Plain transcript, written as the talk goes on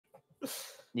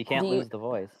You can't Do you lose the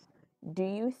voice. do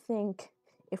you think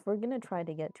if we're gonna try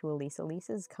to get to Elise,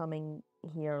 Elise's coming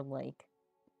here like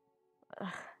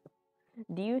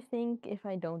do you think if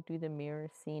I don't do the mirror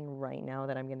scene right now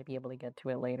that I'm gonna be able to get to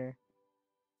it later?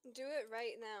 Do it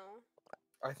right now.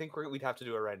 I think we'd have to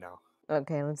do it right now.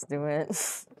 Okay, let's do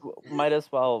it. Might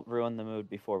as well ruin the mood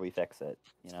before we fix it,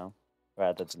 you know,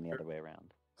 rather than the other way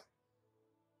around.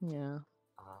 Yeah.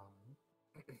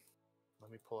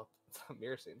 Let me pull up the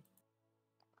mirror scene.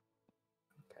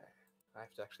 Okay, I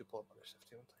have to actually pull up other stuff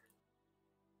too.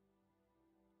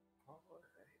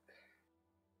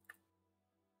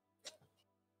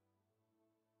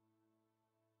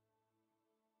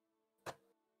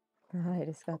 All right. I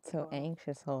just got so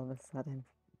anxious all of a sudden.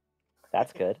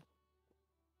 That's good.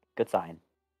 Good sign.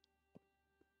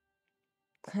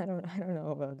 I don't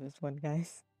know about this one,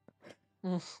 guys.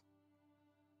 All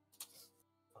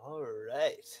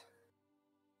right.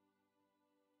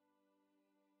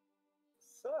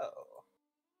 So,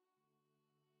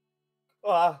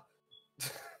 Huh?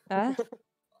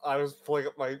 I was pulling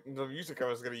up the music I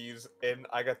was gonna use, and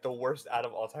I got the worst ad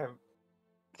of all time.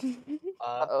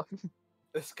 Uh-oh.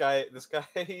 This guy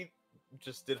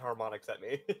just did harmonics at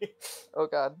me. Oh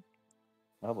god.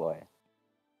 Oh boy.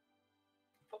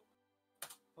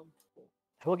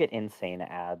 I will get insane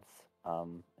ads,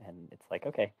 and it's like,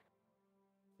 okay.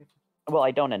 Well,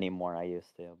 I don't anymore. I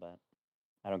used to, but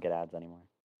I don't get ads anymore.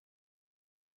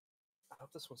 I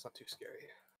hope this one's not too scary.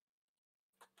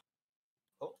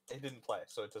 Oh, it didn't play,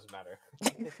 so it doesn't matter.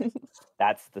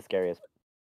 That's the scariest.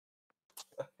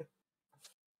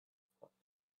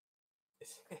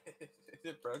 Is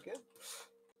it broken?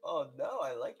 Oh no,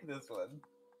 I like this one.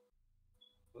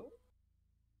 Ooh.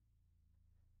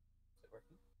 Is it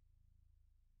working?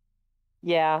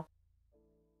 Yeah.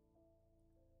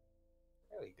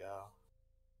 There we go.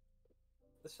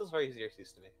 This feels very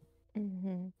Xerxes to me.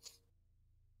 Mm-hmm.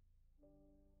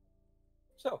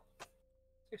 So,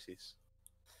 Xerxes.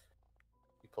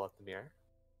 You pull out the mirror.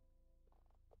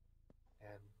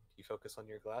 And you focus on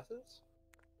your glasses.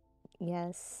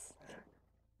 Yes.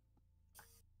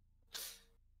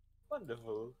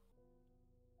 Wonderful.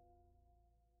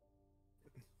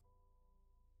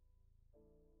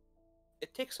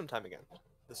 It takes some time again.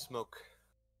 The smoke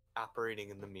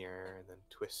apparating in the mirror and then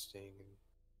twisting and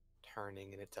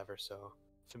turning in its ever so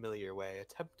familiar way,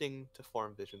 attempting to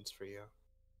form visions for you.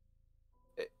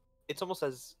 It's almost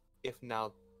as if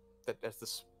now that as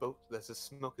the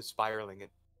smoke is spiraling,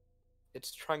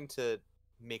 it's trying to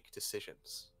make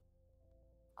decisions.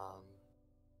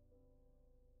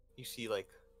 You see like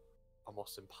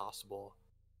almost impossible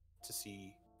to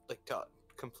see, like to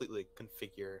completely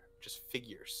configure just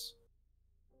figures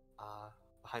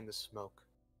behind the smoke.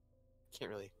 Can't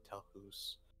really tell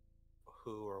who's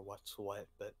who or what's what,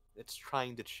 but it's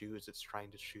trying to choose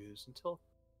until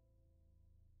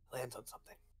it lands on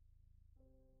something.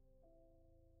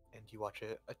 And you watch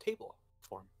a table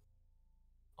form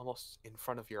almost in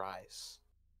front of your eyes.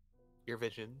 Your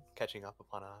vision catching up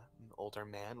upon an older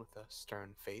man with a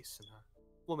stern face and a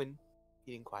woman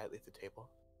eating quietly at the table,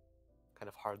 kind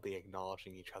of hardly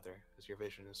acknowledging each other as your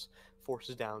vision is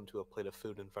forced down to a plate of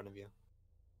food in front of you.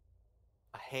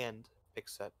 A hand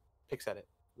picks at it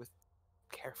with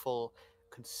careful,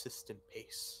 consistent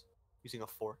pace, using a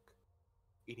fork,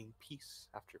 eating piece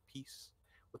after piece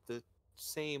with the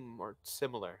same or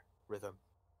similar rhythm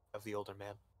of the older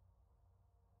man.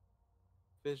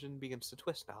 Vision begins to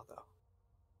twist now, though.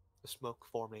 The smoke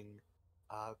forming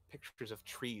pictures of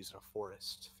trees in a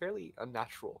forest. Fairly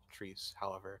unnatural trees,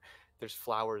 however. There's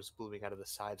flowers blooming out of the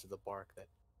sides of the bark that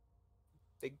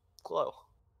they glow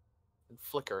and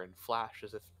flicker and flash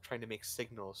as if trying to make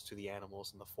signals to the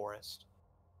animals in the forest.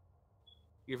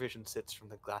 Your vision sits from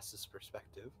the glass's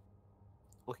perspective,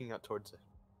 looking out towards a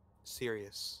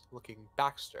serious-looking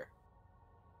Baxter.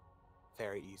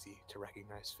 Very easy to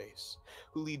recognize face,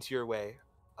 who leads your way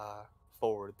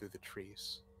forward through the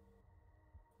trees.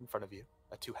 In front of you,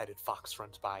 a two-headed fox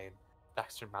runs by, and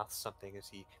Baxter mouths something as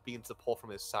he begins to pull from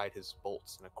his side his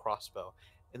bolts and a crossbow,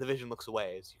 and the vision looks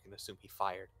away as you can assume he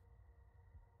fired.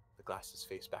 The glasses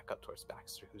face back up towards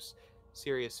Baxter, whose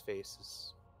serious face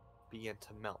is began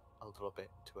to melt a little bit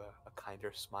into a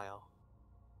kinder smile.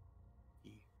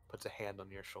 He puts a hand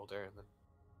on your shoulder and then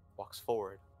walks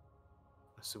forward,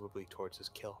 assumably towards his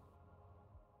kill.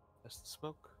 As the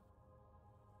smoke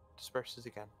disperses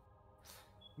again,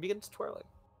 it begins twirling.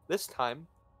 This time,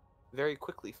 very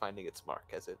quickly finding its mark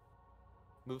as it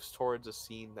moves towards a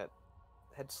scene that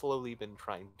had slowly been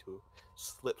trying to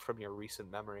slip from your recent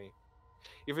memory.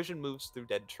 Your vision moves through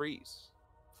dead trees,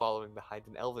 following behind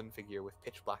an elven figure with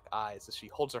pitch black eyes as she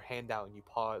holds her hand out and you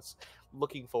pause,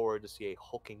 looking forward to see a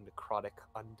hulking, necrotic,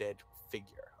 undead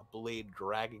figure, a blade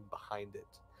dragging behind it,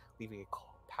 leaving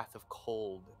a path of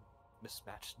cold and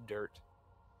mismatched dirt.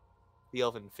 The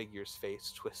elven figure's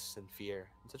face twists in fear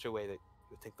in such a way that you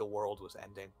would think the world was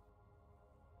ending.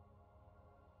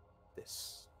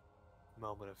 This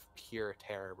moment of pure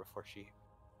terror before she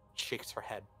shakes her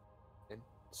head and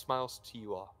smiles to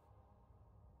you all.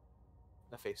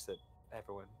 A face that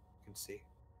everyone can see.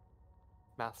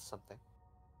 Mouths something.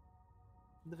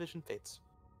 And the vision fades.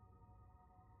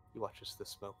 You watch as the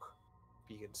smoke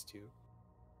begins to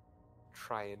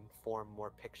try and form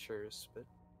more pictures, but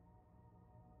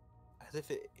as if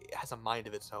it has a mind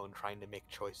of its own, trying to make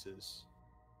choices,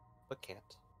 but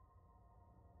can't.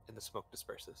 And the smoke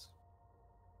disperses.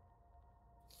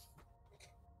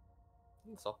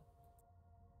 That's all.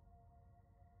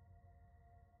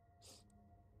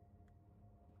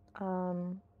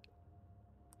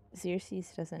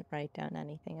 Xerxes doesn't write down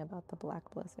anything about the Black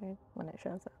Blizzard when it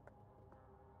shows up.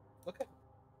 Okay.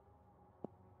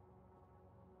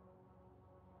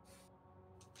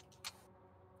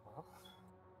 Well,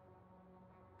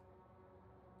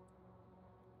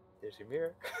 there's your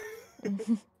mirror.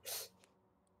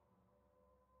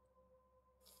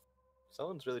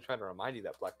 Someone's really trying to remind you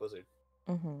that Black Blizzard.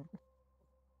 Mm-hmm.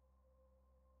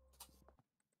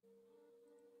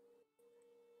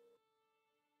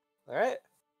 All right.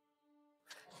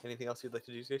 Anything else you'd like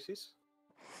to do, Xerxes?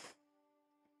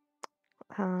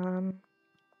 I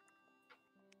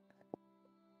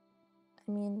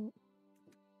mean,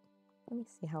 let me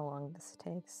see how long this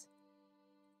takes.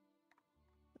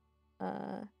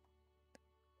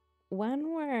 When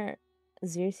were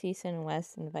Xerxes and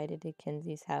Wes invited to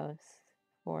Kinsey's house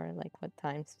for, like, what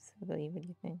time specifically, what do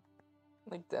you think?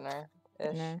 Like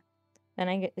dinner-ish. Dinner? And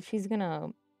I get she's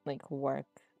gonna, like, work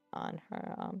on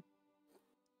her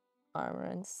armor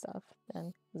and stuff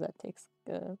then, 'cause that takes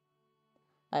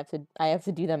I have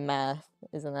to do the math.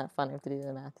 Isn't that fun? I have to do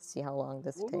the math to see how long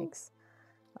this takes.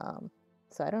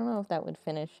 So I don't know if that would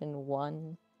finish in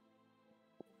one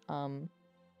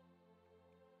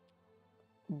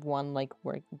like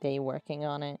day working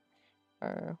on it,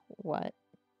 or what,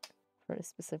 for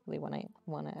specifically when I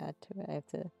want to add to it. I have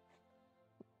to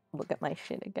look at my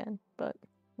shit again, but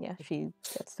yeah, she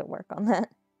gets to work on that.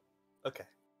 Okay.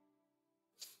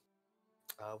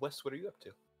 Wes, what are you up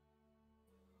to?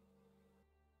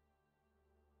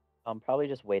 I'm probably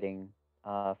just waiting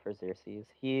for Xerxes.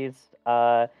 He's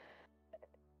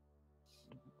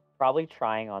probably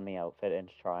trying on the outfit and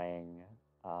trying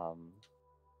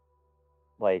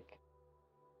like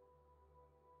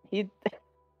he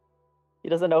he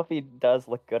doesn't know if he does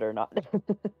look good or not.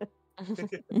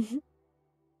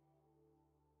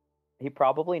 He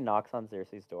probably knocks on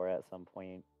Xerxes' door at some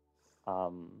point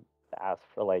to ask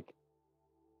for like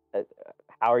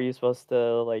how are you supposed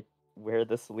to like wear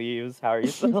the sleeves? How are you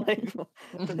supposed to like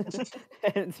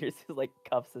and Xerxes like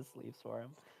cuffs his sleeves for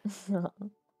him.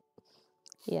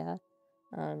 Yeah.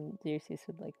 Xerxes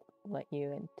would like let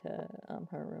you into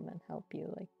her room and help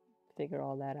you like figure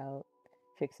all that out.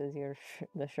 Fixes your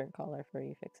the shirt collar for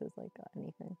you. Fixes like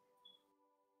anything.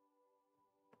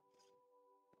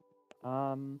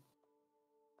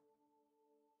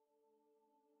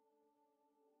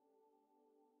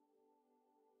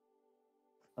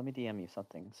 Let me DM you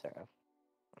something, Seraph.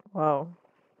 Whoa.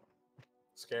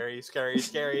 Scary, scary,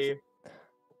 scary.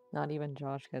 Not even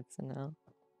Josh gets to know.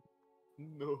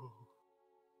 No.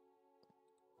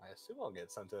 I assume I'll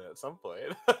get sent to it at some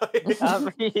point. I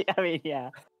mean,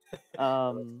 yeah.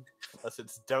 Unless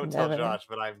it's don't tell Never. Josh,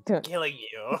 but I'm Don't- killing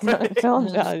you. Don't tell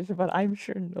Josh, but I'm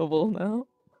sure Noble know.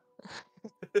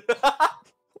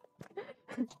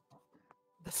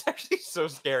 That's actually so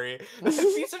scary. That'd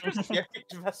be such a scary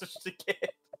message to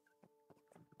get.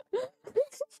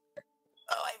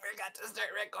 Oh, I forgot to start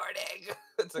recording.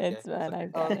 It's okay. It's fine, I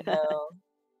okay. got Oh it. no.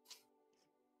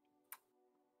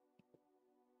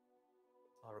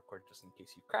 I'll record just in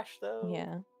case you crash, though.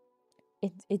 Yeah.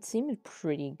 It seemed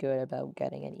pretty good about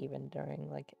getting it even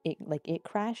during it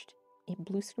crashed. It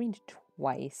blue screened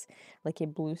twice. Like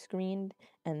it blue screened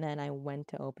and then I went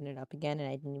to open it up again and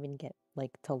I didn't even get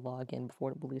like to log in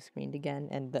before it blue screened again,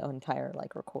 and the entire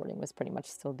like recording was pretty much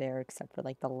still there except for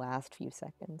like the last few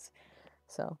seconds.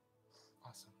 So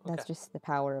Awesome. that's Okay. just the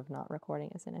power of not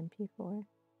recording as an MP4.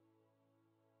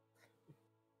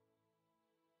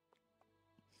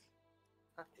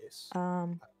 Nice.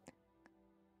 Wow.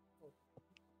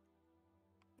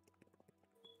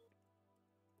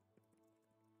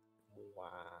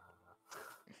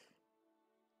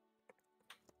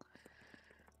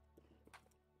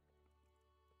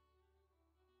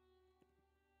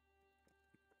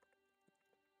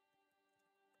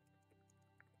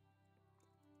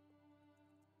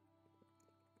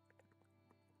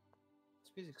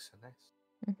 This music's so nice.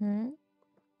 Mm-hmm.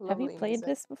 Have you Lovely played music.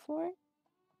 this before?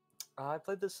 I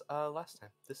played this last time.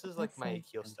 This is like my Awesome.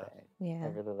 Akio stuff. Okay. Yeah. I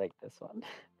really like this one.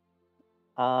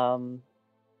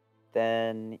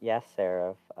 Then yes,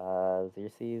 Seraph.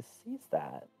 Xerxes sees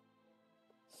that.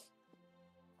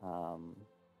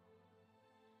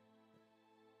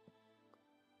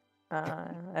 I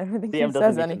don't think DM he doesn't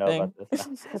says need to know anything. about this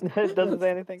now. It doesn't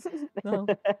say anything. No.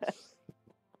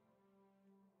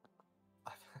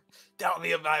 Tell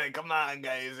me about it. Come on,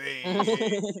 guys. Hey.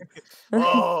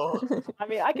 Oh. I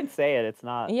mean, I can say it. It's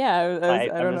not. Yeah, I I'm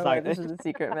don't just know why not- this is a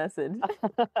secret message.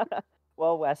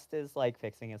 Well, West is like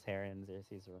fixing his hair in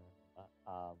Xerxes' room.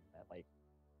 And, like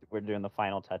we're doing the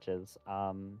final touches.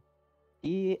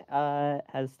 He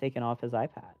has taken off his eye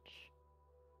patch.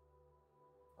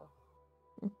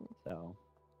 So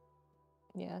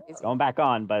Yeah. it's going back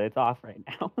on, but it's off right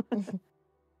now. All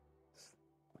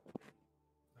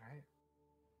right.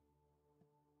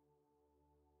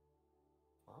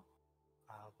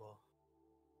 Well,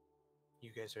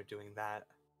 you guys are doing that.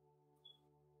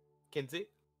 Kinsey,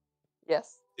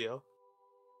 Yes. Theo,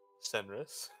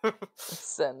 Senris.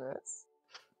 Senris.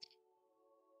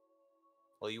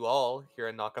 Well, you all hear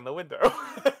a knock on the window.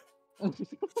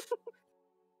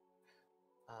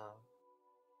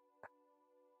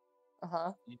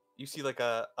 Uh-huh. You see like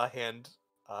a hand,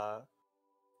 a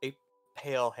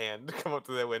pale hand come up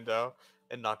to the window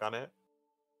and knock on it.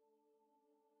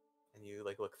 And you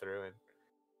like look through and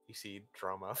you see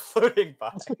Droma floating by.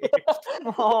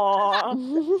 Aww. I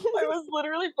was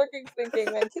literally fucking thinking,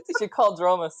 man, Kinsey should call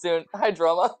Droma soon. Hi,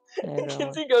 Droma. Hi, Droma.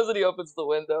 Kinsey goes and he opens the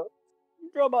window.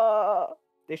 Drama.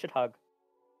 They should hug.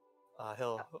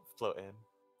 He'll float in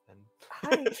and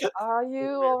Hi, are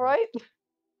you alright?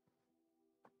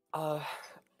 I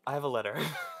have a letter.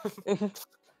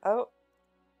 Oh,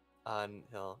 And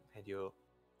he'll hand you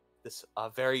this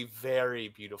very, very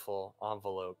beautiful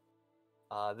envelope.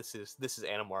 This is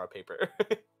Anamora paper.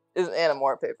 is an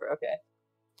Anamora paper, okay.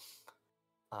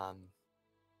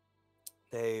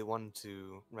 They wanted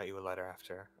to write you a letter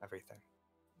after everything.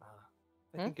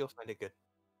 I think you'll find it good.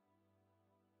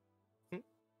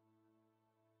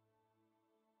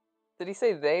 Did he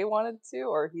say they wanted to,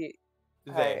 or he...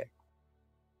 They.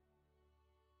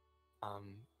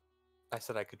 I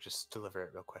said I could just deliver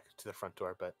it real quick to the front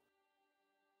door, but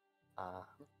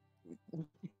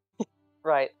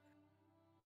Right.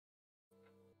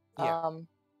 yeah.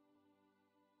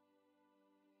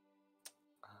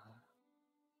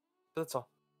 But that's all.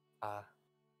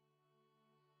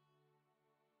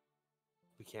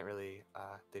 We can't really.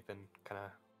 They've been kind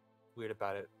of weird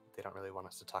about it. They don't really want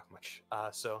us to talk much.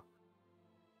 So.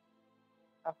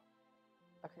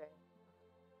 Okay.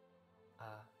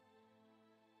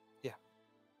 Yeah.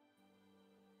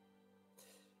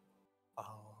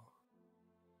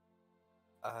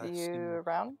 See you see you-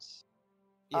 around?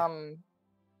 Yeah.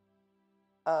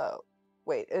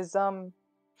 Wait, is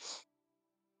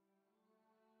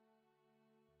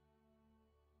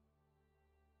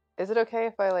it okay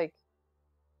if I, like,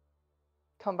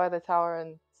 come by the tower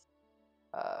and,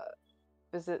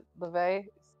 visit LeVay?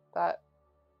 Is that,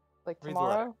 like, Read the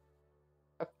letter. tomorrow?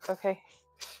 Okay.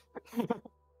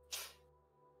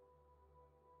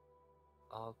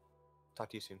 I'll talk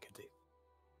to you soon, Kinsey.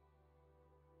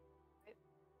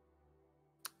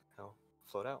 I'll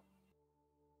float out.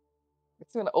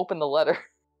 It's gonna open the letter.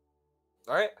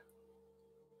 All right.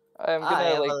 I'm I gonna,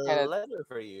 have like, a kind of letter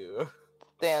for you.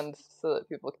 stand so that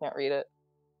people can't read it.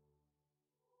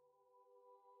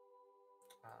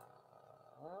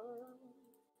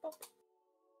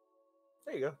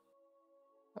 There you go.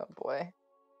 Oh boy.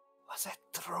 Was it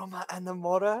Droma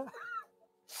Anamora?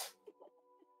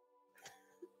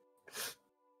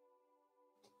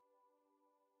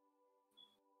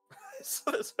 I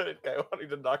saw this hooded guy wanting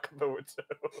to knock on the window.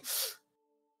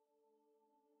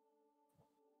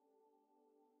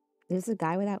 There's a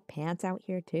guy without pants out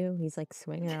here too. He's like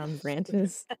swinging on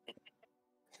branches.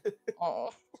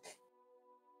 Oh.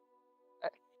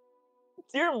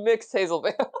 Dear mixed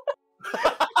Hazelvale.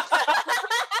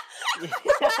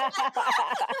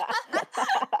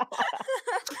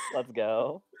 Let's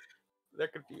go. They're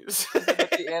confused.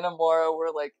 The Anamora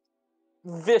were, like,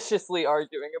 viciously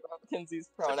arguing about Kinsey's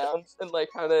pronouns and, like,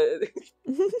 how to...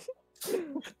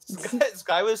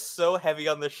 Sky was so heavy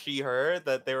on the she/her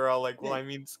that they were all like, "Well, I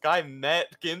mean, Sky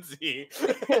met Kinsey."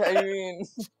 I mean...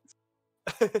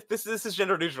 this is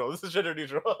gender neutral. This is gender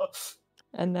neutral.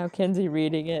 And now Kinsey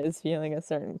reading it is feeling a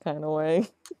certain kind of way.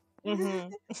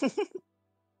 Mhm.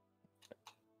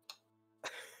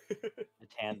 The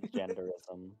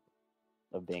transgenderism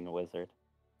of being a wizard.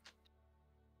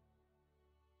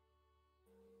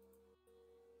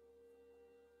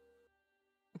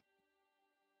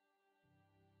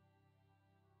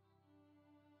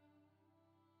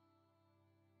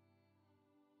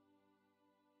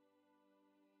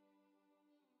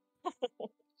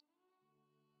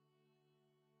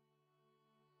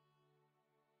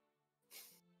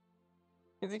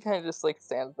 He kind of just like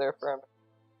stands there for a minute.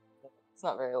 It's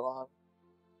not very long.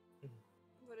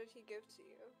 What did he give to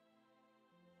you?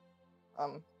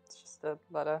 It's just a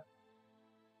letter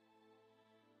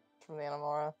from the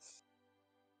Anamora.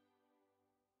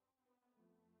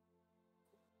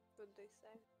 What did they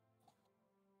say?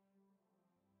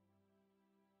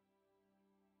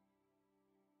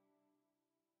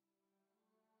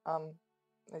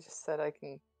 I just said I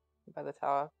can buy the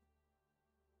tower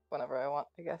whenever I want,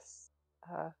 I guess.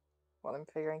 While I'm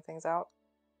figuring things out.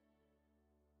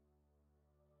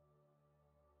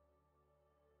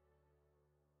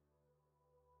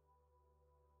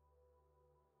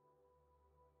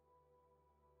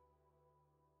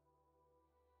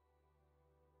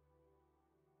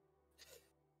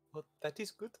 Well, that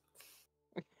is good.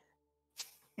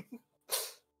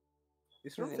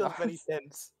 This room Easy feels very nods.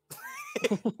 tense.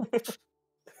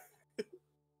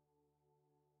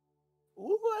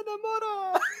 Ooh,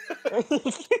 Anamora!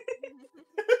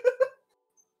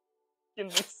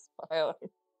 Kinsey smiling.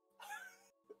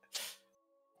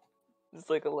 Just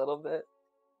like a little bit.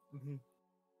 Mhm.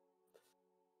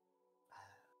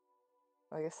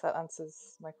 I guess that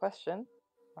answers my question.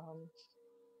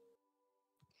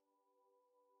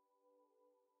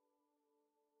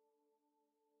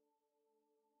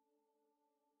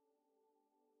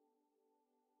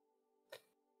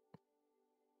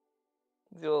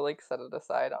 He'll like set it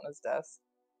aside on his desk.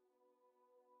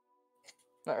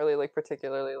 Not really like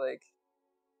particularly like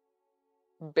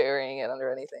burying it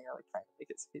under anything or like trying to make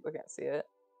it so people can't see it.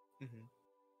 Mhm.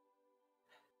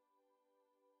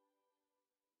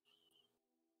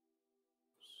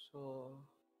 So,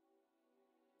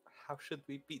 how should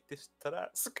we beat this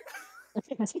task?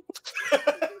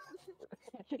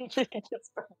 Gets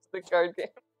back to the card game.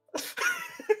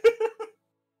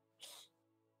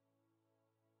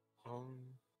 All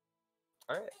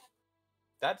right.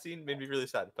 That scene made me really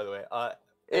sad, by the way.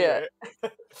 Yeah. Anyway.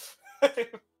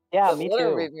 Yeah, The me letter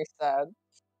too. made me sad.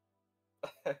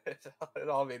 It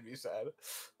all made me sad.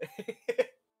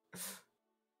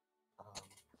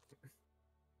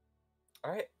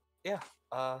 All right. Yeah.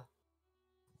 I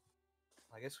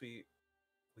guess we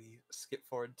skip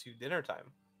forward to dinner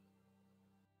time.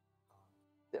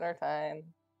 Dinner time.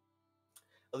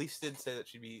 Elise did say that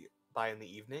she'd be by in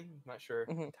the evening. I'm not sure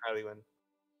Mhm. entirely when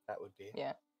that would be.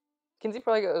 Yeah. Kinsey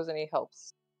probably goes and he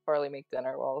helps Farley make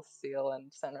dinner while Seal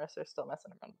and Senris are still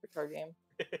messing around with the card game.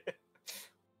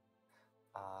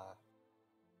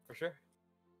 For sure.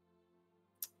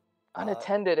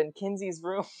 Unattended in Kinsey's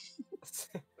room.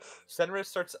 Senris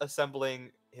starts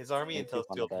assembling his army and Sleep tells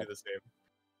on Seal the to do bed.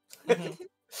 the same. Mhm.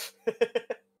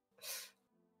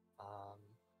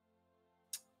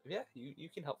 Yeah, you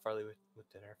can help Farley with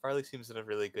dinner. Farley seems in a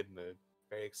really good mood.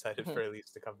 Very excited Mhm. for Elise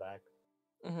to come back.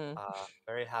 Mhm.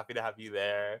 Very happy to have you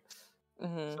there.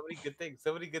 Mhm. So many good things.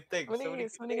 So many good things. So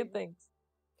many good things.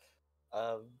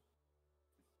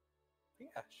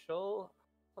 Yeah, she'll.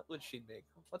 What would she make?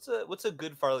 What's a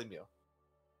good Farley meal?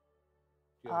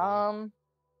 Do you have any?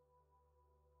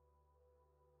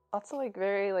 Lots of like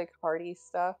very like hearty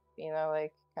stuff, you know,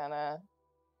 like kind of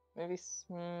maybe.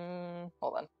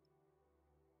 Hold on.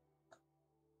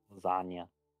 Lasagna.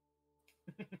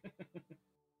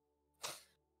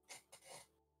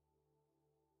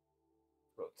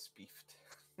 Roast beefed.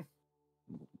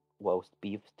 Roast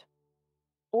beefed.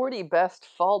 40 best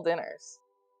fall dinners.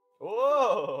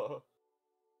 Whoa!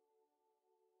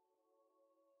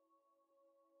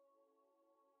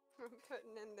 I'm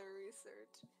putting in the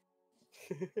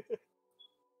research.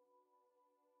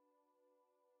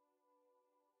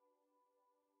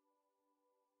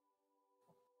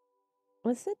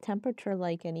 What's the temperature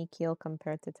like in Ekiel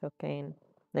compared to Tokane?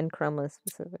 And Crumless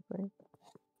specifically.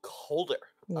 Colder.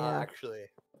 Yeah. Actually.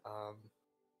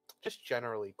 Just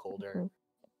generally colder.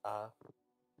 Mhm.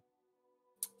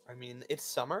 I mean, it's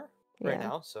summer right Yeah.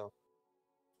 now, so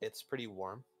it's pretty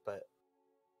warm, but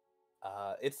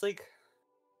it's like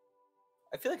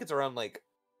I feel like it's around like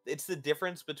it's the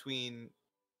difference between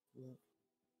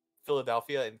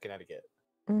Philadelphia and Connecticut.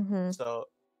 Mm-hmm. So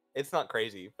it's not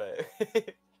crazy, but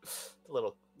a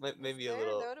little, maybe Is a there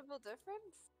little. a notable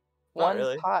difference? Not One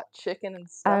really. pot chicken and I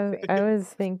stuffing. I was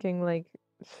thinking like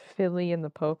Philly and the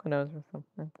Poconos or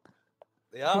something.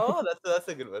 Yeah, oh, that's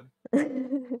a good one.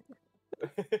 You're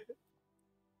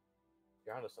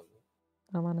onto something.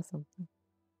 I'm onto something.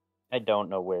 I don't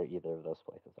know where either of those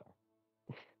places are.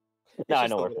 It's No, I just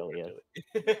know a where little Philly is.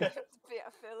 Yeah,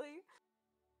 Philly.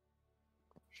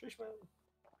 Shush, man.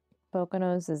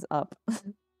 Poconos is up.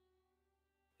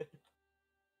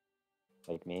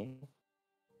 Like me.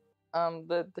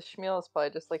 The schmeal is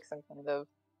probably just like some kind of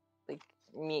like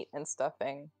meat and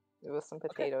stuffing with some Okay.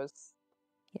 potatoes.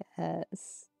 Yes.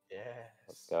 Let's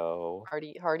Yes. go.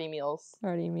 Hearty meals.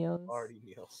 Hearty meals. Already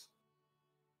meals.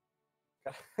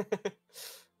 Gotta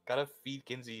gotta feed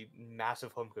Kinsey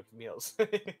massive home cooked meals.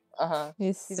 Uh-huh.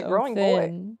 He's He's a so growing boy.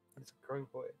 thin. He's a growing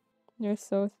boy. You're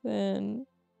so thin.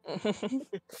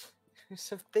 You're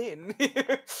so thin.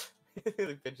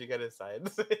 Like pinching at his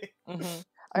sides.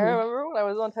 I remember when I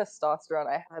was on testosterone,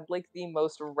 I had like the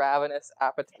most ravenous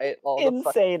appetite all the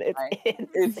fucking Insane. It's time.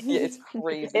 insane. It's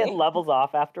crazy. It levels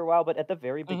off after a while, but at the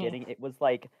very beginning, it was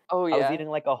like Oh I was yeah. eating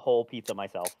like a whole pizza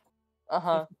myself.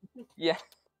 Uh-huh. Yeah.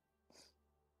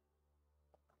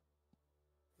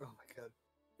 Oh my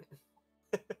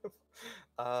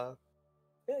god.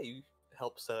 Yeah, you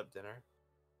help set up dinner.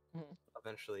 Mhm.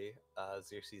 Eventually,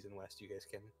 Xerxes and West, you guys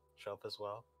can show up as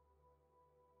well.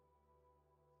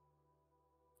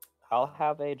 I'll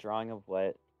have a drawing of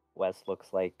what West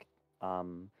looks like.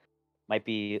 Might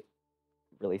be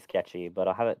really sketchy, but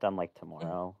I'll have it done like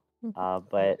tomorrow.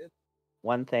 But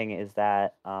one thing is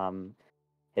that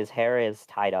his hair is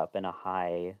tied up in a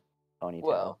high ponytail,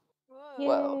 Whoa. Whoa.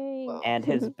 Whoa. Yay. Whoa. and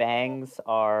his bangs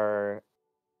are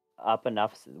up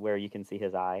enough where you can see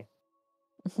his eye.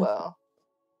 Whoa.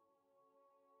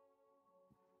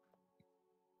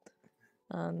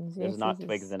 There's not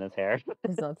twigs in his hair.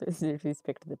 It's not Xerxes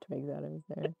picked the twigs out of his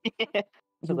hair. I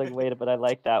was like, wait, but I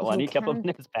like that one. you He kept them in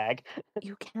can't- his bag.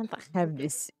 You can't have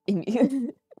this in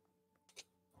you.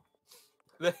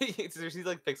 Xerxes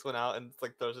like picks one out and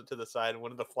like throws it to the side, and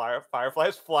one of the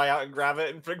fireflies fly out and grab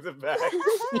it and brings it back.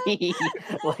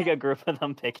 Like a group of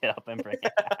them pick it up and bring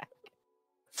it back.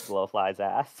 Glowfly's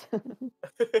ass.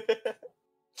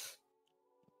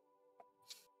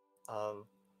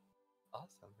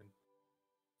 Awesome. And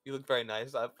you look very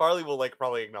nice. Farley will like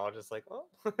probably acknowledge this, like, oh,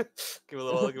 give a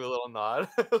little nod.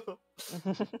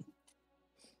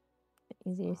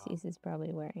 Xerxes is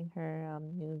probably wearing her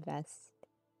new vest.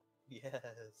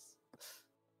 Yes.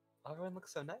 Everyone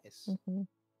looks so nice. Mhm.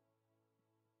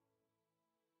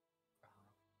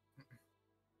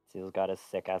 Seal's got a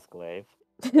sick ass glaive.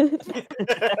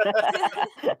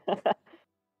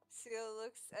 Seal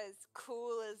looks as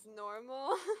cool as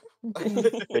normal.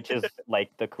 Which is like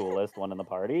the coolest one in the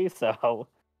party, so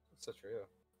So true.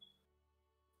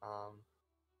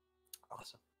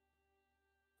 Awesome.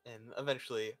 And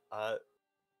eventually,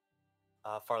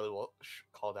 Farley will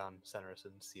call down Senerus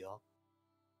and Seal,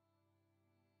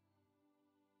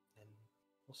 and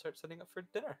we'll start setting up for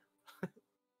dinner.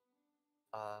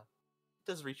 It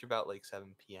does reach about like 7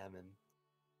 p.m. and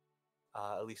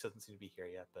Elise doesn't seem to be here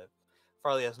yet, but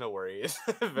Farley has no worries.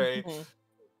 Very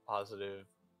positive,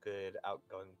 good,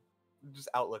 outgoing, just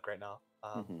outlook right now.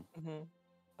 Mhm.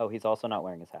 Oh, he's also not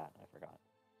wearing his hat. I forgot.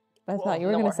 I Well, thought you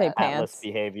were no gonna more say hat. Atlas pants.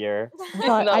 behavior. I,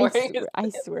 thought- Not I, wearing his I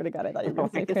swear to God, I thought you were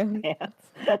Not gonna say wearing pants.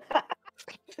 his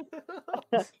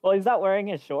pants. Well, he's not wearing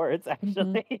his shorts.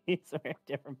 Actually, he's wearing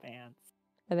different pants.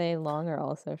 Are they long or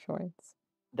also shorts?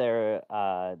 They're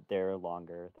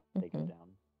longer. They go Mhm. down.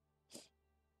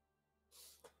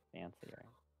 Fancier.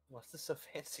 What's this so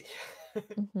fancy?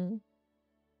 Mm-hmm.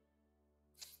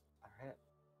 All right.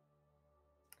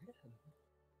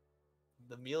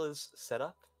 The meal is set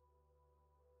up.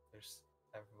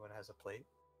 Everyone has a plate.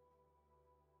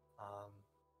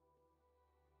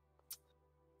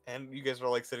 And you guys are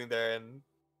like sitting there, and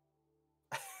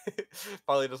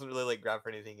Farley doesn't really like grab for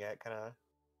anything yet. Kind of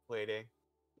waiting,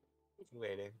 and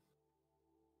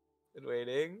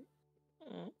waiting.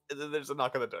 And then there's a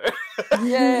knock on the door.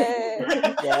 Yay!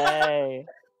 Yay!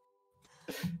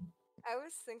 I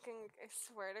was thinking, I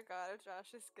swear to God,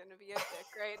 Josh is gonna be a dick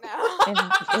right now.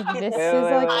 If this Wait, is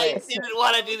wait, like, wait, wait. didn't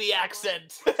want to do the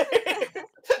accent.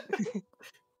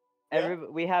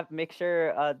 We have make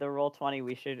sure the roll 20.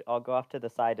 We should all go off to the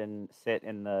side and sit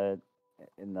in the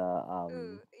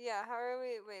Ooh, yeah. How are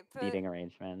we? Wait, put seating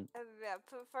arrangement. yeah,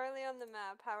 put Farley on the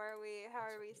map. How are we? How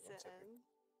are we One second. sitting?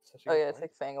 Such a Oh good yeah, point.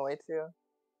 take Fang away too.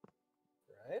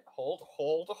 Right. Hold.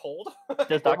 Does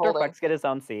We're Dr. holding. Flex get his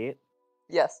own seat?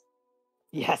 Yes.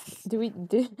 Yes. did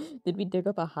we dig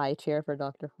up a high chair for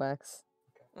Dr. Flex?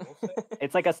 We'll say-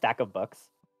 It's like a stack of books.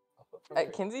 I'll put from here.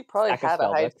 Kinsey probably Stack of had a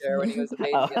high spellbooks. chair when he was a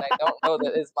baby, Oh. and I don't know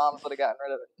that his mom would have gotten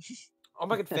rid of it. Oh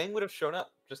my god, Fang would have shown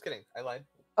up. Just kidding. I lied.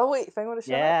 Oh wait, Fang would have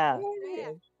shown Yeah. up.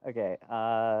 Yay. Okay.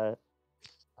 Uh,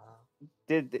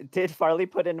 Did Farley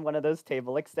put in one of those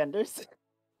table extenders?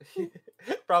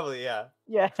 probably, yeah.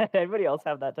 Yeah. Anybody else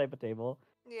have that type of table?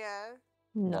 Yeah,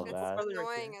 No. Love it's that. Farley right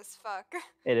annoying here. as fuck.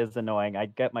 It is annoying. I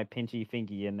get my pinchy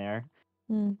fingy in there.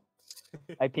 Mm.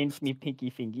 I pinched me pinky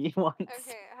fingy once.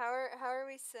 Okay, how are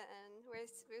we sitting?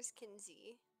 Where's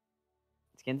Kinsey?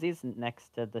 Skinsy's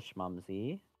next to the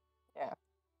schmumsy.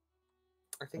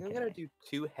 I think I'm gonna Okay. do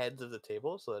 2 heads of the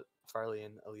table so that Farley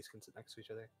and Elise can sit next to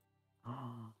each other.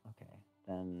 Okay,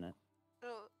 then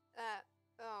Oh,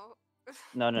 oh.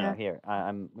 no. Yeah. Here,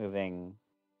 I'm moving.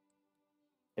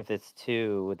 If it's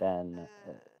 2, then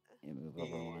Uh, you move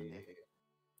over 1. Yeah.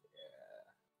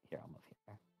 Here, I'll move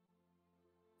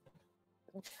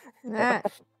here. Ah,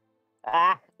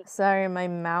 Ah! sorry, my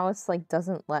mouse like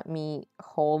doesn't let me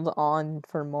hold on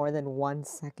for more than 1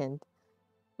 second.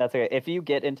 That's okay. If you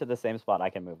get into the same spot, I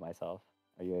can move myself.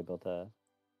 Are you able to?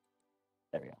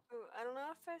 There we go. ooh, I don't know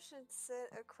if I should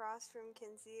sit across from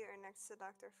Kinsey or next to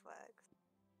Dr. Flex.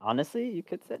 Honestly, you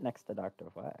could sit next to Dr.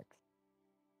 Flex.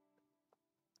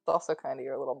 It's also kind of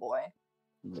your little boy.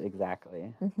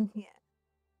 Exactly. Yeah.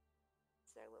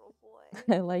 It's our little boy.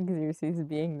 I like Xerxes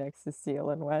being next to Seal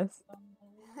and Wes.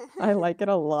 I like it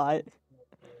a lot.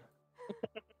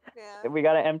 Yeah. We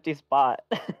got an empty spot.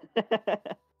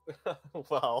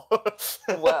 Well.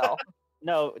 Well,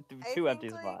 No, I 2 think, empty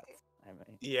like- spots. I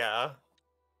mean, Yeah.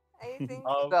 I think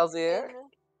Belzier,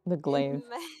 The in glaive.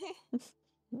 what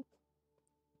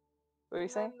are you my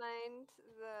saying? mind,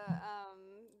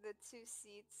 the 2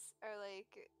 seats are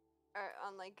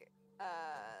on like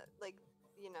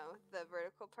the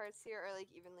vertical parts here are like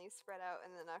evenly spread out,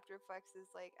 and then Dr. Flex is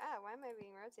like, why am I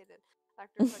being rotated?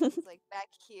 Dr. Flex is like back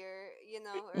here,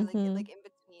 or like Mhm. like in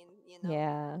between,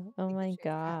 Yeah. Oh like the my shape.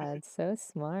 god, so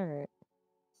smart.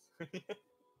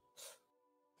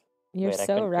 You're wait, I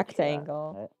so couldn't picture that.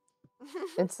 rectangle. What?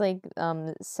 It's like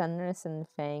Senris and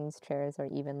Fang's chairs are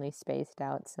evenly spaced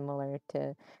out, similar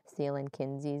to Seal and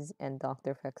Kinsey's, and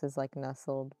Dr. Fex is like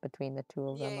nestled between the two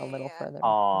of them a little Yeah. further.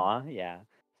 Aw, yeah.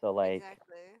 So like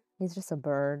Exactly. He's just a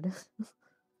bird.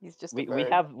 He's just a we bird.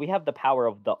 have the power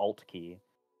of the Alt key.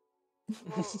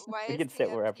 Well, why We is can he sit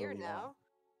up wherever here we now?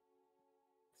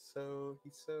 want.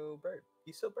 He's so bird.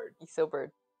 He's so bird. He's so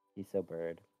bird. He's so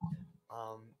bird. Yeah,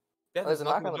 Oh, there's a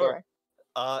knock knock on the door.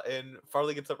 And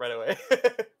Farley gets up right away.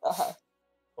 Uh-huh.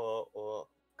 We'll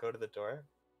go to the door.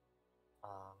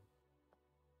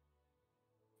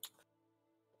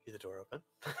 Hear the door open.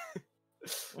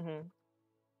 Hmm.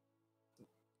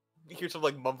 You hear some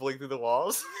like mumbling through the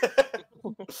walls.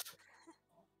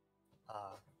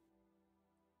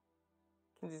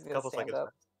 Kinsey's gonna Couple stand seconds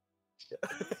up. pass. Yeah.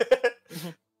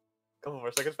 Mhm. Couple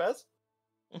more seconds pass.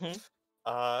 Mhm.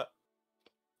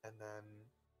 And then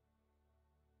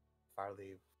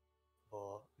Farley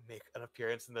will make an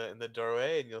appearance in the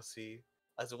doorway, and you'll see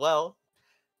as well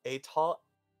a tall,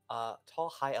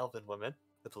 high elven woman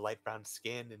with light brown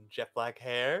skin and jet black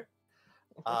hair.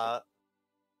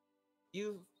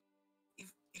 You've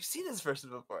seen this person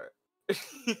before.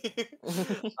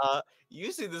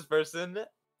 You see this person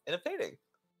in a painting,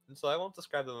 and so I won't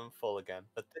describe them in full again.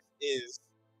 But this is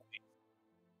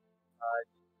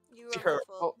You See are her-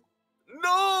 muffled.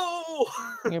 no.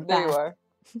 You're There you back. are.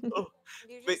 You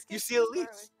Wait, just you get see too far Elise?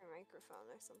 away from your microphone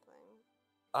or something.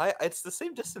 It's the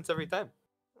same distance every time.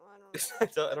 Well, I don't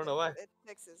know. I don't know why. It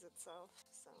fixes itself,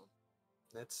 so.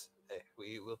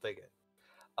 We will take it.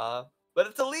 But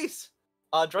it's Elise.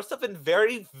 Dressed up in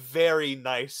very, very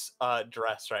nice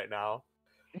dress right now.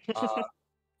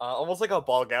 Almost like a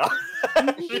ball gown.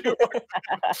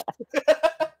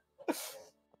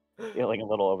 Feeling a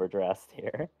little overdressed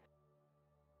here.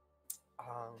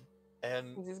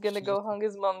 And He's gonna go hung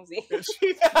his mumsy.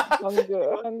 she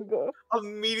Hunger.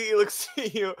 immediately looks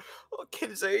at you. Oh,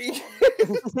 Kinsey.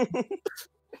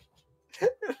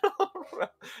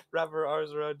 Wrap her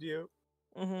arms around you.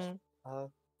 Hmm. I've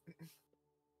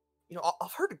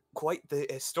heard quite the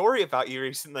story about you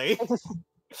recently.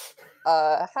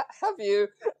 Have you?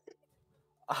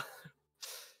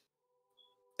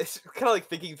 It's kind of like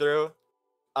thinking through.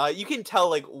 You can tell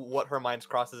like what her mind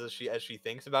crosses as she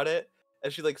thinks about it,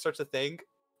 as she like starts to think,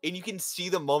 and you can see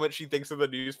the moment she thinks of the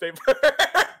newspaper.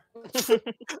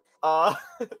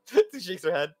 She shakes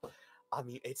her head. I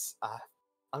mean, it's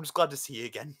I'm just glad to see you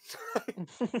again.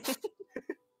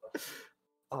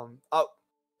 And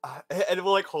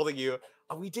we're like holding you.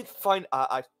 We did find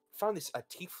I found this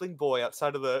tiefling boy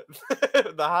outside of the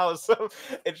the house,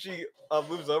 and she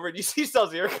moves over, and you see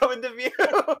Salzir coming to view.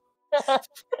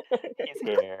 He's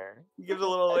here. He gives a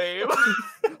little wave.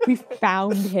 We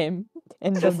found him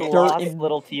in the This dirt lost in,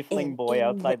 little tiefling boy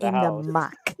outside the in house. the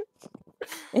muck,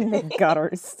 in the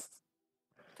gutters.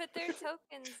 Put their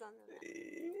tokens on them.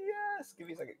 Yes, give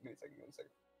me a second. Hey,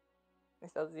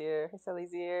 Salzier. Hey,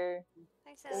 Salzier.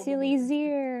 Hi, Sally. Silly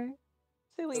Zier.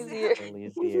 Salzier. Lily's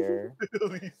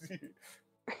here.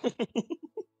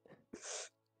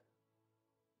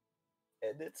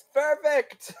 And it's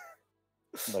perfect.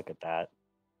 Look at that.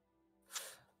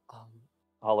 Um,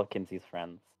 All of Kinsey's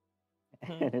friends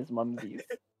Mhm. and his mumsies.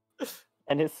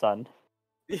 And his son.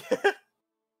 Yeah.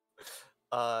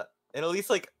 And Elise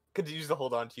like continues to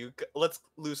hold on to you. Lets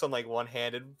loose on like one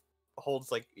hand and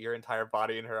holds like your entire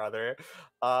body in her other.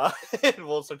 And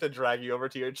will start to drag you over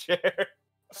to your chair.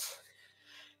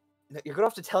 You're gonna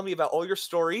have to tell me about all your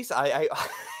stories. I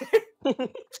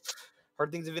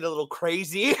heard things have been a little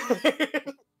crazy.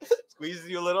 Squeezes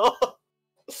you a little.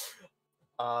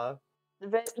 And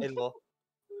we'll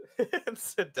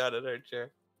sit down in her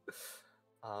chair.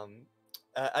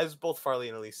 As both Farley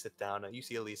and Elise sit down, you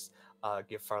see Elise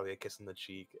give Farley a kiss on the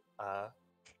cheek,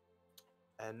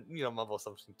 and mumble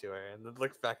something to her, and then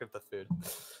looks back at the food.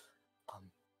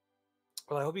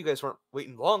 Well, I hope you guys weren't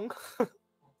waiting long.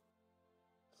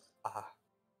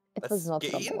 It let's was not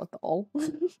get eating. trouble at all.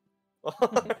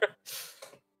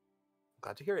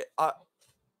 Glad to hear it.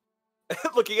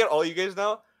 Looking at all you guys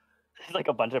now, There's like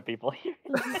a bunch of people here.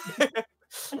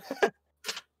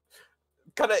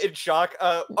 kind of in shock.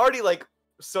 Already like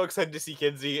so excited to see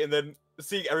Kinsey, and then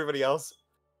seeing everybody else.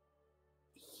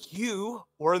 You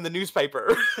were in the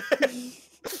newspaper.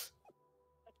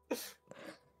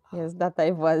 Yes, that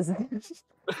I was.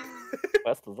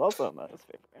 West was also in the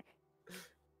newspaper.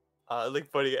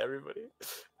 Like pointing at everybody.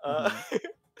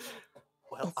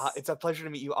 Well, it's a pleasure to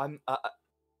meet you. I'm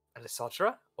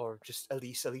Alessandra, or just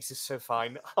Elise. Elise is so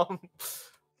fine.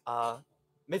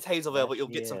 Miss Hazelville, but you'll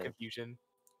she get some is. confusion.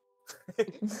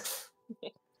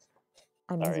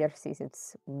 I'm Sorry. Xerxes.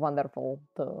 It's wonderful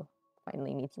to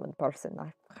finally meet you in person.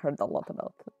 I've heard a lot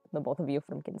about the both of you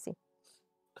from Kinsey.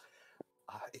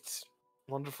 It's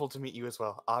wonderful to meet you as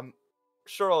well. I'm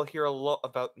sure I'll hear a lot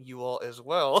about you all as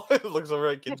well. Looks over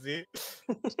at Kinsey.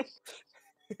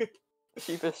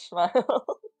 Sheepish smile.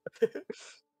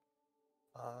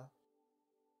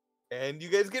 And you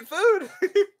guys get food.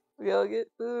 We all get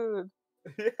food.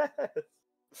 Yes.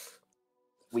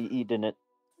 We eating it.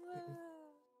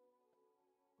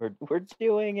 We're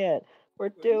doing it. We're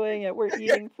doing it. We're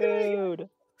eating food.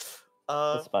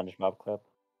 The SpongeBob clip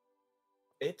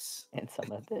It's and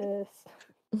some of this.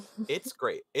 it's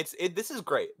great. This is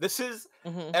great. This is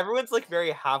Mhm. everyone's like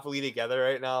very happily together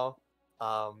right now.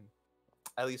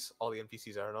 At least all the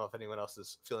NPCs. I don't know if anyone else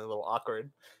is feeling a little awkward.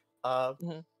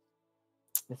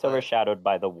 It's overshadowed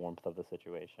by the warmth of the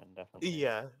situation, definitely.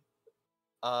 Yeah.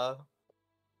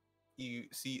 You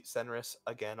see Senris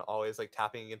again, always like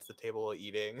tapping against the table while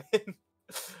eating.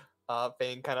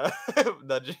 Fane kind of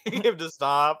nudging him to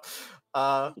stop.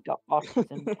 He got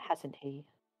autism, hasn't he?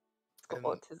 And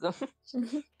Autism.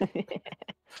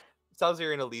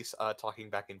 Salzir and Elise talking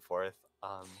back and forth.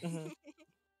 Mhm.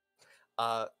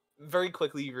 Very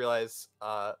quickly you realize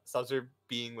Salzir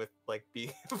being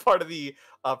part of the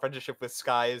apprenticeship with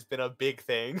Sky has been a big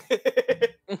thing.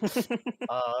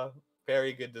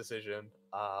 Very good decision.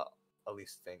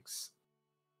 Elise thinks.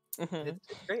 Mhm. It's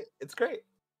great. It's great.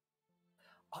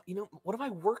 One of my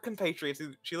work compatriots,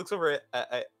 she looks over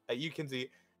at you,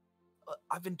 Kinsey.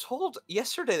 I've been told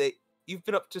yesterday that you've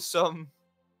been up to some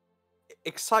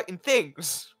exciting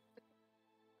things.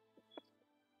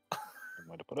 Good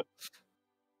way to put it.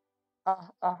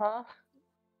 Uh-huh.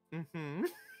 Mm-hmm.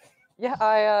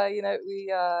 Yeah,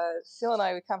 we Seal and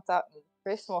I we camped out in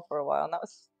Gracemore for a while, and that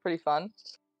was pretty fun.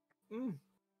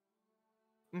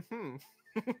 Mm-hmm.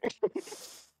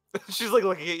 She's like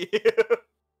looking at you.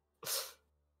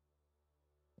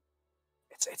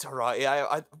 It's alright. Yeah,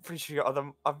 I'm pretty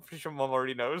sure Mom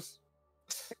already knows.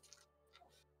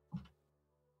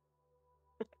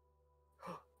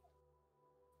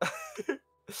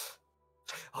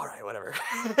 All right, whatever.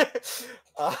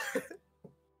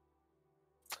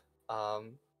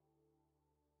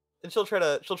 And she'll try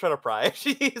to pry.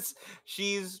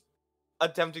 She's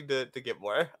attempting to get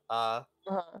more. Uh-huh.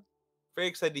 Very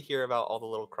excited to hear about all the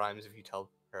little crimes if you tell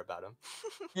her about them.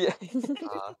 Yeah.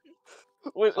 Uh,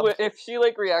 If she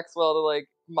like reacts well to like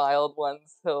mild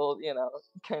ones, he'll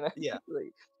kind of Yeah.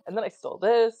 like. And then I stole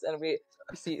this, and we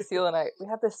see Seal and I we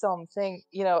had this thing.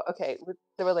 Okay,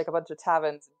 there were like a bunch of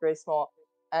taverns in Gracemore,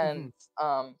 and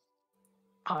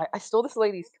I stole this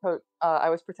lady's coat. I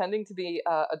was pretending to be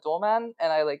a doorman,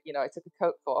 and I I took a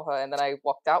coat for her, and then I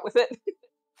walked out with it.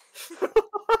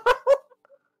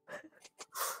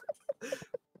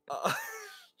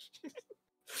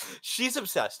 She's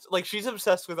obsessed. Like she's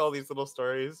obsessed with all these little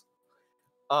stories.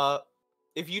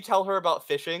 If you tell her about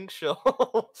fishing,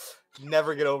 she'll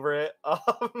never get over it.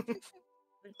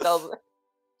 Tells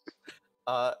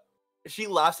her. She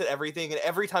laughs at everything, and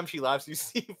every time she laughs, you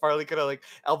see Farley kind of like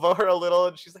elbow her a little,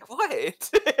 and she's like, "What?"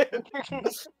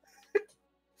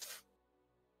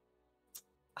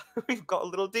 We've got a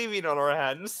little Damien on our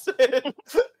hands.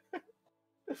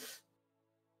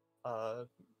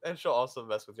 And she'll also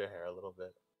mess with your hair a little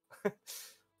bit.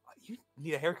 You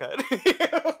need a haircut.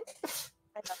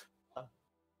 uh,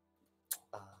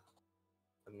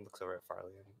 and looks over at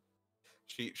Farley, and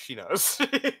she knows.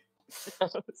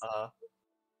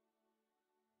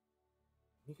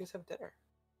 You guys have dinner.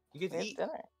 You get We to have eat.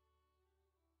 dinner.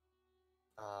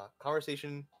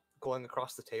 Conversation going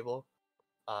across the table.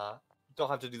 Don't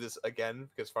have to do this again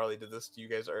because Farley did this to you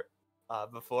guys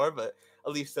before, but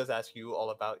Elise does ask you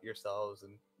all about yourselves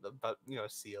and about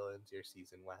Seal and your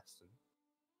season west, and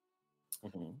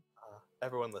Mhm.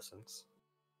 Everyone listens.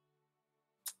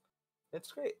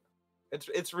 It's great.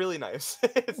 It's really nice.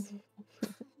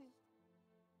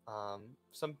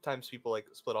 Sometimes people like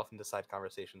split off into side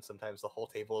conversations. Sometimes the whole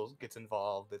table gets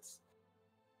involved. It's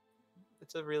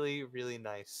a really, really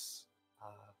nice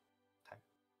time.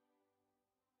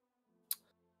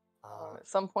 At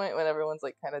some point, when everyone's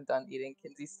like kind of done eating,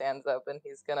 Kinsey stands up and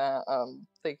he's gonna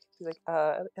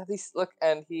at least look,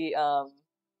 and he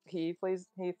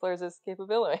flares his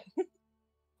capability.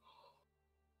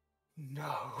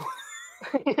 No.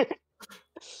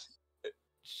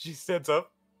 She stands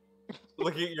up,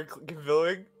 looking at your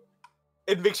capability,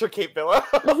 and makes her cape billow.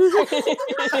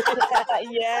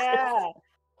 Yeah.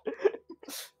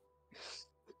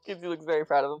 Kinsey looks very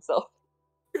proud of himself.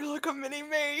 You're like a mini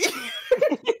me.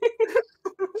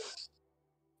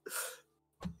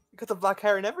 You got the black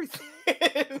hair and everything.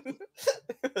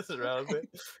 That's around it.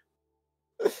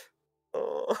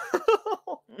 Oh.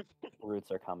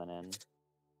 Roots are coming in.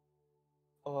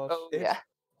 Oh yeah,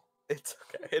 It's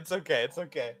okay. It's okay. It's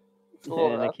okay. it's a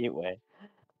little In a rough. cute way.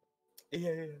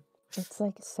 Yeah. It's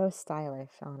like so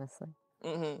stylish, honestly.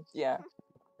 Yeah.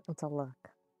 It's a look.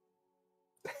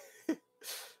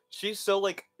 She's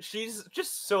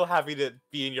just so happy to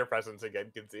be in your presence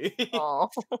again, Kinsey. Oh.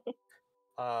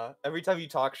 Every time you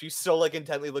talk, she's so like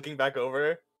intently looking back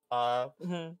over.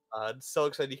 So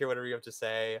excited to hear whatever you have to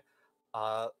say.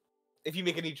 If you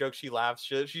make any jokes, she laughs.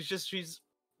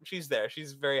 She's there.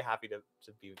 She's very happy to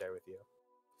be there with you.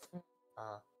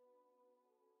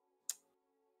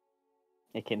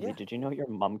 Hey, Kinsey, Yeah. did you know your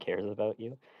mom cares about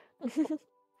you?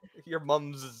 Your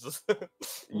mom's is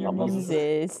Your mom's mom's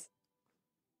is.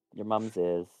 Your mom's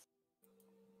is.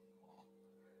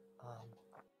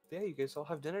 yeah, you guys all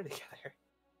have dinner together.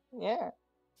 Yeah.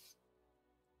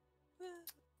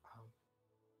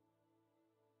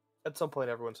 At some point,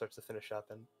 everyone starts to finish up,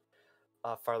 and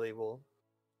Farley will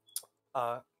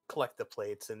collect the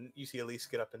plates, and you see Elise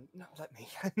get up and no, let me.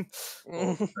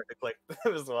 We'll start to collect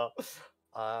them as well,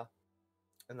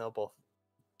 and they'll both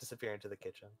disappear into the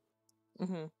kitchen.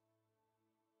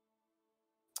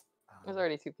 There's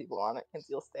already 2 people on it.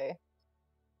 Kinsey will stay.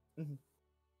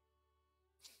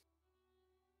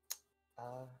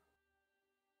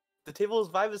 The table's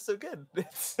vibe is so good.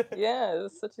 Yeah, it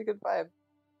was such a good vibe.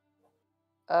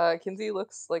 Kinsey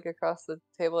looks like across the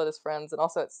table at his friends and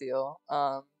also at Seal.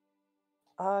 Do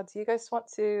you guys want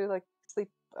to like sleep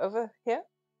over here?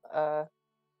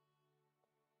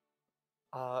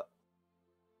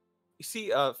 You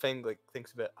see, Fang like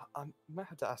thinks a bit. I might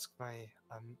have to ask my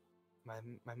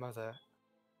mother.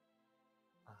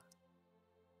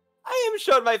 I am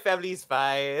sure my family's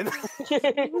fine.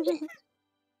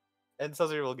 And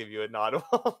Cesar will give you a nod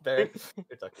while they're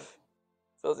talking.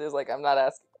 So he was like, I'm not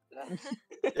asking.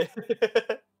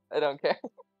 I don't care.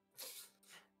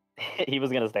 He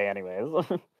was gonna stay anyways.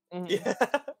 Yeah.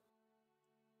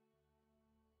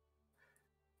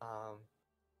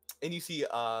 And you see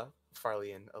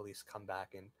Farley and Elise come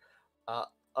back, and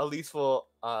Elise will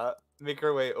make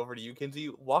her way over to you, Kinsey,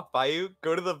 walk by you,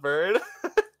 go to the bird.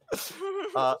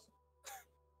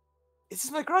 This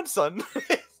is my grandson.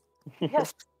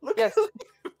 Yes. Look Yes.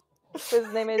 at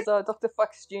His name is Dr.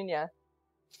 Fox Jr.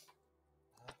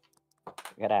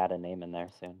 We gotta add a name in there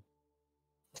soon.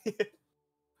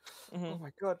 Oh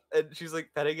my god. And she's like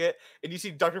petting it, and you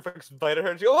see Dr. Fox bite at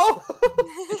her, and she goes, oh!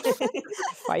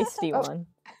 Feisty one.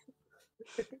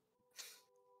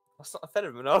 That's not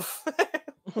offended enough.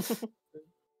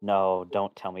 No,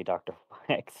 don't tell me Dr.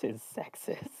 Flex is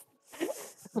sexist.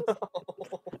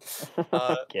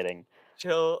 Kidding.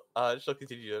 She'll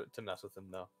continue to mess with him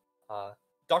though.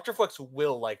 Dr. Flex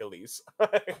will like Elise.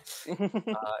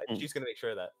 She's gonna make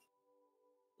sure of that.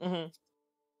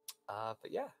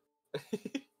 But yeah.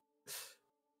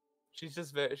 She's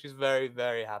very,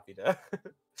 very happy to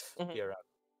be around.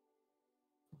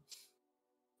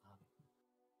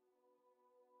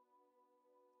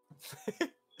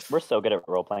 We're so good at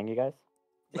role playing, you guys.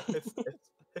 It's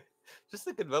just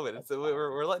a good moment.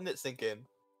 We're letting it sink in.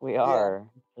 We are.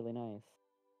 It's really nice.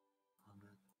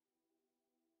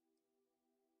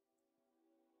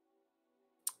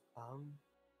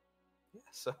 Yeah,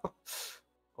 so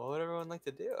What would everyone like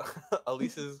to do?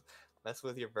 Elise is messing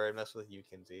with your bird, messing with you,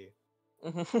 Kinsey.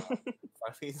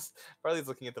 Farley's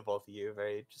looking at the both of you,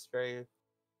 very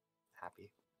happy.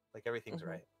 Like everything's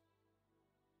right.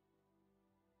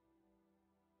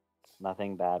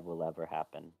 Nothing bad will ever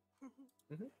happen.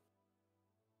 Mhm.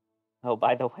 Oh,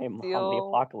 by the way, Mom, the Feel-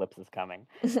 apocalypse is coming.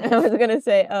 I was gonna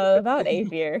say about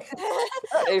Avier.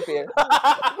 Avier.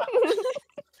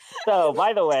 So,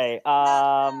 by the way,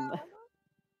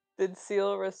 Did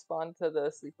Seal respond to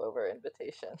the sleepover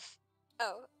invitation?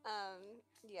 Oh,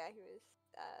 yeah, he was.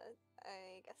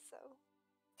 I guess so.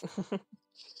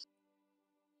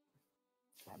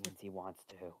 that means he wants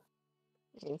to.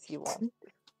 Means he won.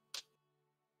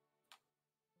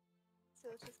 So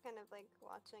it's just kind of like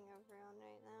watching everyone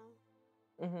right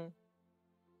now. Mm-hmm.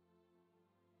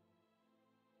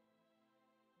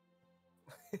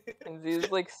 And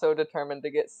Z's like so determined to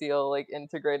get Seal like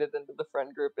integrated into the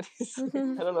friend group, and he's like, I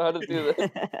don't know how to do this.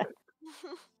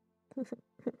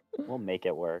 We'll make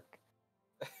it work.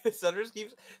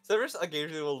 Cedrus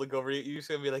occasionally will look over at you. You're just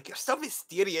gonna be like, "You're so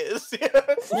mysterious."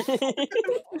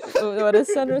 What does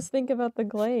Senris think about the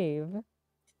glaive?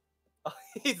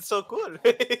 It's so cool.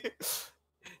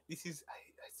 This is.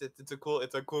 I said it's a cool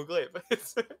glaive.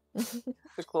 It's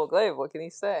a cool glaive. What can he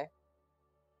say?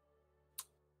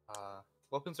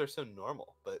 Weapons are so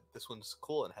normal, but this one's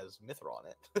cool and has Mithril on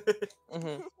it.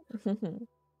 Mm-hmm.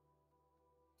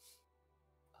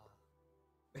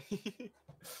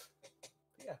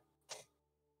 Yeah.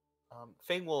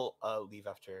 Fang will leave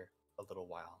after a little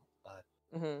while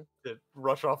Mm-hmm. to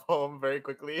rush off home very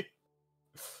quickly.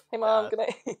 Hey mom, good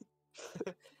night.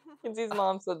 Kinsey's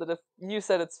mom said that if you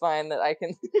said it's fine, that I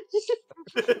can.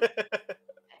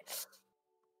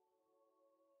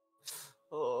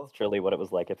 Oh. That's truly what it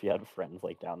was like if you had friends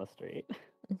like down the street.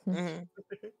 Mhm.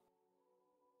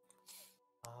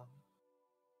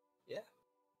 Yeah.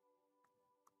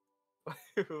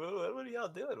 What are y'all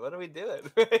doing? What are we doing?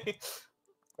 We're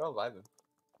all vibing.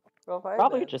 Well, bye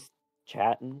Probably then. just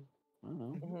chatting. I don't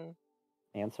know. Mhm.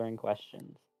 Answering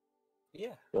questions.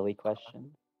 Yeah. Silly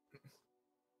questions.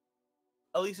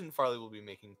 Elise and Farley will be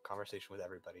making conversation with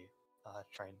everybody,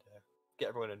 trying to get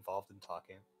everyone involved in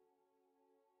talking.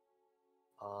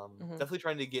 Definitely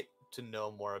trying to get to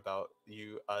know more about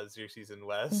you, Xerxes and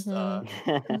West.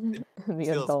 The Seal as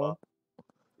well. adult.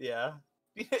 Yeah.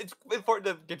 It's important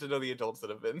to get to know the adults that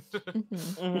have been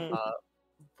Mhm.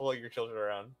 pulling your children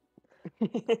around.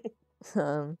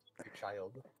 Um, Your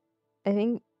child. I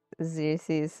think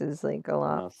Xerxes is like a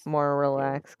lot Yes, more good.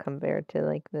 relaxed compared to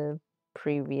like the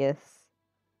previous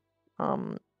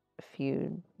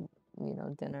few,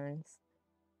 dinners.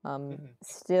 Mhm.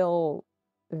 Still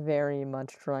very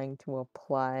much trying to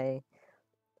apply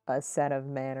a set of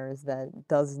manners that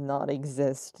does not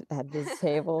exist at this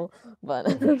table, but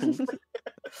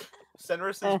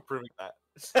Senris Eh. is proving that.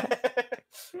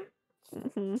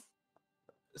 Mhm.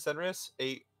 Senris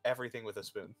ate everything with a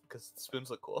spoon because spoons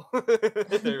look cool.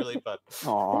 They're really fun.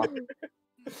 Aw.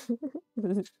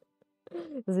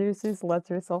 Xerxes lets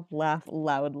herself laugh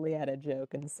loudly at a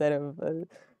joke instead of a little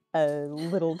A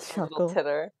little chuckle.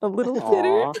 titter. A little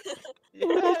titter. Aw. A little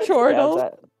Yes! Yeah, chortle.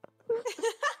 that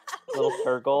little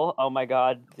turgle. Oh my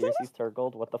god, Xerxes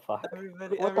turgled. What the fuck? What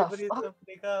the Everybody's fuck?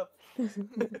 opening up.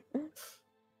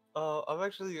 Oh,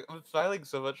 I'm smiling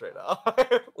so much right now.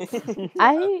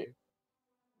 I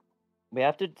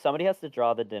Somebody has to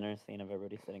draw the dinner scene of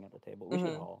everybody sitting at the table. We should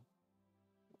Mhm. all.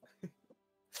 Let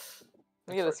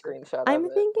me get a Sorry. screenshot I'm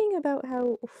of it. thinking about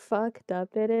how fucked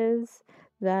up it is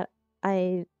that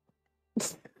I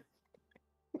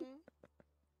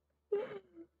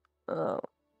oh,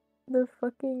 the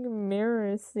fucking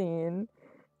mirror scene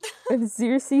of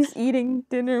Xerxes eating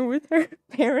dinner with her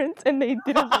parents and they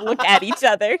didn't look at each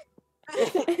other.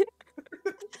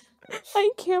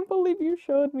 I can't believe you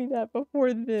showed me that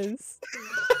before this.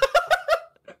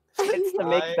 It's to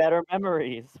make I- better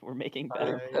memories. We're making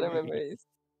better I- Better memories. memories.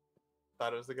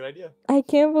 Thought it was a good idea. I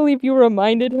can't believe you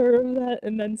reminded her of that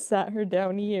and then sat her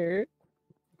down here.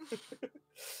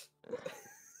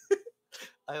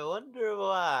 I wonder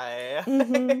why.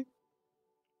 Mhm.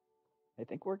 I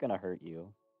think we're gonna hurt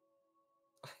you.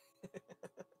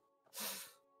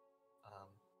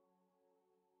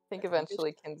 I think Yeah,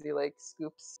 eventually Kinsey like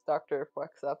scoops Dr.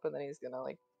 Flex up and then he's gonna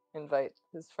like invite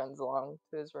his friends along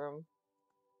to his room.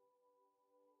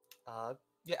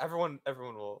 Yeah, everyone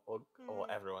will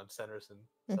everyone, Sanderson,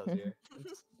 Sazir.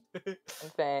 And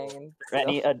Fang and For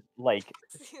any Yeah.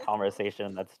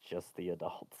 conversation that's just the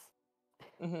adults.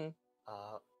 hmm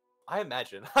I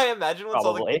imagine once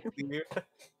all the Probably. kids leave,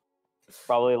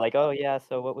 Probably like, oh yeah,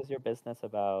 so what was your business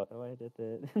about? Oh, I did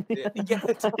it. Yeah.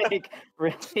 Like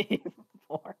really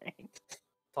boring.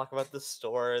 Talk about the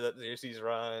store that Xerxes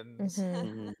runs.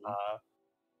 Mhm.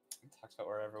 Talks about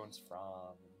where everyone's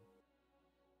from.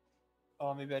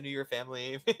 Oh, maybe I knew your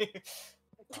family.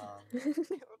 If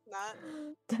not,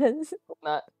 Does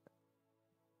Not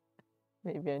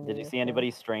maybe I knew Did you your see family.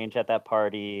 anybody strange at that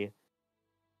party?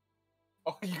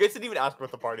 Oh, you guys didn't even ask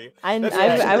about the party. I That's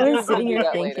Yeah, I we'll was sitting do here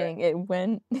that later. thinking it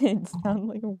went. It sounded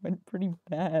like it went pretty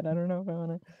bad. I don't know if I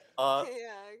want to.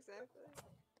 yeah, exactly.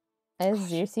 As Gosh,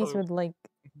 Xerxes oh. would like,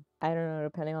 I don't know,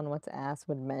 depending on what's asked,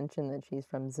 would mention that she's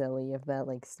from Zilly if that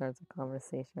like starts a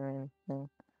conversation or anything.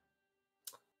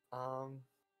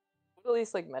 We'll at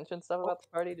least like mention stuff about the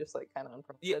party, just like kind of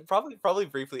unprompted. Yeah, probably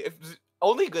briefly.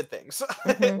 Only good things.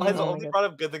 Mhm, Liza only only good. brought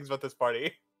up good things about this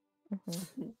party.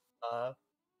 Mhm.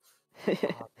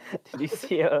 Did you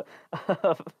see a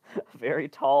very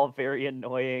tall, very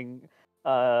annoying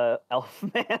elf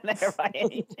man there by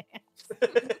any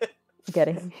chance?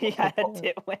 Getting He had a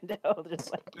tip window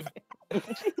just like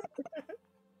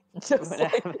Just what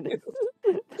like happened you.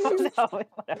 is- no,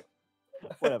 whatever.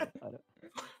 I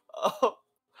don't-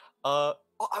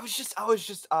 I was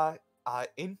just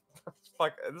in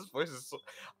fuck, this voice is so,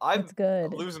 I'm It's good.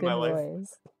 It's losing good my life.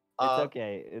 voice. It's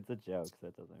okay. It's a joke, so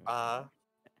it doesn't matter.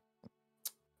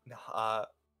 No,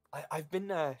 I've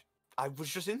been I was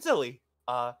just in Zilly.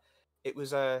 It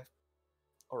was all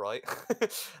right.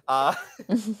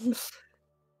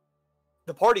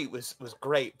 The party was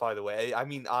great, by the way. I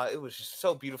mean, it was just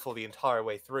so beautiful the entire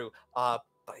way through. But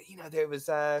you know, there was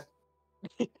an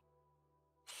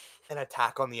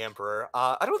attack on the Emperor.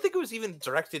 I don't think it was even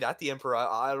directed at the Emperor.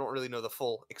 I don't really know the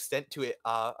full extent to it.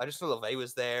 I just know LeVay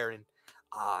was there, and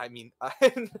I mean,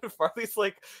 Farley's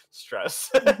like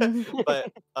stressed.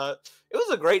 But it was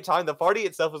a great time. The party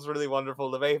itself was really wonderful.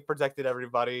 LeVay protected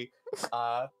everybody.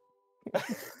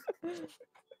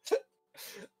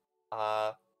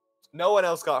 No one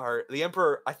else got hurt. The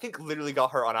Emperor, I think, literally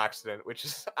got hurt on accident, which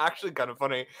is actually kind of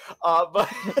funny. But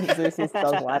Xerxes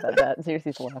does laugh at that.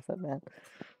 Xerxes laughs at that.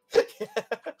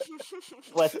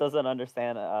 Wes doesn't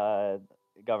understand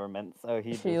government, so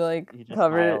he She just like he just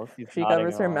covers smiles. He's she nodding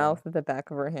covers her along. mouth with the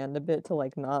back of her hand a bit to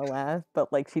like not laugh,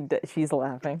 but like she's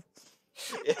laughing.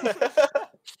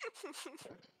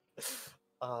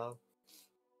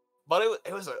 But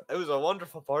it was a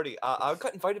wonderful party. I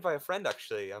got invited by a friend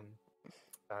actually. I'm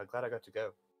glad I got to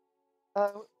go.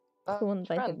 Who Which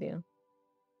friend? invited you?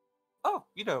 Oh,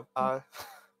 you know, Mr.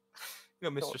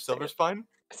 Don't say it. Silverspine.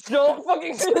 Don't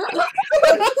fucking say that.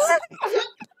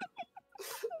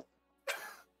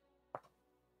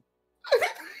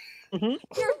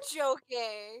 You're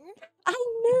joking. I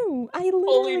knew. I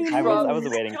Fully literally I drunk. was knew.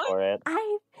 waiting for it.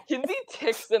 Kinsey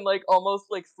ticks and like almost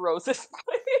like throws his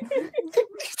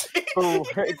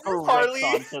Grits Harley.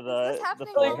 onto Is this the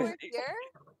happening floor. while we're here?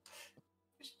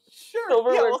 Sure.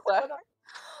 Silverware yeah, well, class.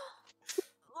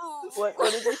 Ooh.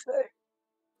 What did you say?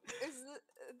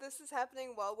 This is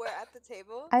happening while we're at the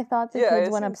table? I thought the Yeah, I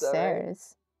kids went assumed so, right?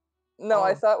 upstairs. No,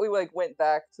 I Oh. thought we like went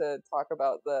back to talk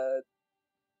about the.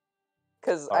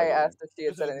 Because I Party. asked if she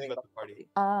had said Specifically anything about about the party.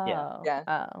 Oh. Yeah.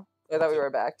 Yeah. Oh. I thought we were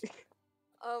back.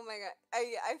 Oh my god.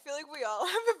 I feel like we all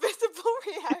have a visible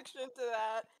reaction to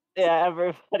that. Yeah,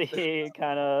 everybody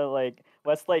kind of like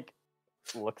Wes like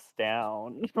looks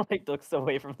down, like looks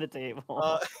away from the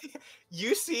table.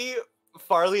 You see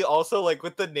Farley also like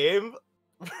with the name.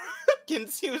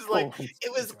 Kinsey was like, Holy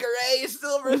it was shit. Gray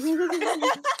Silverspine.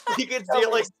 You could see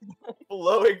it like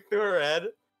blowing through her head.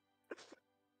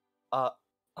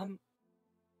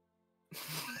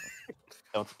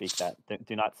 Don't speak that.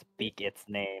 Do not speak its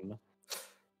name.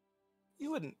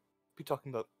 You wouldn't be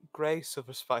talking about Gray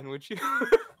Silverspine, would you?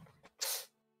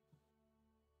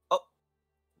 Oh,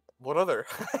 what other?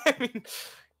 I mean,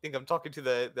 think I'm talking to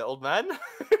the old man?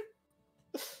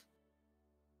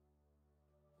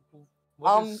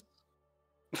 What is...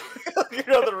 Look in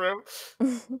another room.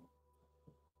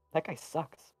 That guy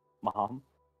sucks, Mom.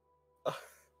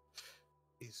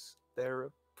 Is there a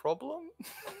problem?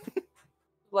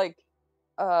 Like,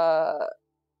 I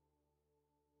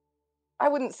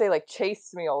wouldn't say like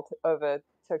chased me all over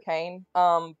cocaine.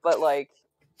 But like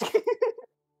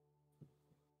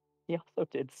He also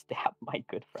did stab my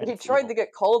good friend. he tried to Seal.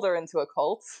 get Calder into a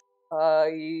cult.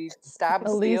 He stabbed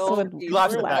Elise Steel. would He You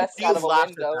laughed threw at that. Wes You out of a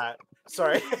laughed at window. that.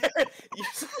 Sorry.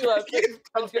 She laughed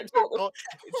at-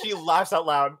 She laughs out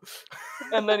loud.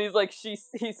 And then he's like, he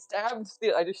stabbed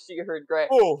Steel. She heard Gray.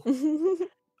 Oh.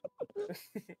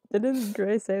 Didn't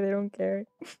Gray say they don't care?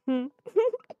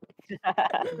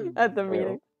 At the True.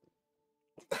 meeting.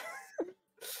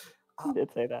 He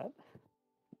did say that.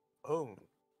 Oh,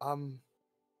 um,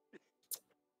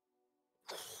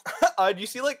 do you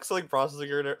see like something processing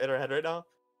her in her head right now?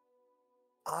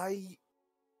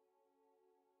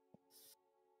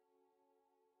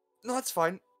 No, that's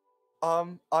fine.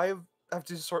 I have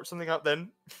to sort something out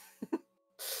then. Beat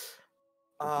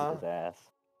his ass.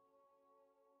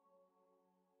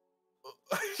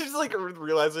 She's like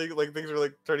realizing like things are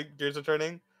like turning, gears are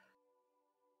turning.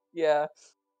 Yeah.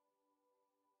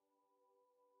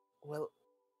 Well,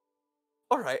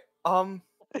 all right.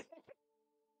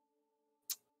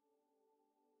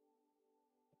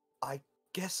 I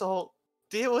guess I'll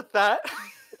deal with that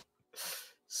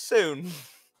soon.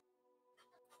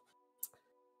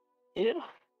 You know,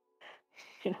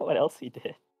 you know what else he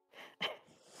did?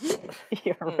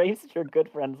 He erased your good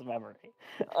friend's memory.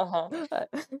 Uh-huh.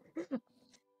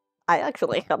 I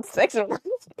actually had sex with Do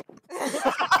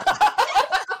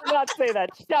not say that.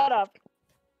 Shut up.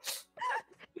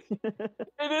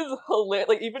 It is hilarious.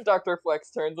 Like, even Dr.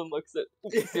 Flex turns and looks at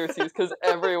Xerxes because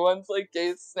everyone's like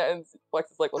gaze, and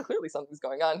Flex is like, well, clearly something's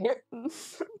going on here.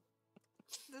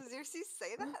 Does Xerxes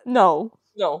say that? No.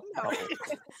 No. No.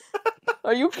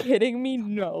 Are you kidding me?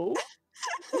 No.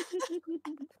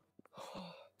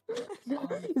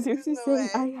 Xerxes No saying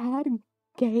I way. had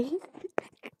gay.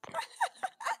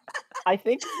 I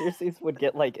think Xerxes would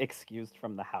get like excused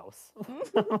from the house.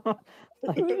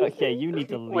 Like, okay, you need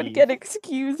to leave. Would get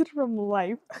excused from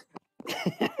life.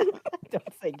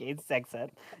 Don't say gay sex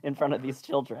ed in front of these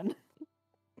children.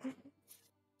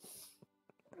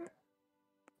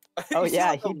 Oh You see, yeah,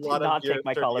 like, a he did lot of not gears take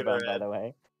my turning in her collarbone, by head. the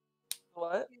way.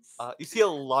 What? You see a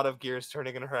lot of gears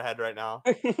turning in her head right now.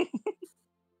 He's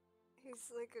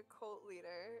like a cult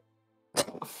leader.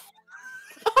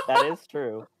 That is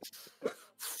true.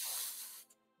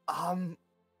 Well,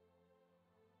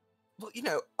 you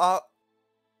know,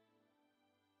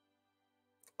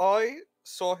 I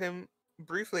saw him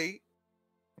briefly.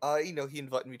 You know, he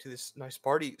invited me to this nice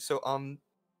party. So,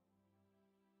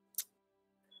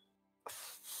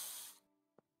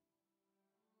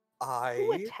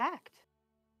 Who attacked?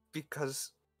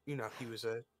 because, you know, he was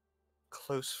a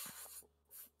close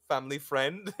family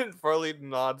friend, and Farley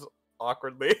nods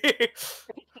awkwardly,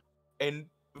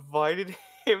 invited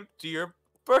him to your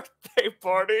birthday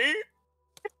party.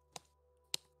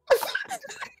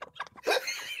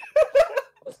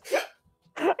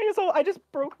 So I just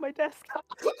broke my desk.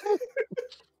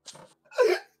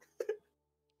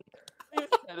 His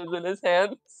head is in his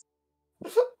hands.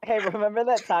 Hey, remember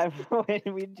that time when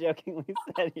we jokingly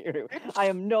said I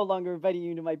am no longer inviting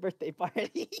you to my birthday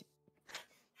party?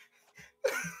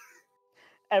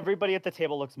 Everybody at the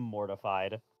table looks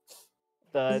mortified.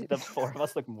 The four of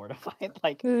us look mortified.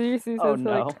 Like, Xerxes oh has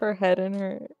no. like her head in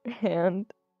her hand.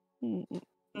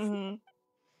 Mm-hmm.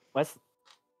 Wes,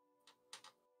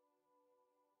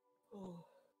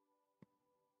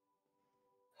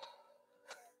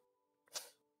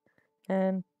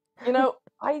 And You know,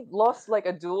 I lost like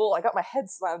a duel. I got my head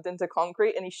slammed into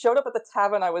concrete, and he showed up at the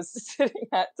tavern I was sitting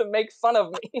at to make fun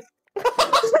of me.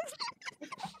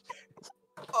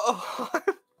 Oh,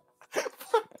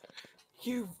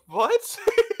 you what?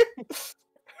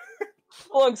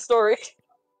 Long story.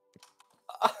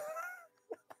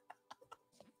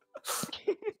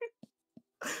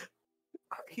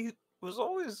 He was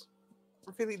always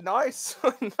really nice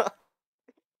when I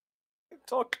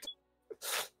talked.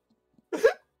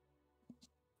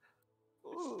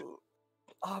 Ooh.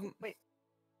 wait,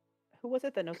 who was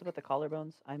it that knows about the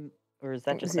collarbones? Or is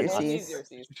that just Xerxes. like Just us?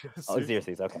 Xerxes. Oh,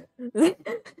 Xerxes. Okay,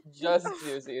 Just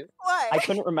Xerxes. Why? I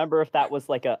couldn't remember if that was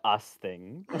like a us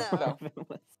thing. No. or if it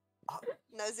was-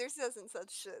 No, Xerxes hasn't said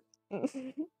shit.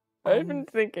 I've been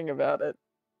thinking about it.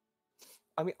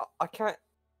 I mean, I can't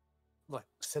like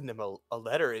send him a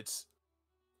letter. It's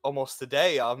almost the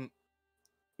day.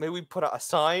 Maybe we put out a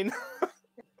sign.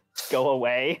 Go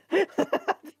away.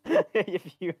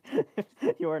 if you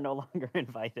are no longer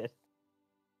invited.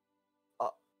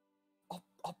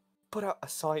 I'll put out a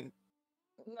sign.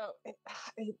 No.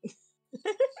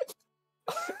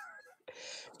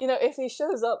 You know, if he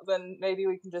shows up, then maybe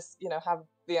we can just, you know, have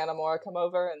the Animora come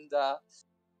over and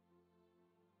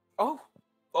Oh,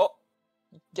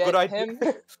 get good idea. him.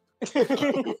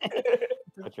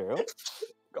 True.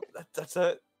 That's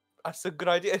a good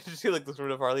idea. Did you see like the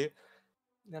sort of Harley?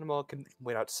 Animal can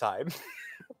wait outside.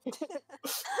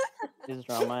 Is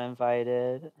Roma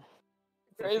invited?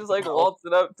 Gray's like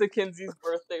waltzing up to Kinsey's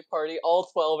birthday party. All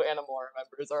 12 Animora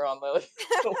members are on the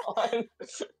line.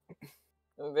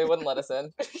 They wouldn't let us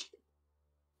in.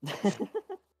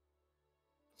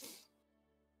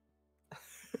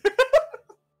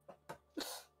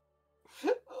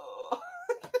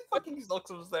 Fucking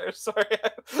Zulks was there. Sorry.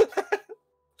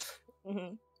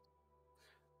 Mhm.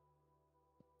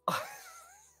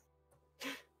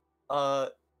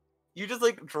 You just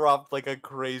like dropped like a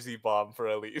crazy bomb for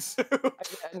Elise.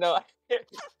 No,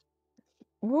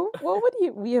 What would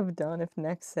we have done if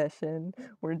next session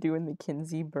we're doing the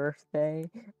Kinsey birthday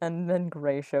and then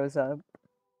Gray shows up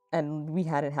and we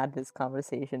hadn't had this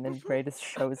conversation and Gray just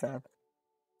shows up?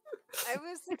 I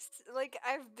was like,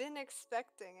 I've been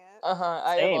expecting it.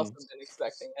 I have also Same. been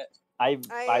expecting it.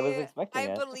 I was expecting I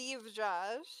it. believe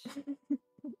Josh.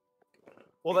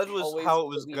 Well, that was Always how it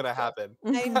was believe gonna that. happen.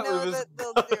 I It know was- that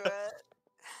they'll do it.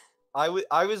 I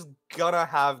was gonna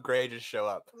have Gray just show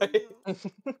up.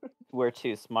 Mhm. We're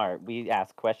too smart. We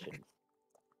ask questions.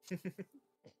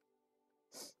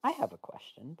 I have a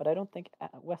question, but I don't think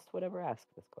West would ever ask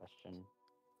this question.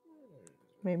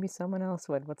 Maybe someone else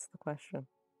would. What's the question?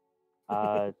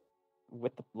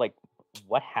 With the like,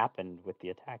 what happened with the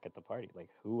attack at the party? Like,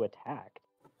 who attacked?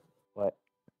 What?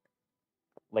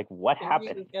 Like, what I think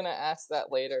happened? he's gonna ask that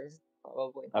later,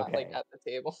 probably not like Okay. at the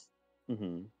table.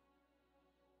 Mm-hmm.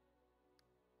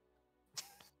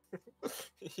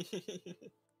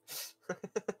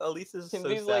 Elise is so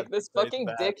Kinsey's sad. like, this that Gray's fucking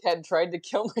back. dickhead tried to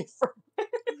kill my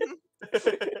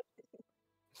friend.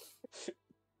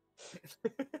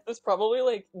 That's probably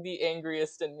like the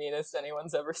angriest and meanest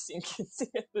anyone's ever seen Kinsey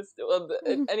at this. Well,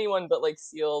 anyone but like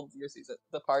Sealed Yersi's at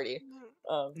the party.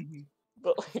 Mhm.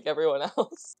 But like everyone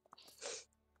else.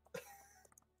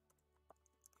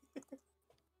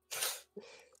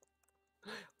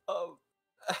 Um,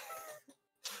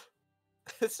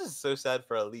 this is so sad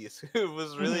for Elise, who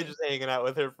was really Mhm. just hanging out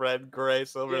with her friend Gray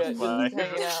Silver Yeah, Spine. just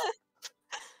hanging out.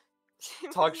 She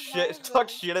Talk was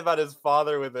shit vibing. about his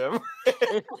father with him.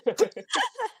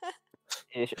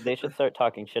 They should start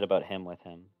talking shit about him with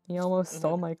him. He almost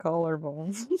stole my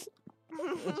collarbones.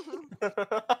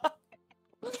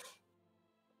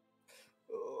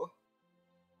 Oh.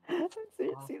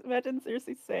 Imagine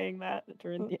Cersei saying that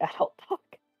during the adult talk.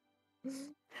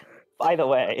 By the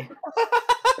way,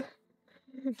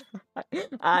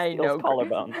 I steals know.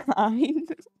 collarbones. I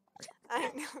I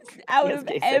know. out He has of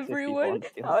gay sex with people everyone, and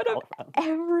steals out of collarbones.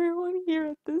 everyone here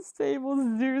at this table,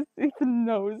 Zeus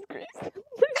knows Grace.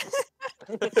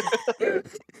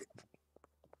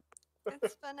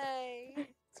 It's funny.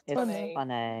 It's funny.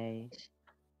 funny.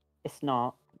 It's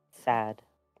not sad.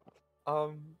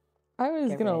 I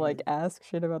was gonna like Karen. ask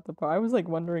shit about the part. I was like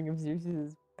wondering if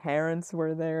Zeus's parents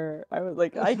were there. I was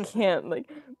like, I can't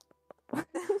like,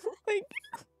 like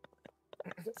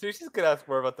Susie's gonna ask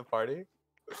more about the party.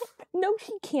 no,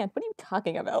 she can't. What are you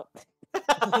talking about?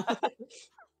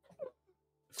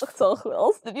 So who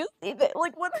else did you see that?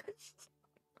 Like what?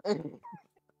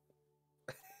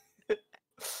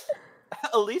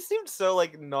 Elise seemed so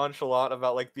like nonchalant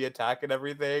about like the attack and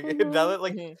everything. And now that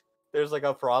like Mhm. there's like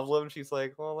a problem, she's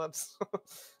like, well, that's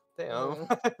damn,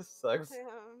 sucks.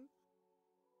 Damn.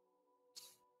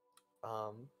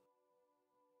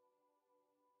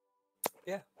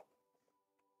 Yeah.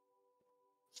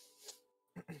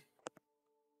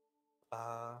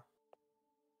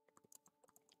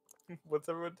 What's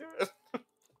everyone doing?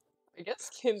 I guess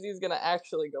Kinsey's gonna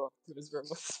actually go up to his room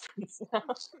with his friends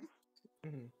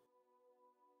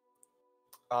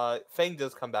now. Fang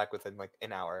does come back within like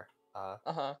an hour.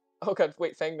 Oh god,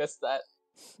 wait, Fang missed that.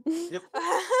 Yep.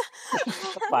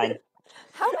 Fine.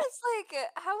 How is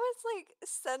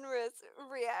Senris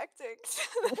reacting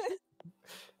to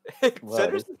that? Whoa,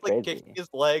 Sender's this is like crazy. kicking his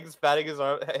legs, patting his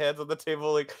hands on the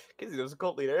table, like Kinsey was a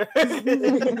cult leader.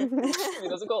 He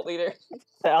was a cult leader.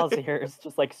 Alzir is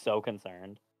just like so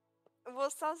concerned. Well,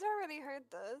 Sal's already heard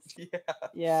this. Yeah.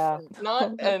 Yeah.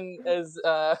 Not and as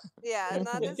Yeah,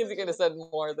 not as Kinsey could have said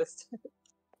more this time.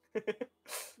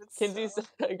 It's Kinsey so-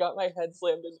 said I got my head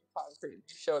slammed into concrete.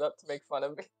 He showed up to make fun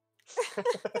of me.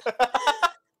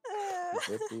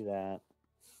 He did do that.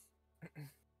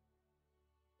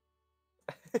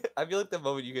 I feel like the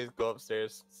moment you guys go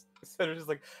upstairs, Sender's just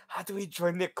like, how do we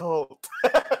join the cult?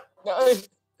 No.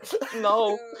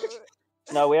 No.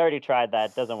 No, we already tried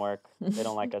that. Doesn't work. They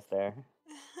don't like us there.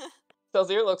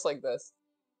 Salzir looks like this.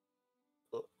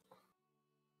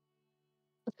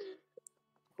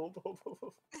 Hold.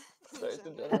 Sorry, it's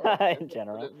in In general. I In put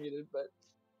general. it muted, but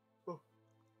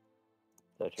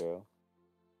So true.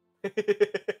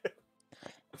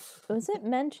 Was it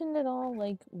mentioned at all,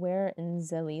 like where in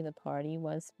Zeli the party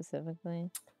was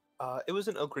specifically? It was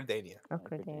in Okradania. Oh,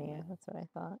 Okradania. Cordania, that's what I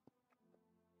thought.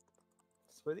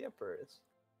 That's where the Emperor is.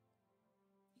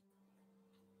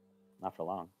 Not for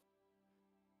long.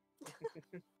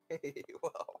 Hey,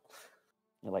 well.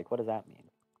 You're like, what does that mean?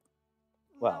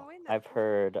 No, Well, we know. I've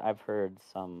heard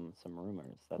some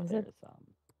rumors that Was it- there's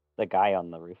the guy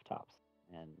on the rooftops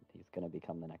and he's gonna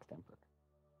become the next emperor.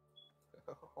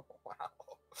 Oh, wow.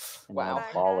 And Wow. then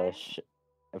That abolish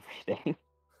everything.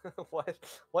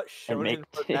 What shonen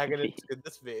make protagonist TV. could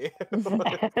this be?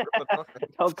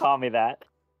 Don't call me that.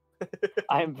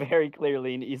 I'm very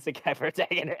clearly an isekai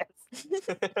protagonist.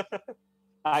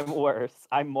 I'm worse.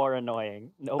 I'm more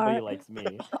annoying. Nobody Are- likes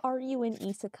me. Are you an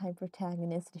isekai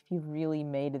protagonist if you really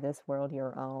made this world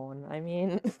your own? I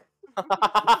mean,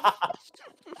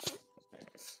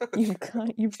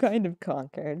 you've kind of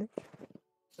conquered.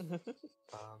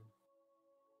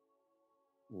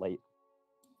 Late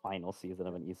final season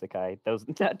of an isekai. Those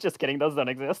just kidding, those don't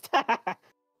exist.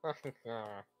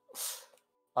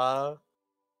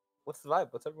 What's the vibe?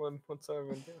 What's everyone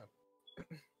doing?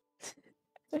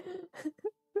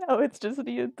 No, it's just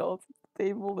the adults at the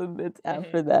table, and it's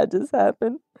after that just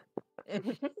happened.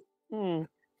 Hmm.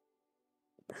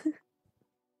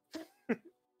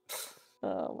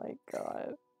 Oh my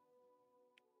god.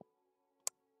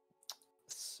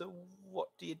 So what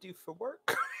do you do for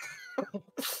work?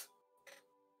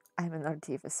 I'm an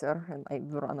artificer and I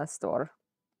run a store.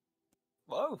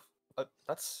 Whoa,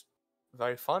 that's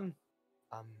very fun.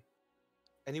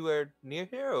 Anywhere near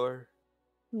here or?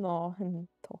 No, in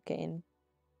Tokane,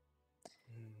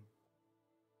 Hmm.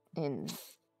 in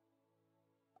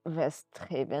West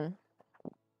Haven.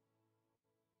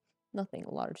 Nothing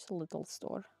large, a little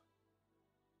store.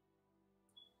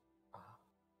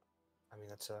 I mean,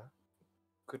 that's a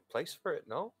good place for it,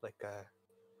 no? Like a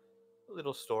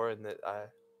little store, and that I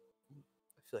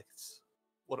feel like it's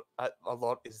what a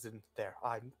lot is in there.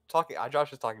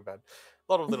 Josh is talking about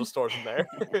a lot of little stores in there.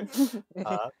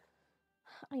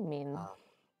 I mean,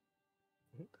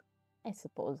 I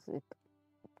suppose it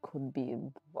could be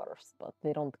worse, but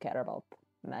they don't care about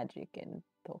magic in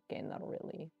Tokane, not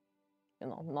really.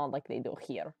 Not like they do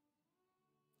here.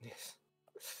 Yes.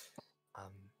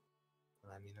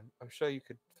 Well, I mean, I'm sure you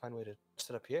could find a way to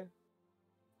set up here.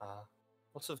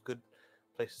 Lots of good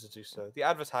places to do so. The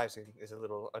advertising is a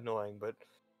little annoying, but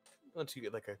once you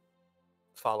get like a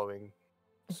following,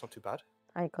 it's not too bad.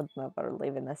 I could never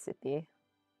live in a city.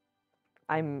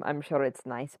 I'm sure it's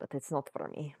nice, but it's not for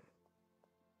me.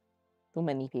 Too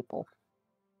many people.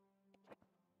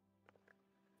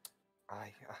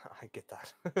 I get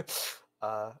that.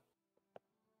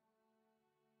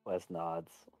 Wes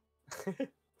nods.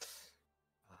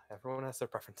 Everyone has their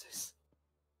preferences.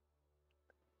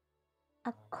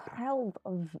 A crowd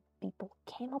of people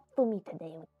came up to me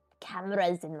today with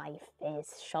cameras in my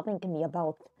face, shoving me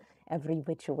about every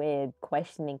which way,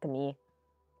 questioning me.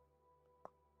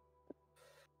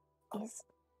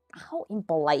 How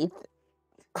impolite.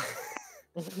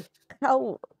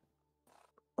 How...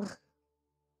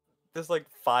 This like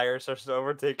fire starts to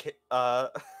overtake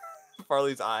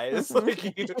Farley's eyes. Like,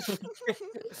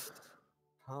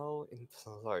 how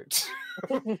impolite.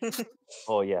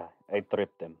 Oh yeah, I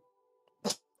tripped them.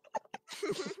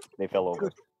 They fell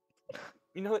over.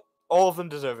 You know what? All of them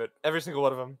deserve it. Every single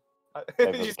one of them.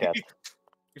 Everyone's cat.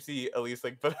 You see Elise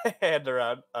like put a hand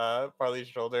around Farley's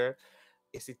shoulder.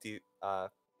 It's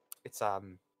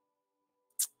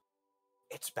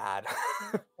bad.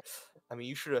 I mean,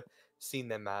 you should have seen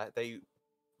them. They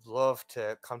love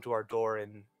to come to our door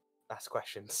and ask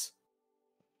questions.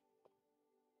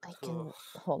 I can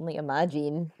only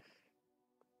imagine.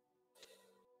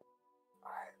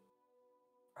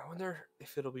 I wonder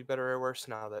if it'll be better or worse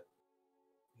now that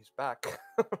he's back.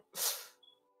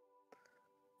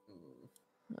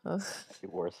 Be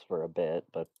worse for a bit,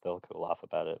 but they'll cool off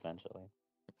about it eventually.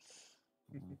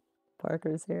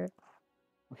 Parker's here.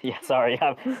 Yeah, sorry.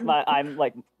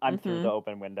 I'm through the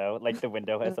open window. Like the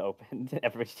window has opened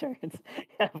every turn.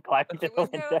 I'm climbing The to the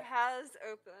window window. has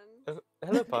opened.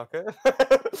 Hello, Parker.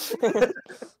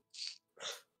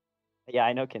 Yeah,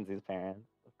 I know Kinsey's parents.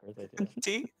 Of course I do.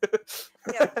 T?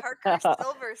 Yeah, Parker Yes,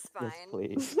 Silverspine.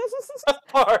 please.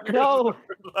 Parker. No!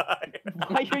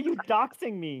 Why are you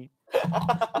doxing me?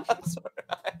 Sorry,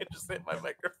 I just hit my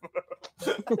microphone.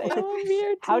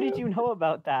 How did you know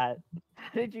about that?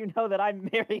 How did you know that I'm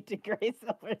married to Grace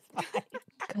Silverspine?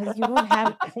 Because you don't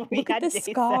have... We Look at had the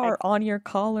gay scar sex. on your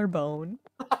collarbone.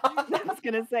 I was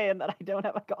gonna say, and that I don't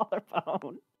have a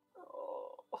collarbone.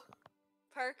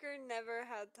 Parker never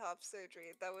had top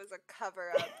surgery. That was a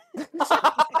cover up.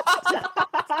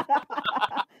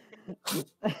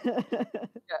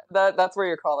 Yeah, that's where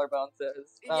your collarbones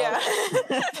is. Yeah.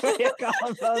 Your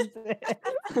collarbones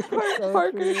is. So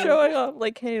Parker's true. showing off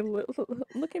like, hey,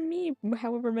 look at me,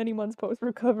 however many months post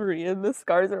recovery, and the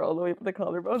scars are all the way to the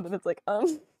collarbone, and it's like,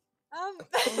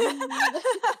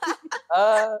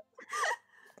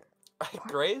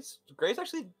 Gray's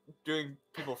actually doing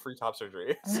people free top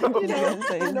surgery. I was So gonna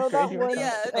say, You is know Gray that doing one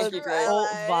Yeah, something? Thank true you, Gray. old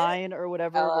ally. Vine or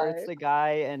whatever where it's Ally. the guy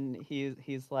and he's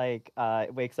like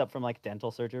wakes up from like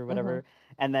dental surgery or whatever,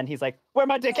 and then he's like, "Where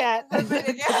my dick at?" Where's my And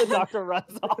then dick the at? doctor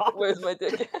runs off. Where's my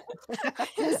dick?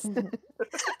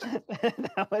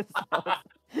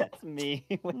 That's me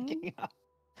waking up.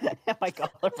 And my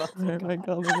collarbones are Where my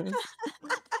gone. collarbone?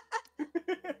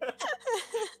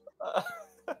 uh,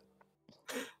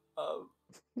 um,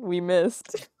 We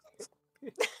missed.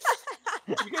 you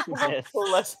guys have a Yes.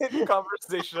 pleasant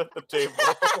conversation at the table.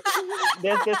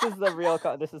 This is the real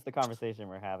this is the conversation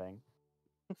we're having.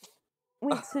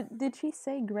 Wait, so did she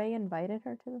say Gray invited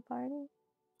her to the party?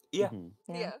 Yeah. Mhm.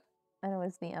 Yeah. And it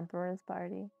was the Emperor's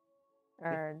party?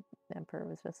 Or the Emperor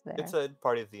was just there? It's a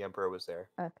party that the Emperor was there.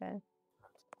 Okay.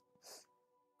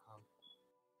 Um,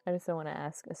 I just don't want to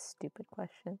ask a stupid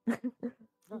question. no,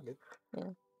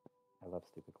 good. I love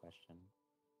stupid questions.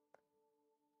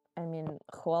 I mean,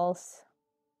 who else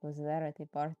was there at the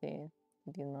party?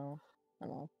 Do you know? I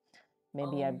don't know.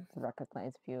 Maybe I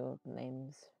recognize a few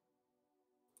names.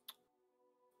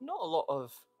 Not a lot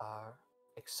of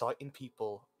exciting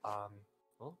people.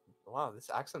 Well, wow, this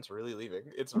accent's really leaving.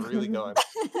 It's really going.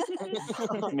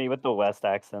 Me with the West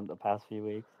accent the past few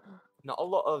weeks. Not a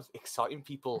lot of exciting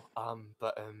people.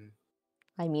 But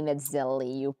I mean, it's silly.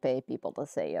 You pay people to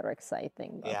say you're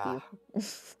exciting. But Yeah. you...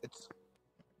 it's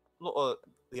a lot of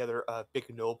the other big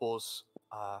nobles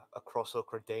across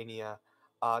Okradania.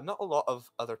 Not a lot of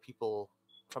other people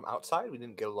from outside. We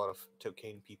didn't get a lot of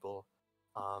Tokane people.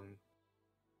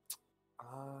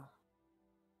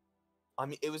 I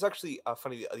mean, it was actually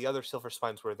funny. The other Silver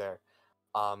Spines were there.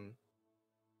 Aren't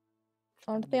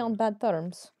they on bad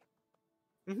terms?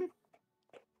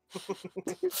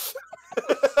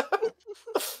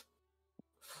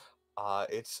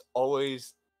 It's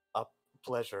always a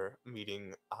pleasure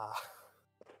meeting.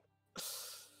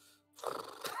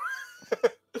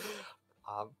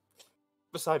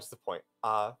 Besides the point,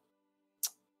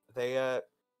 they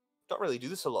don't really do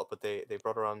this a lot, but they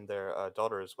brought around their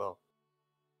daughter as well.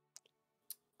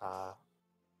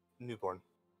 Newborn.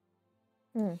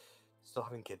 Hmm. Still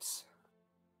having kids.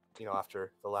 You know,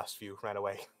 after the last few ran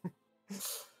away.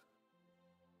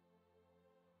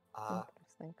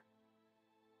 Interesting.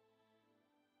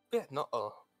 Yeah,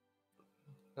 no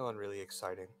one really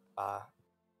exciting. I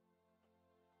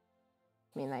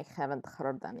mean, I haven't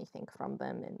heard anything from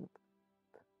them in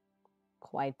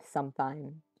quite some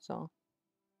time, so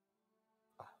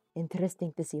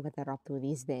interesting to see what they're up to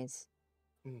these days.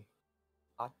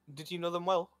 Did you know them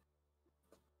well?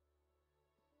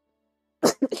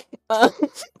 You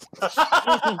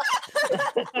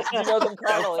know them Jokes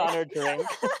carnally. on her drink.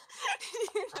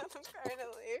 You know them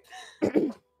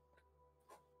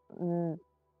carnally.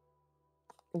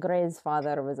 Gray's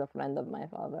father was a friend of my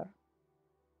father.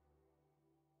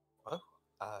 Oh,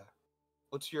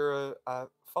 what's your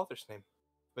father's name?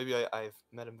 Maybe I've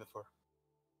met him before.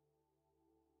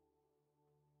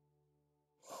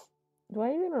 Do I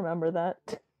even remember that?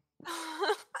 That's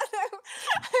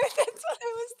what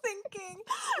I was thinking.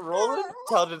 Roll an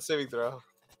intelligence saving throw.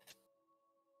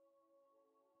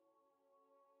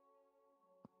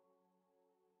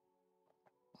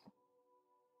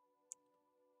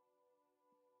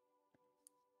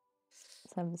 So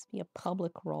that must be a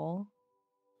public roll.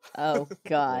 Oh Is it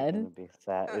God! gonna be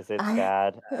sad? Is it I-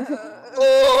 sad?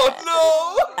 Oh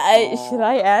no! Should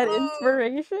I add Oh.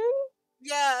 inspiration?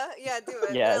 Yeah, do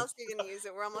it. Yes. What else are you gonna use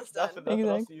it? We're almost done. Nothing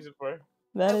else to use it for.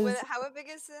 That And is, how big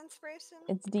is the inspiration?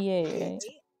 it's D8, right?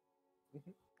 Eight?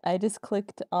 I just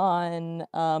clicked on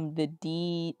the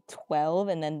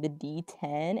D12 and then the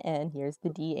D10, and here's the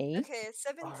D8. Okay,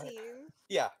 17.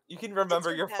 Yeah, you can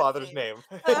remember a your bad father's thing. name.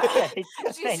 Okay,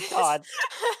 thank Jesus. God.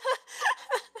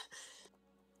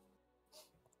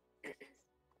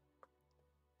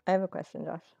 I have a question,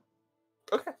 Josh.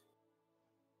 Okay.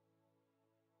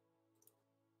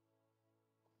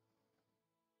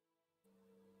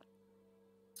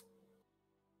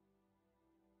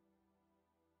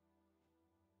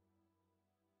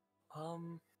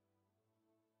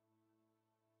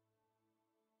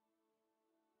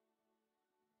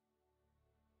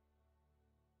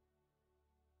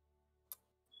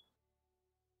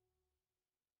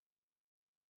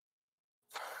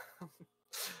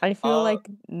 I feel Uh, like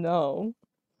no.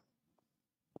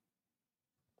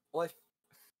 Well,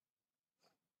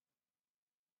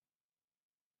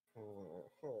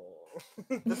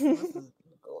 this is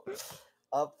difficult.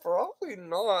 Probably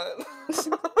not.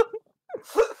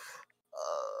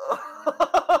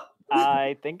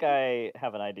 I think I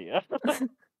have an idea.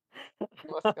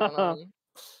 What's going on?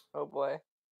 Oh boy.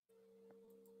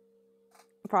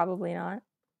 Probably not.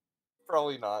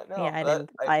 Probably not. No, Yeah, I didn't.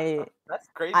 that's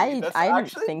crazy. I That's I didn't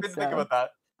actually think didn't think so. about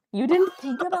that. You didn't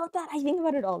think about that? I think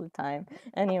about it all the time.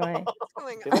 Anyway, What's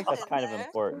going I feel like on that's in kind of there?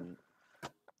 important.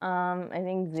 I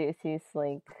think Zeus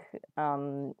like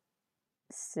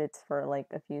sits for like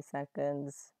a few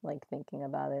seconds, like thinking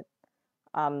about it.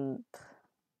 Um,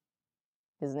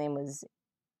 his name was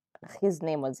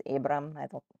Abram. I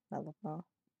don't know.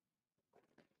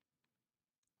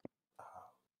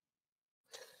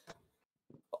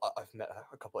 I've met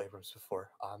a couple Abrams before.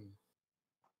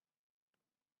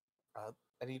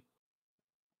 Any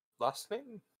last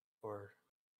name or?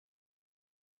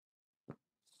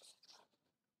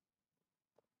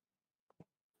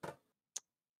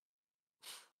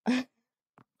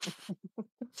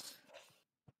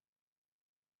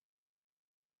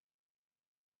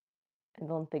 I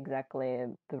don't exactly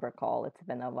recall. It's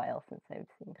been a while since I've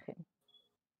seen him.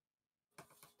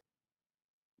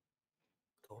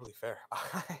 Totally fair.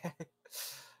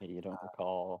 You don't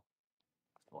recall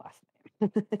the last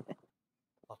name.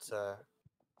 Lots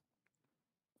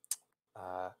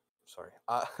sorry.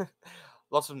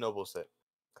 Lots of nobles that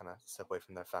kind of step away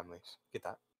from their families. Get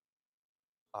that?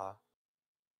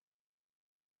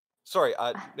 Sorry.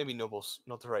 Maybe nobles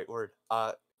not the right word.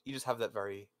 You just have that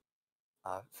very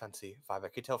fancy vibe. I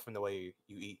could tell from the way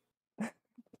you eat.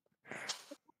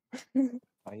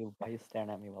 Why you staring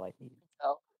at me while I eat?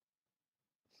 So,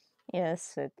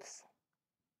 Yes, it's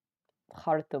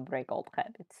hard to break old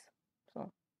habits.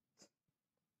 So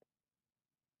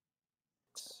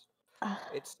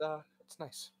It's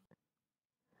nice.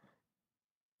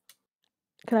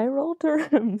 can I roll to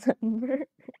remember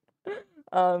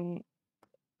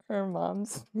her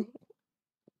mom's name?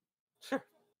 Sure.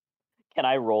 Can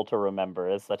I roll to remember?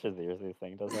 Is such a Xerxes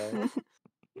thing to say.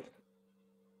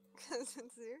 Because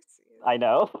it's Xerxes. I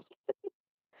know.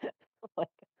 Like,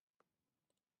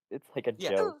 it's like a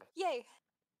Yeah. Oh, joke. yay!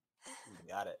 You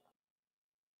got it.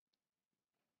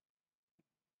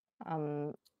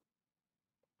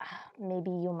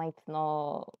 Maybe you might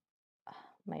know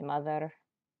my mother.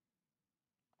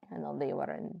 I know they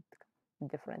were in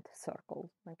different circles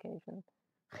on occasion.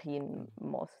 He in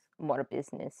more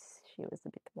business. She was a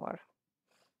bit more,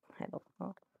 I don't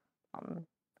know.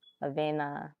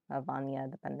 Avena, Avania,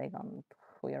 depending on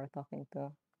who you're talking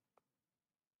to.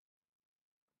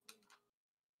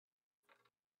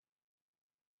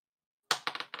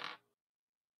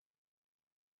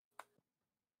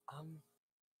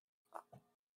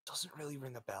 Doesn't really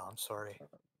ring a bell. I'm sorry.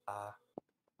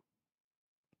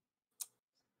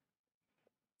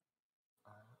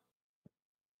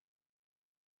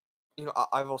 You know,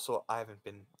 I haven't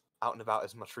been out and about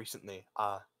as much recently.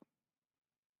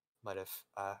 Might have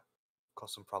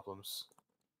caused some problems.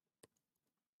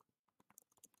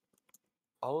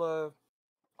 I'll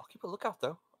keep a lookout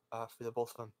though. For the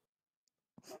both of them.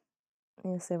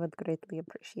 Yes, I would greatly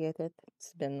appreciate it.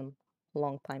 It's been a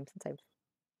long time since I've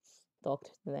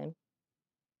talked to them.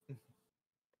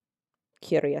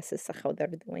 Curious as to how they're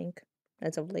doing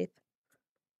as of late.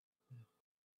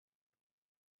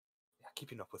 Yeah,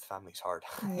 keeping up with family's hard.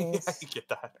 Yes. I get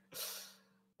that.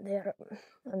 They're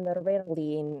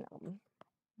rarely in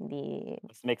the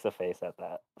Just makes a face at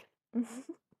that.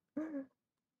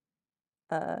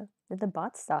 did the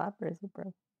bot stop or is it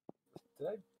broke? Did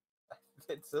I?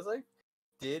 It says I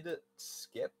did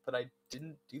skip, but I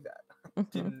didn't do that.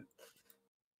 Didn't.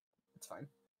 It's fine.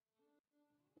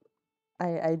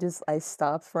 I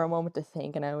stopped for a moment to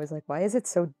think and I was like, why is it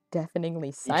so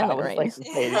deafeningly Yeah, I silent was right like,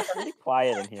 now? hey, it's pretty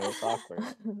quiet in here. It's awkward.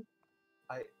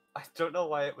 I don't know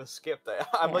why it was skipped.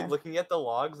 I'm like Yeah. looking at the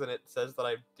logs and it says that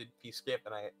I did skip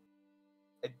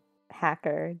and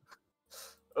Hacker.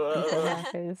 People I.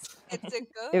 hackers. It's a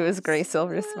ghost. It was Gray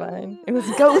Silverspine. It was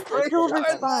Ghost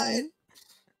Silverspine.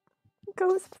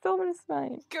 Ghost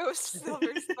Silverspine. Ghost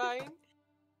Silverspine.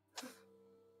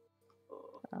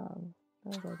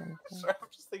 What was I gonna say? Sorry, I'm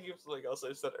just thinking of something else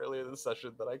I said earlier in the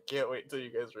session that I can't wait until you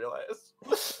guys realize.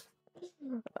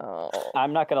 Oh,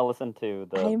 I'm not gonna listen to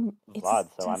the it's VOD,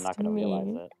 so I'm just not gonna realize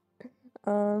me. it.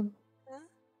 Huh?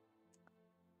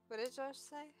 What did Josh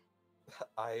say?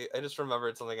 I just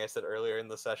remembered something I said earlier in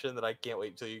the session that I can't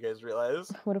wait until you guys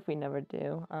realize. What if we never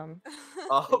do? Oh,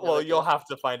 well, never you'll do. have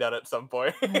to find out at some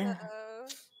point. Uh-oh.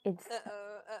 It's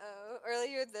Uh-oh.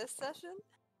 Earlier this session?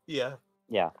 Yeah.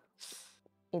 Yeah.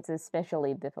 it's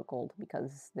especially difficult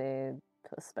because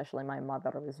especially my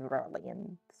mother was rarely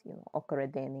in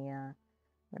Okradenia.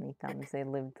 Many times they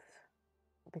lived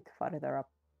a bit farther up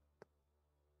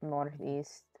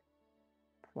northeast,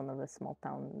 one of the small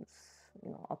towns,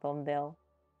 Autumndale.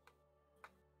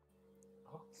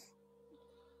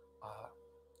 Uh,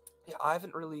 Yeah, I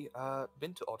haven't really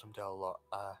been to Autumndale a lot.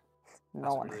 No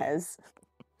Hasn't one really. has.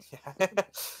 Yeah.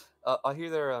 I hear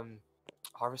their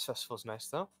harvest festival's nice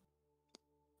though.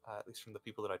 At least from the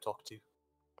people that I talk to.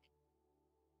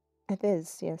 It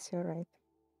is, yes, you're right.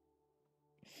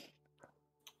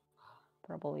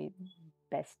 Probably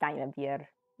best time of year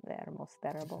there, most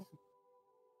bearable.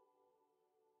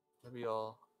 Maybe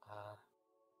I'll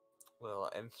well,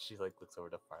 and she like looks over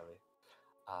to Farley.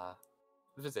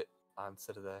 Visit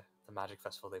instead of the magic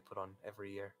festival they put on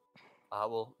every year.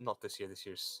 Well, not this year. This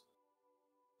year's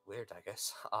weird, I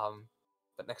guess.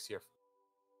 But next year,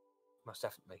 most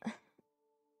definitely.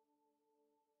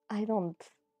 I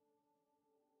don't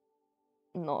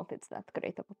know if it's that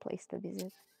great of a place to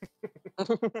visit.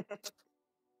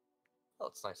 Well,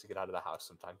 it's nice to get out of the house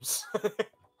sometimes.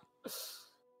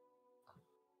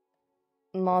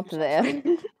 Not you there. saw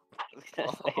I was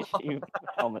gonna say she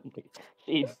vehemently,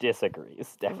 she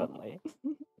disagrees, definitely.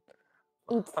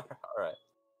 It's All right.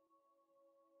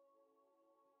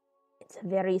 it's a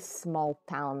very small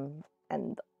town,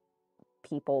 and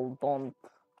people don't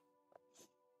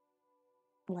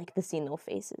like to see no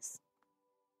faces.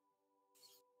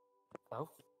 Oh.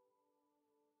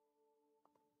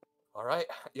 All right.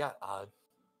 Yeah.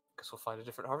 Guess we'll find a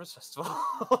different harvest festival.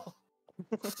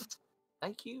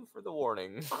 Thank you for the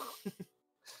warning.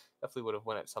 Definitely would have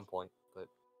went at some point, but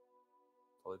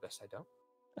probably best I don't.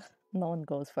 No one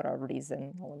goes for a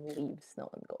reason. No one leaves. No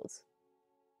one goes.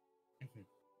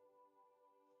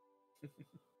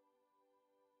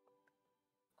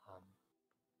 um,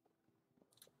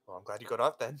 well, I'm glad you got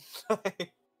out then.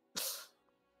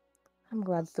 I'm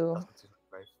glad to. Doesn't seem like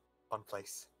a very fun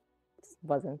place. It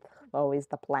wasn't always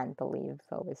the plan to leave.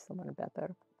 Always someone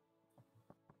better.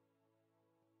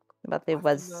 But it I've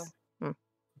was. been,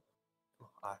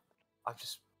 I've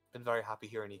just been very happy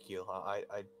here in Ikeel.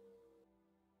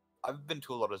 I've been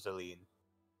to a lot of Zillion.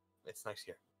 It's nice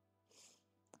here.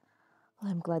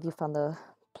 I'm glad you found a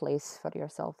place for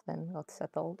yourself. Then got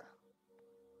settled.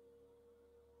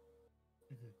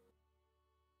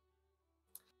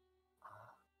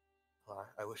 Well,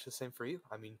 I wish the same for you.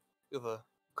 I mean, you have a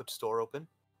good store open,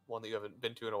 one that you haven't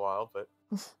been to in a while, but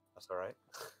that's all right.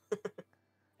 Yeah,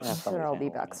 I'm sure somebody's I'll be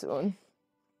handling back it. soon.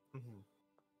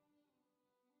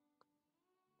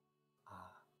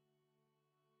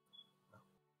 Well,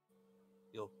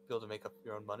 you'll be able to make up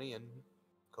your own money and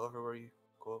go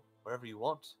wherever you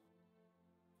want.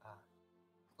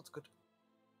 That's good.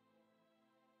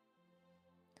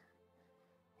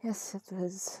 Yes, it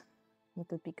was. It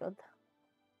would be good.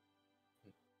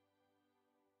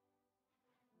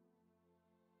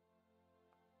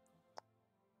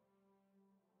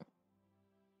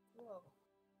 Well.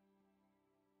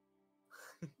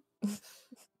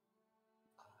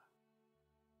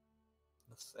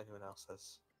 Unless anyone else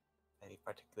has any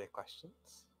particular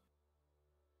questions.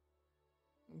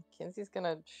 Kinsey's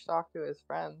gonna talk to his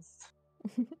friends.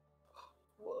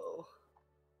 Whoa.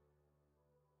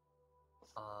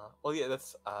 Well, yeah,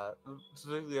 that's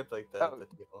specifically at like the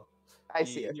table. I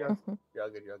see. Okay. You're all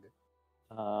good. You're all good.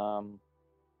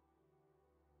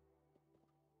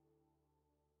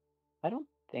 I don't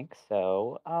think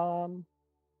so. I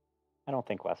don't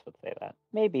think Wes would say that.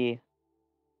 Maybe.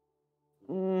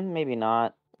 Maybe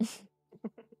not.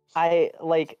 I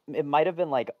like it might have been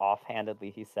like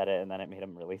offhandedly he said it and then it made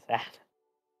him really sad.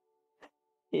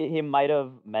 He might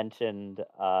have mentioned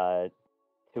to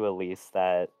Elise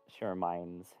that she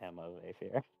reminds him of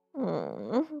Aether.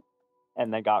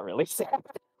 And then got really sad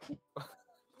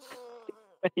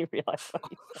when he realized what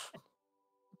he said.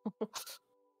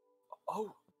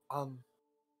 Oh,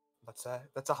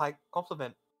 that's a high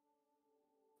compliment.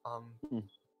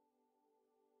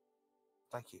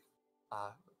 Thank you.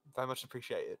 Very much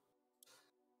appreciate it.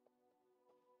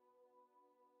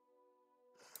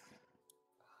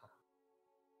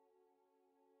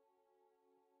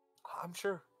 I'm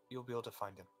sure you'll be able to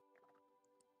find him.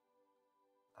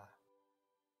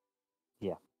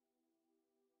 Yeah.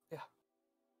 Yeah.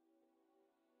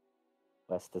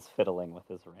 West is fiddling with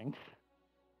his ring.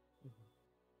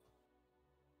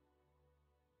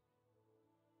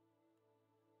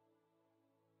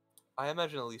 I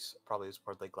imagine Elise probably has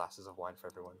poured like glasses of wine for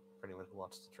everyone, for anyone who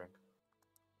wants to drink.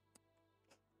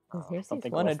 Xerxes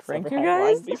think want to Wes drink, ever you had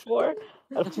wine guys? before.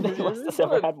 I don't think Wes has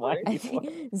ever had wine I before.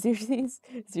 think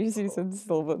Xerxes and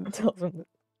Sylvan tells him that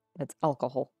that's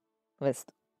alcohol.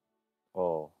 West.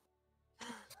 Oh.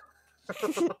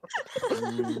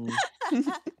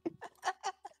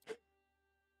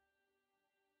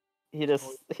 He just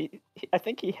he I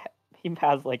think he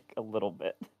has like a little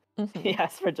bit. He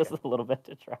asked for just a little bit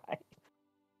to try.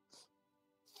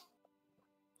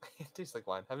 tastes like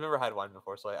wine. I've never had wine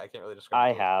before, so I can't really describe I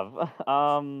the taste. have.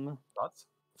 Thoughts?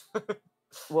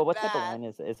 Well, what type of Bad. wine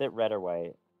is it? Is it red or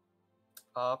white?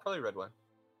 Probably red wine.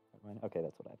 Red wine? Okay,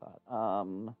 that's what I thought.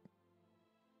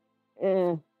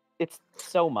 Eh, it's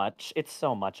so much. It's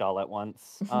so much all at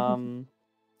once.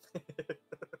 It's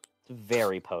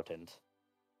very potent.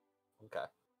 Okay.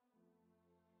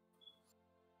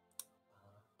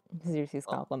 Xerxes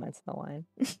Oh. compliments the wine.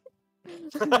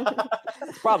 It's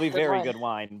probably Good very wine. good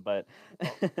wine, but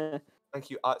Thank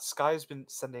you. Sky's been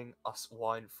sending us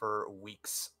wine for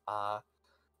weeks.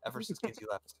 Ever since Casey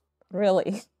left.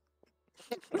 Really?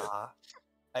 Well,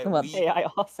 hey, I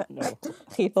also know.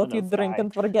 He thought know you'd drink Sky.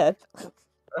 and forget.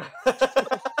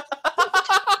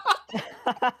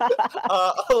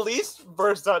 Elise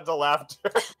burst out into laughter.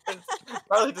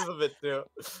 Probably does a bit too.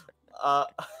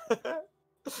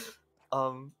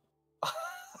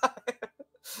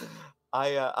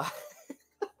 I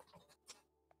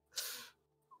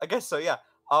I guess so. Yeah.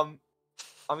 I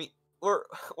mean, we're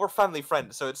family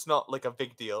friends, so it's not like a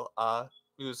big deal.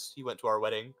 He went to our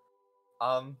wedding.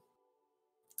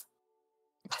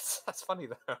 That's funny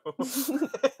though.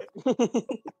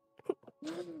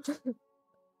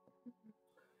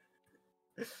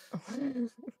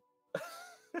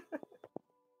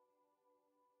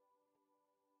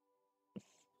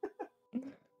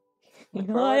 You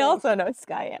know, I also know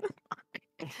Sky.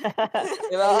 You know, I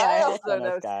Yeah, also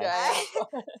know Sky.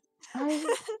 Sky.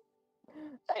 I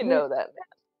I know that.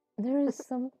 there is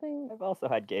something I've also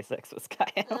had gay sex with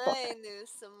Sky. I knew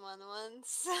someone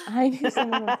once. I knew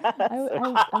someone.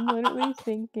 So I'm literally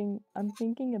thinking. I'm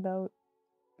thinking about.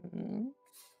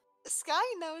 Sky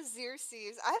knows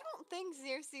Xerxes. I don't think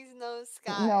Xerxes knows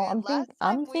Sky. No, Last time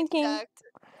I'm we thinking. checked,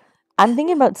 I'm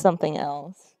thinking about something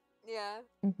else. yeah.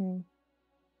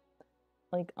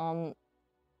 Like on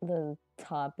the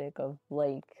topic of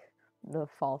like the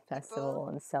fall festival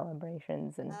and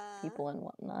celebrations and people and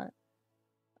whatnot.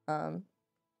 I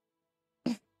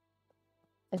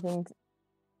think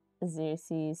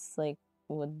Xerxes like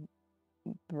would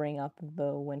bring up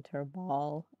the winter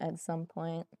ball at some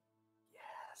point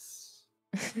Yes.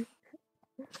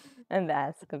 and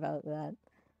ask about that.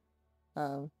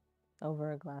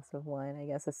 Over a glass of wine, I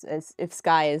guess. As if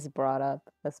Sky is brought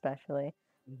up, especially.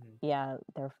 Mm-hmm. Yeah,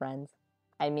 they're friends.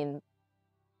 I mean,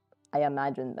 I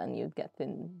imagine then you'd get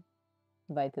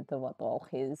invited to what all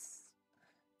his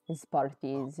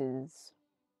parties, his.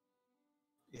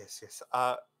 Yes.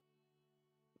 I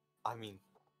mean,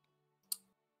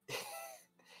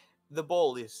 the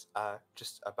ball is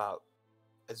just about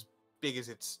as big as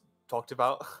it's talked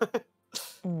about.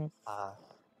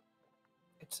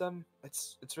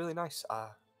 It's really nice.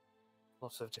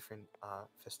 Lots of different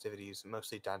festivities,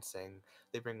 mostly dancing.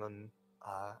 They bring on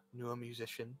newer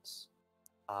musicians,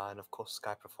 and of course,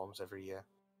 Sky performs every year.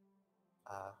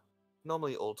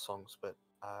 Normally old songs, but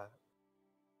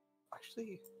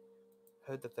actually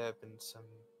heard that there have been some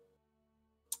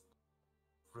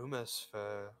rumors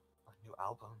for a new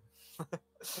album,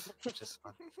 which is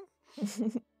fun.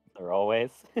 They're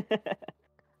always.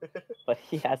 But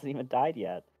he hasn't even died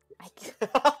yet. I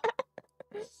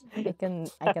can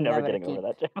I'm never never getting keep. over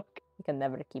that joke. I can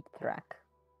never keep track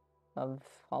of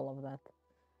all of that.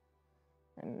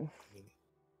 I mean,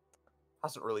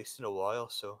 hasn't released in a while,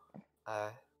 so I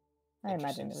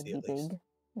interesting imagine to it would see be at least. big.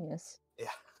 Yes.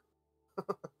 Yeah. I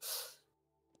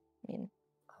mean,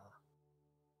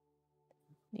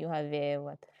 do you have a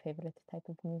what favorite type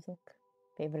of music?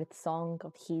 Favorite song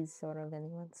of his or of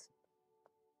anyone's?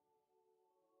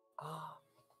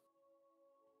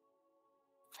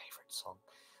 Favorite song?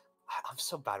 I'm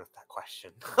so bad with that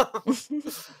question.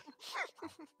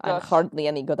 I'm Josh. hardly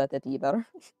any good at it either.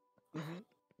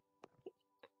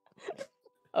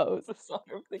 Oh, it's a song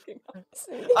I'm thinking of.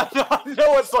 I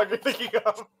know what song you're thinking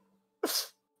of.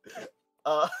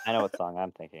 I know what song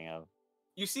I'm thinking of.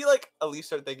 You see, like, Elise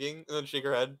start thinking and then shake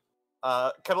her head.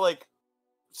 Kind of like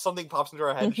something pops into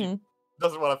her head. She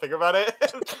doesn't want to think about it.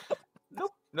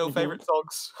 Nope. No favorite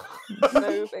songs.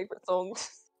 No favorite songs.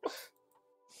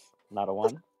 Not a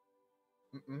one.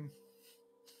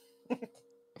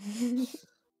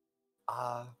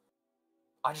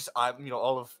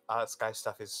 All of Sky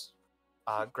stuff is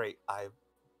great.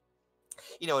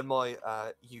 In my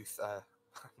youth,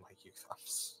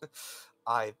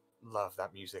 I love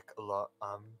that music a lot.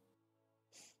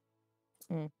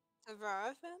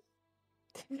 Tavara fan?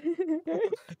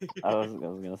 I was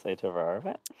gonna say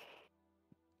Tavara.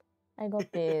 I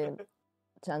got the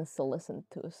chance to listen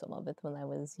to some of it when I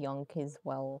was young as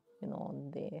well,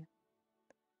 on the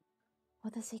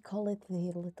what does he call it? The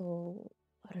little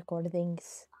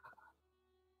recordings.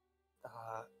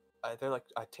 They're like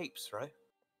tapes, right?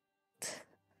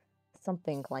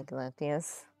 Something like that,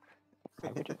 yes.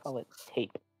 Why would you call it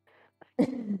tape?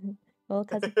 Well,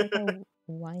 because it's like a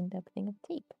wind-up thing of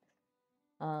tape.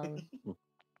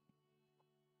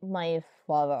 My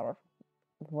father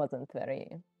wasn't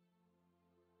very.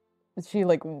 She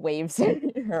like waves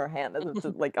her hand as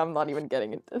if like I'm not even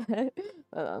getting into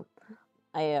that.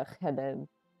 I had a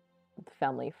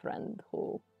family friend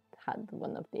who had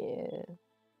one of the.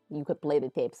 You could play the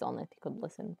tapes on it. You could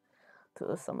listen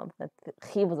to some of that.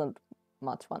 He wasn't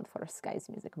much one for Sky's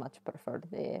music. Much preferred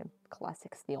the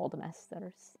classics, the old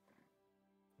masters.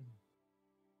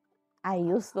 I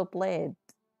used to play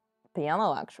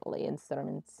piano, actually,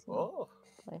 instruments. Oh,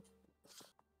 Play.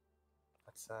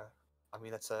 that's I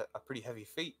mean, that's a pretty heavy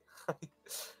feat.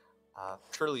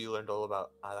 Surely you learned all about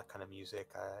that kind of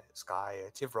music, Sky,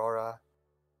 Tivrora,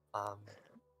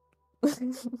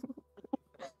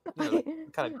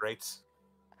 kind of greats.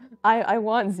 I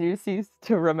want Xerxes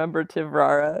to remember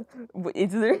Tivrara.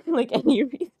 Is there like any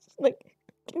reason? Like,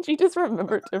 can she just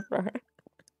remember Tivrara?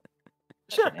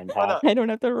 Sure, an why not? I don't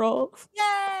have to roll.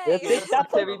 Yay! That's like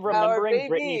Timmy Power,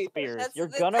 remembering Britney baby! Spears. That's You're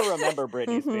the- gonna remember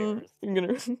Britney Spears. I'm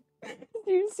gonna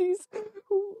Xerxes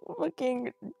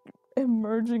fucking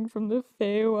emerging from the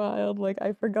Feywild. Like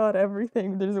I forgot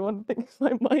everything. There's one thing in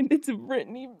my mind. It's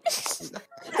Britney.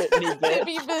 Britney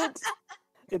Baby bitch. bitch.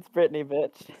 It's Britney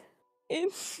bitch.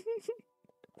 It's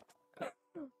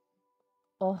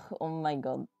oh my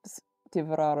god.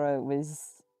 Tivrara was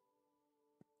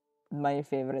my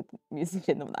favorite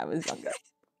musician when I was younger.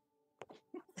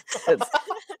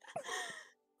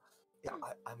 Yeah,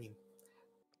 I mean,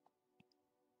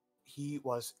 he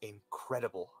was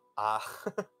incredible. I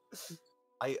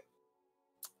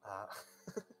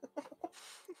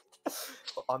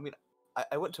I mean,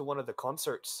 I went to one of the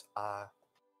concerts when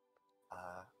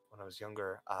I was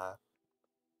younger.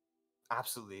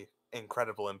 Absolutely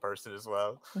incredible in person as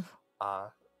well.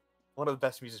 One of the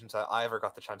best musicians I ever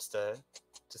got the chance to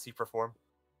see perform.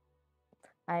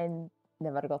 I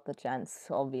never got the chance,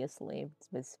 obviously. It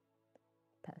was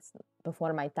past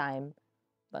before my time,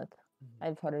 but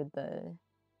I've heard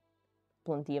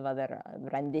plenty of other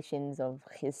renditions of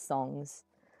his songs,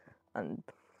 and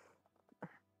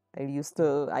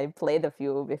I played a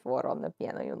few before on the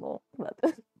piano, but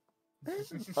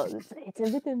it's a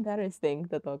bit embarrassing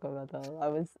to talk about. I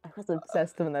was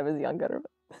obsessed when I was younger.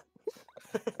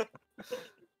 I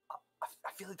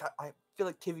feel like I feel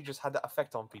like TV just had that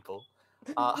effect on people.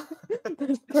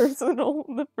 The personal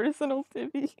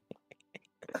Tibi.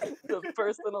 The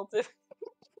personal tip.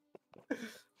 They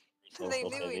Social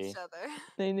knew Tibi. each other.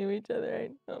 They knew each other, I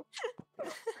know.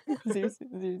 Zeus'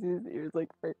 ears like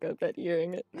perk up at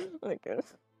hearing it. Like,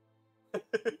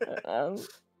 oh.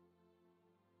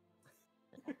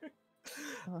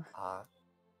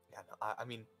 Yeah, no, I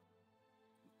mean,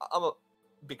 I'm a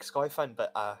big Sky fan,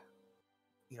 but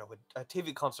you know, when a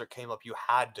TV concert came up, you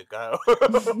had to go.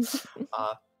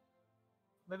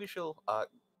 Maybe she'll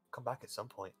come back at some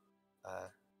point.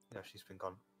 You know, she's been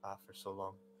gone for so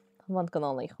long. One can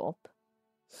only hope.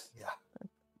 Yeah.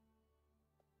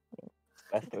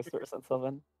 Best news source at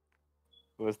 7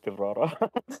 was Tivrara.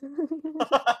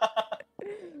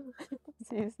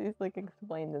 Zeus like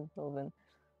explained in Sylvan.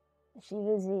 She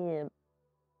was a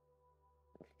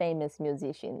famous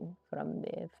musician from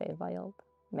the Feywild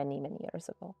many years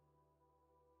ago.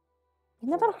 You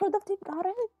never heard of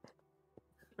Tivrara?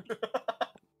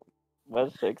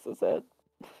 What shakes his head?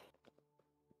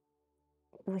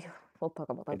 We'll talk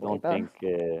about I that don't later. think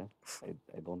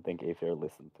I don't think Aether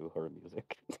listened to her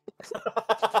music.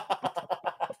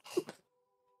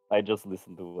 I just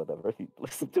listened to whatever he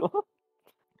listened to.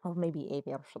 Well, maybe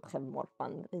Aviar should have more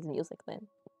fun with his music then.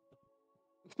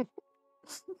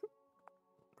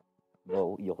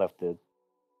 Well, you'll have to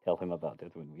tell him about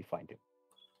it when we find him.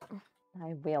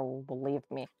 I will, believe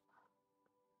me.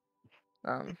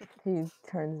 He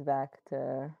turns back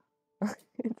to.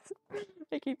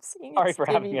 I keep seeing. Sorry it's for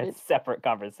having Timmy, a separate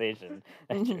conversation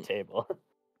at your Mhm. table.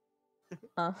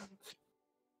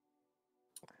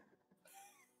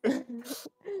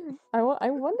 I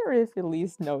wonder if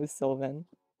Elise knows Sylvan.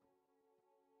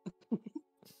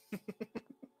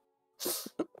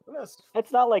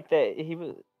 It's not like that.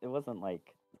 It wasn't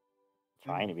like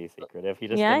trying to be secretive. He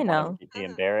just Yeah, I didn't want know. to be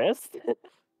embarrassed.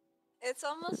 It's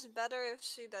almost better if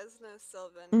she does know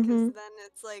Sylvan, Mhm. because then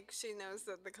it's like she knows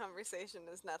that the conversation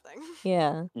is nothing.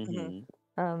 Yeah. Mhm.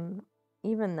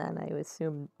 Even then, I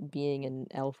assume being an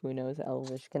elf who knows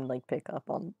Elvish can like pick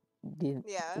up on give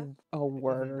Yeah. a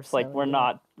word Mhm. or It's like so. we're you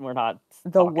not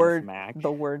the talking word smack.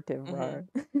 the word to Var.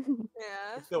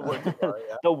 Yeah. The word to Var,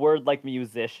 yeah. The word like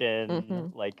musician,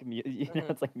 Mhm. like you know, Mhm.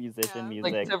 it's like musician, Yeah.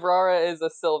 Like music. Tavrara is a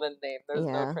Sylvan name. There's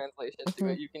no Yeah. translation to Mhm.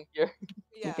 it. You can hear. You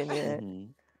Yeah. can hear it.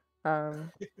 Mhm.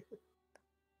 Um,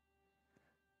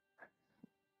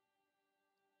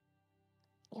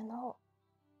 you know,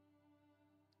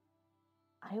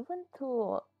 I went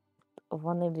to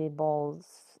one of the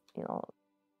balls, you know,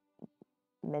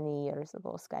 many years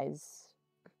ago, Sky's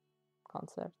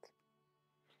concert.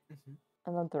 Mhm.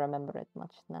 I don't remember it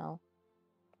much now.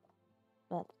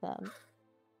 But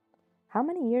how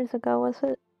many years ago was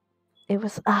it? It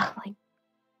was like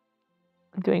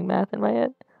I'm doing math in my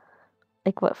head.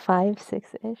 Like what, 5,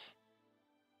 6-ish?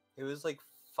 It was like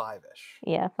 5-ish.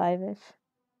 Yeah, 5-ish.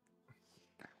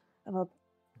 About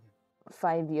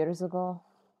 5 years ago.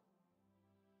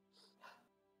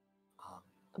 Um,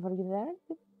 Were you there?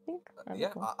 You think? I yeah,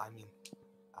 don't know. I mean,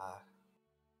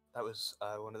 that was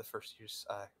one of the first years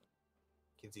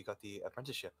Kinsey got the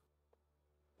apprenticeship.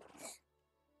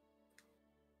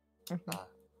 Mhm. Uh,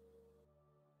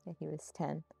 Yeah, he was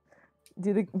 10.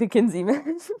 Do the Kinsey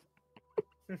man.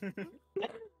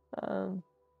 um,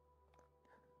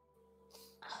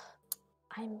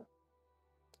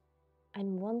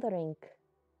 I'm wondering.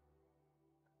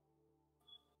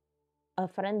 A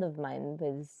friend of mine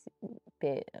was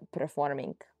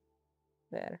performing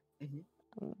there Mhm.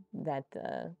 that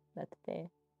day.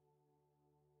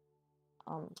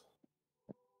 Um,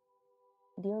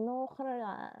 do you know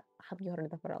her? Have you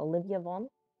heard of her? Olivia Vaughn?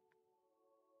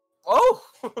 Oh!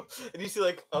 And you see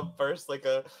like a burst, like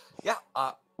a yeah.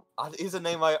 Is a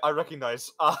name I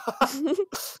recognize.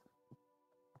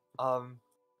 Um,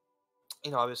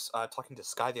 I was talking to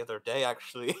Sky the other day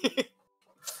actually.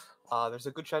 There's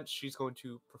a good chance she's going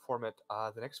to perform at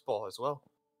the next ball as well.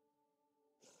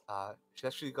 She's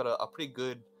actually got a pretty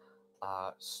good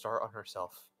start on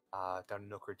herself down in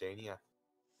Nocardania.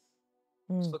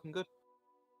 It's Mm. looking good.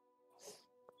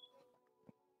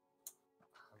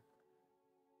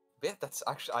 But yeah, that's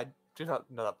actually I do not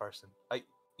know that person.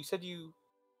 You said you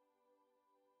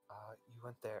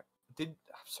went there.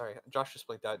 Sorry, Josh just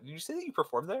blinked out. Did you say that you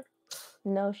performed there?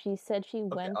 No, she said she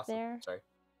Okay, went awesome. there Sorry.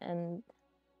 and.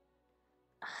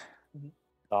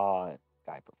 Saw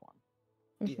Guy perform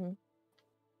Yeah. Mhm.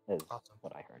 is Awesome.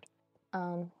 what I heard.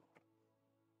 Um,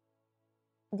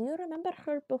 do you remember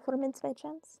her performance by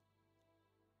chance?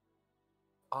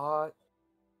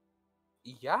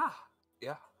 Yeah,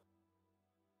 yeah.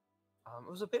 It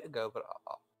was a bit ago, but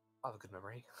I have a good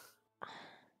memory.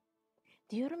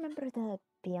 Do you remember the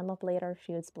piano player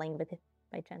she was playing with it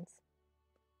by chance?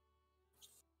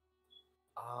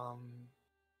 Um,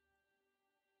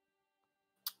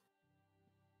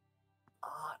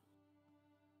 uh,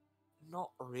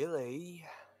 Not really.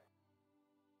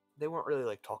 They weren't really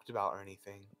like talked about or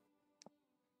anything.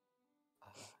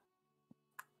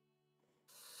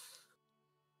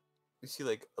 You see,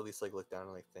 like at least like look down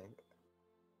and like think.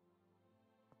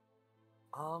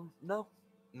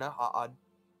 No, I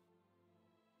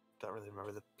don't really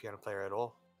remember the piano player at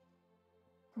all.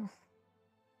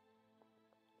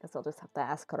 Guess I'll just have to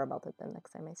ask her about it then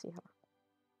next time I see her.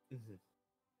 Hmm.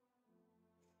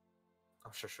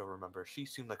 I'm sure she'll remember. She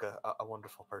seemed like a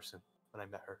wonderful person when I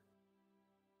met her.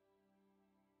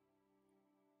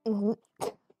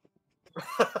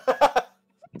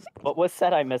 What was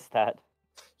said? I missed that.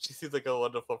 She seemed like a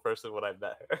wonderful person when I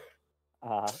met her.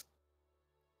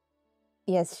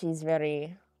 Yes, she's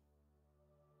very.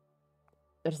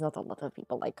 There's not a lot of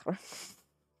people like her.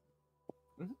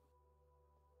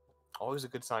 Always a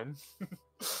good sign.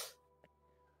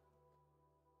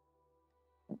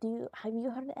 Have you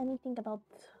heard anything about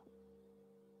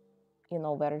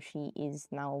where she is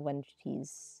now when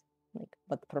she's like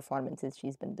what performances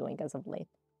she's been doing as of late?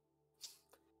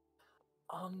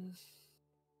 Um,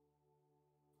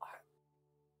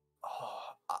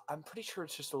 I'm pretty sure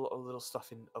it's just a little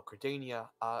stuff in Ocardania.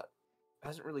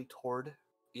 Hasn't really toured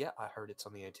yet. I heard it's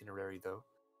on the itinerary though.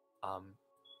 Uh,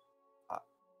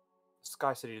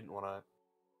 Sky said he didn't want to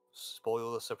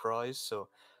spoil the surprise, so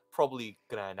probably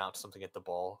gonna announce something at the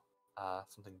ball.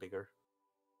 Something bigger.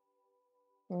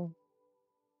 Mm.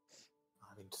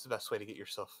 I mean, it's the best way to get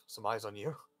yourself some eyes on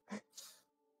you.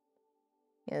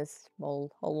 Yes,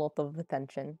 well, a lot of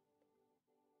attention.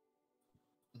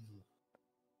 Mm-hmm.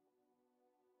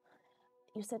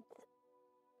 You said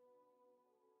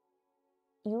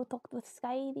you talked with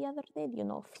Sky the other day. Do you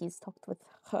know if he's talked with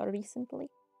her recently?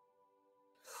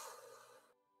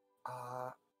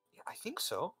 Yeah, I think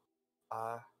so.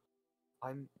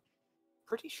 I'm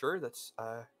pretty sure that's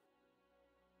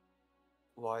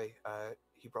why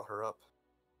he brought her up.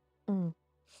 Mm.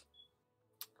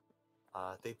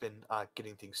 They've been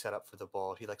getting things set up for the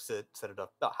ball. He likes to set it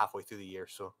up about halfway through the year,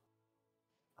 so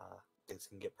things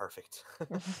can get perfect.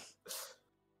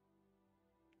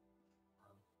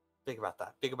 Big about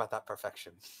that. Big about that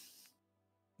perfection.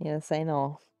 Yes, I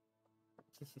know.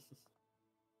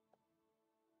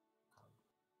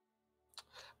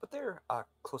 But they're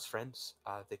close friends.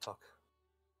 They talk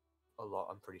a lot,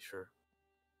 I'm pretty sure.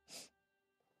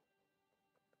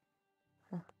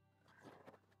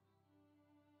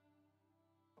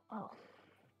 Well,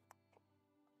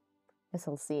 guess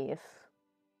I'll see if.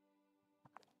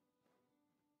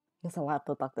 Guess I'll have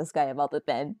to talk to this guy about the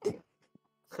bed.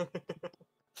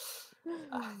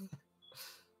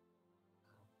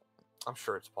 I'm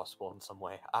sure it's possible in some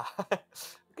way.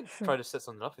 We could Sure. try to set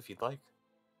something up if you'd like.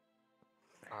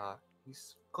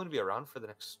 He's going to be around for the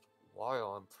next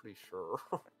while, I'm pretty sure.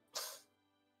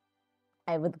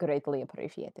 I would greatly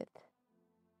appreciate it.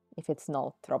 If it's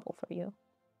no trouble for you.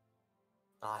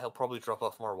 He'll probably drop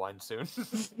off more wine soon.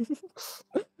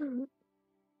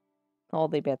 All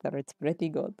the better. It's pretty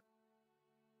good.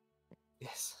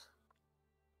 Yes.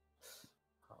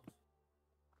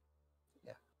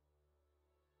 Yeah.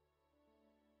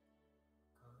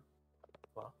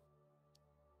 Well,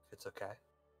 if it's okay,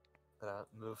 I'm gonna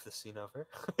move the scene over.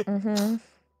 Mm-hmm. I'm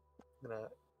gonna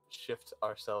shift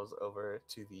ourselves over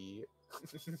to the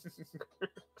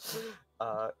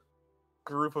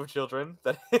group of children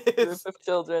that Group is of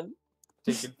children.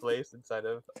 taking place inside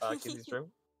of Kenzie's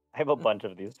room. I have a bunch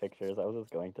of these pictures. I was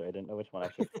just going through. I didn't know which one I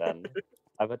should send.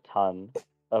 I have a ton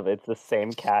of it's the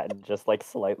same cat in just like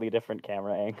slightly different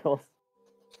camera angles.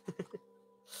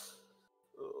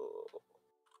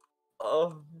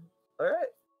 All right.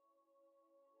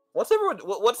 What's everyone?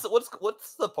 What's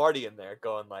the party in there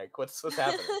going like? What's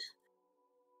happening?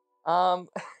 I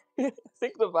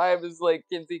think the vibe is like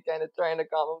Kinsey kind of trying to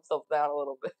calm himself down a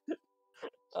little bit.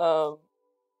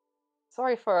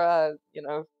 Sorry for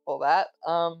all that.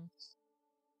 No,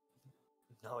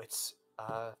 it's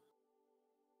all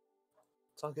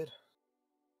good.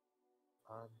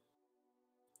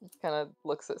 Kind of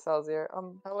looks at Salzier.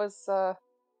 How was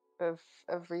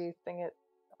everything at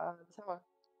the tower?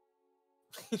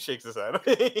 He shakes his head.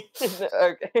 Okay.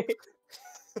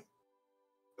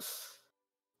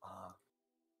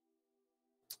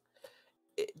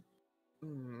 It,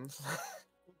 mm.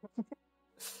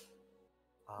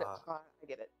 I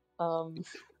get it.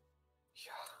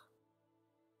 Yeah.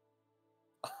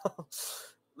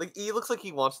 Like he looks like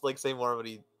he wants to like say more, but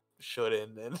he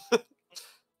shouldn't. And There's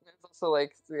also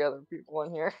like 3 other people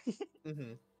in here.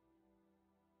 mm-hmm.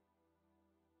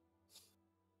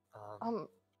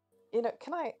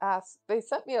 Can I ask? They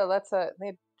sent me a letter. And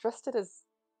they addressed it as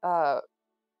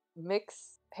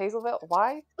Mix Hazelville.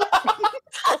 Why?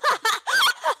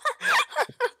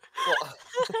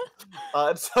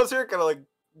 It sounds here kind of like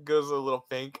goes a little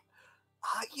pink.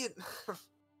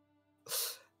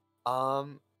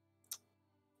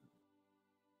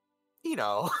 You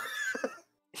know.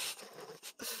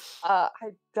 I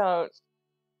don't.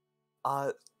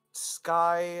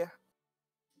 Sky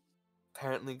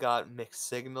apparently got mixed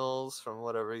signals from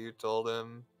whatever you told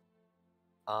him.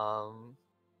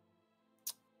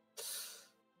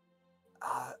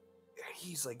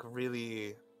 He's like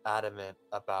really adamant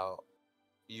about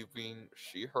you being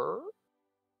she, her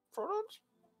pronouns.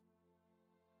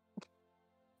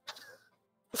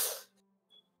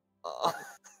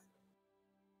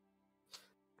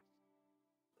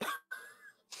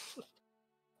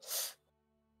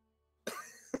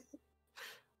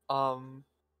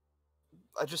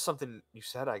 Just something you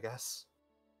said, I guess.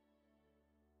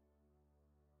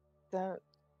 Don't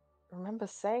remember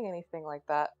saying anything like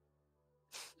that.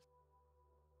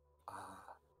 I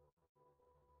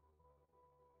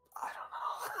don't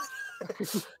know.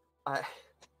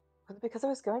 Was it because I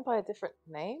was going by a different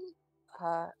name?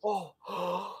 Oh,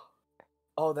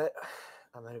 that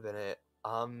might have been it.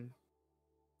 I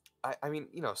mean,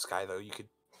 Sky though. You could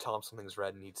tell him something's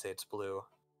red, and he'd say it's blue.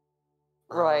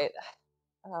 Right.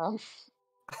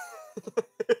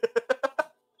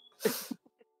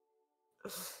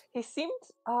 He seemed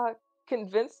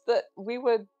convinced that we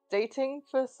were dating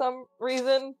for some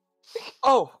reason.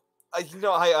 Oh, I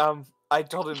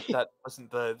told him that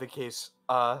wasn't the case.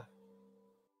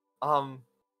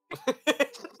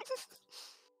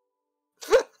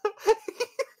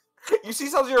 You see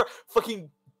some of your fucking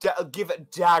give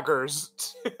daggers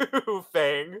to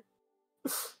Fang.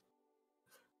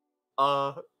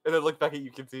 And then look back at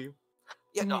you, Kinsey.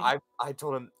 Yeah, no, I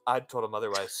told him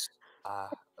otherwise.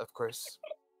 Of course.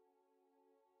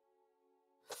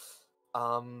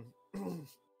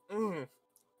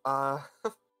 Uh,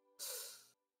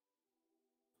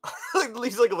 like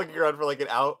he's like looking around for like an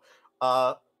out.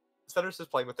 Fenris is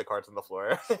playing with the cards on the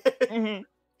floor. Mhm.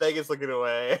 Fang is looking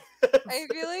away. I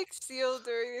feel like Seal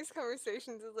during these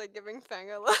conversations is like giving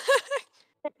Fang a look.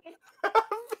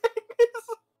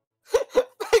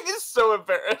 Fang is so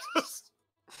embarrassed.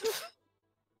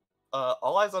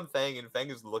 All eyes on Fang, and Fang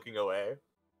is looking away.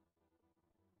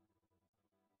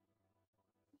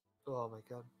 Oh my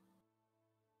god.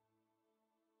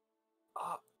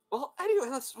 Well,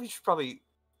 anyway, we should probably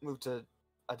move to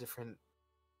a different.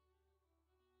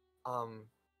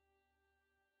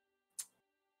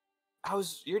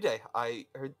 How's your day? I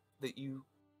heard that you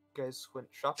guys went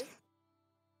shopping.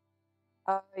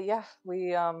 Yeah,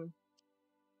 we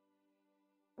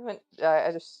went.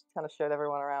 I just kind of showed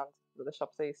everyone around the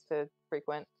shops I used to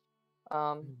frequent.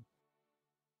 Um,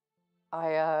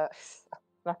 I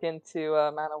snuck into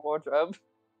Mana Wardrobe.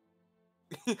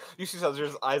 You see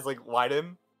Salzer's eyes like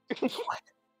widen. You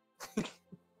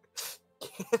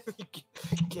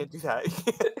can't do that.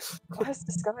 Well, it's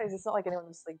disguise. It's not like anyone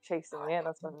was like chasing me in.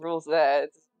 That's when rules there.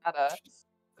 It doesn't matter.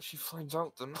 She finds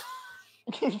out then.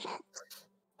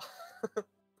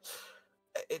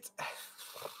 It's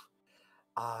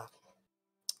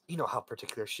you know how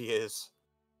particular she is.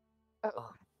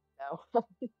 Oh, no.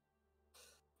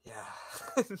 Yeah.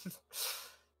 Kind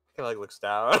of like looks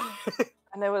down.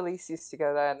 I know Elise used to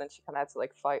go there, and then she kind of had to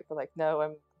like fight for like, no,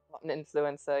 I'm not an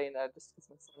influencer, just because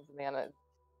my son's in the end. It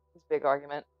was a big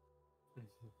argument.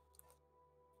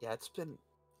 Yeah, it's been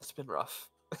rough.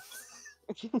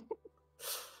 Being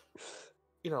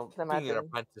an Imagine.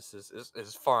 apprentice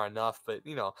is far enough, but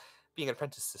being an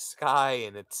apprentice to Sky,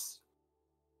 and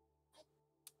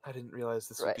I didn't realize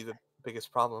this would be the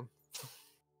biggest problem.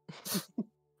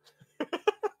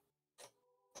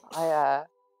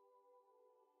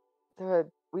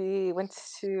 We went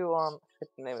to I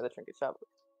forget the name of the trinket shop.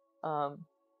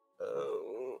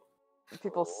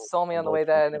 People saw me on the way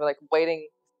there, and they were like waiting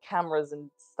cameras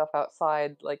and stuff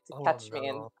outside, like to catch me.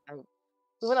 And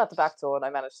we went out the back door, and I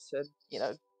managed to,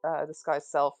 disguise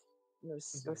self. It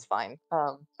was fine.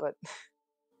 But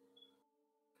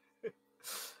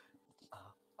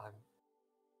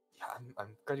I'm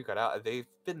glad you got out. They've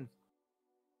been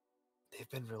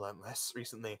relentless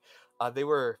recently. They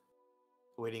were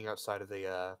waiting outside of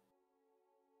the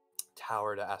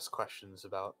tower to ask questions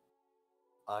about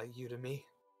you to me.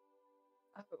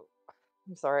 Oh,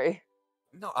 I'm sorry.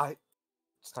 No,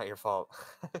 it's not your fault.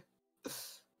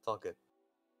 It's all good.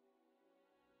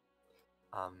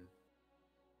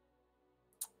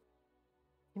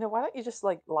 Why don't you just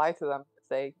like lie to them?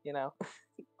 Say,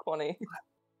 corny.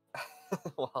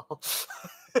 Well,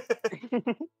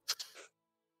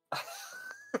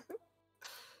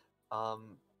 I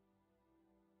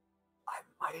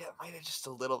might have just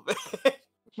a little bit.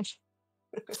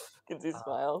 Kinsey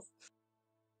smiles.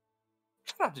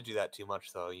 Try not to do that too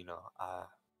much, though.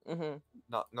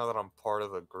 Not now that I'm part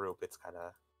of a group, it's kind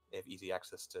of they have easy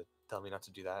access to tell me not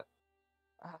to do that.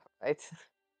 Right.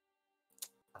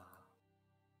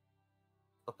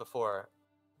 But before,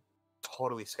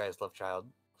 totally Sky's love child.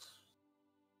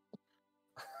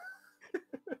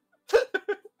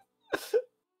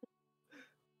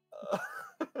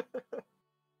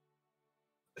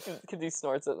 Kinsey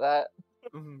snorts at that.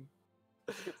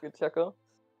 It's a good chuckle.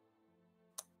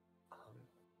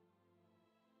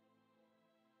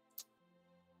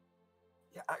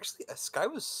 Yeah, actually, Sky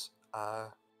was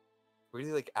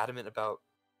really like adamant about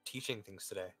teaching things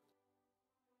today.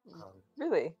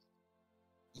 Really?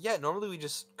 Yeah, normally we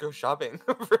just go shopping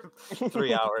for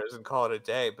 3 hours and call it a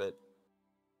day, but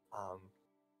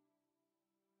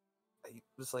he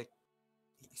was like,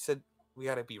 he said we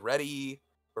gotta be ready.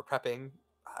 We're prepping.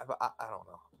 I don't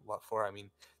know what for. I mean,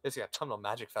 there's a Autumnal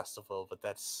Magic Festival, but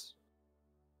that's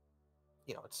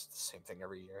it's the same thing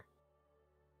every year.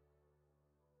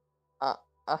 Are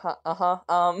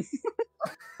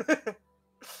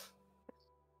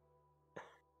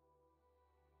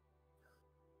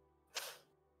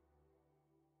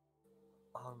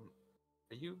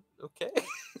you okay?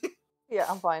 Yeah,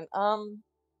 I'm fine.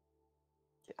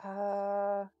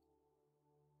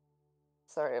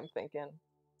 Sorry, I'm thinking.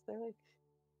 Is there like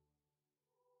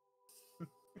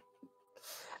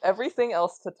everything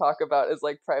else to talk about is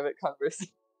like private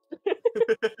conversation.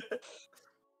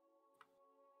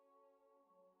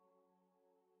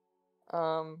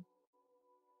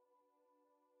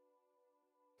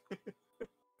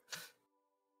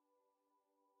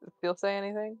 Did Phil say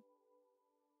anything?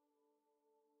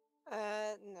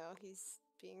 No, he's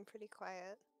being pretty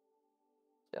quiet.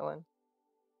 Chilling.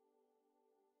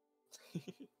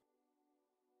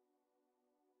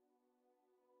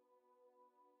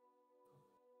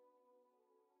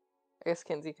 I guess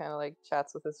Kinsey kind of like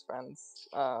chats with his friends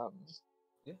Yeah.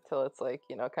 till it's like,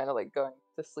 kind of like going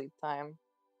to sleep time.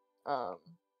 Um,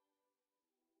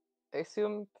 I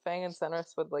assume Fang and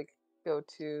Senris would like go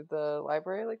to the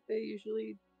library like they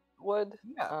usually would.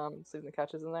 Yeah. Sleep in the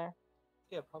couches in there.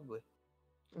 Yeah, probably.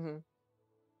 Hmm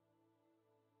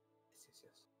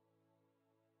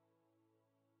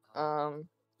Yes.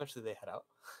 Eventually they head out.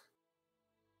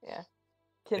 Yeah.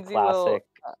 The Kinsey will. classic.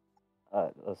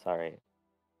 Oh, sorry.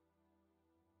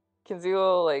 Kinsey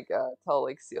will like tell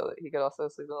like Seal that he could also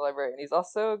sleep in the library, and he's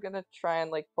also gonna try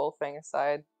and like pull Fang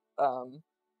aside,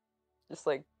 just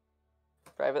like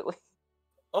privately.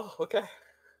 Oh, okay.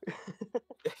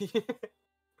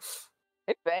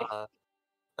 Hey Fang.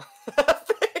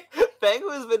 Fang, who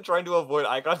has been trying to avoid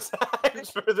eye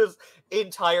contact for this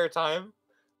entire time.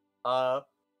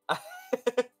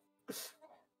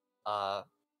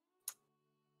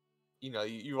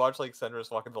 You watch like Senris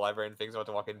walk into the library and Fang's about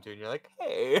to walk into, and you're like,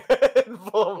 "Hey," and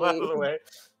pull him out of the way.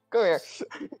 Come here.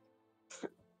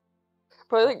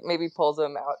 Probably like maybe pulls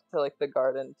him out to like the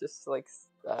garden just to like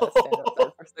stand outside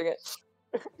for a second.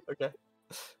 Okay.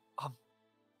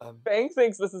 Fang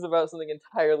thinks this is about something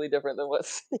entirely different than what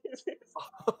Steve is.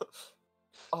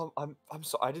 I'm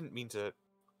sorry. I didn't mean to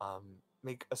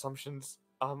make assumptions.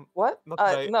 What? Not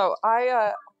that I... No, sorry.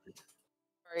 This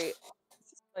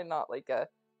is probably not like a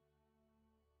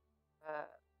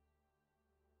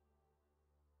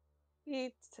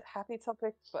happy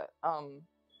topic, but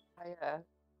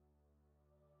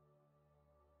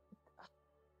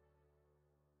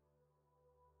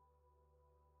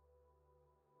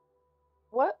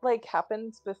what like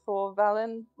happened before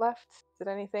Valen left? Did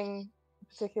anything in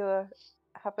particular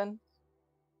happen?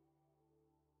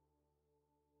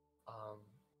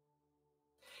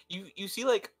 You see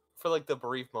like for like the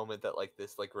brief moment that like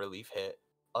this like relief hit,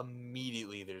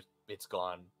 immediately it's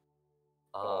gone.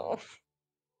 Oh.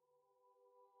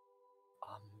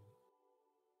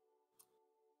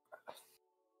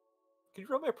 Can you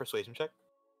roll me a persuasion check?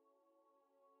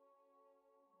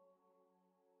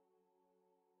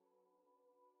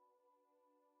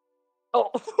 Oh.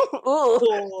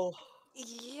 Oh.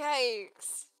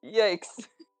 Yikes. Yikes.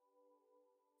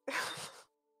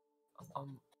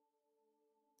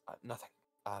 Nothing.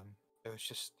 It was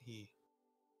just he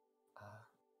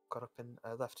got up and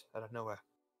left out of nowhere.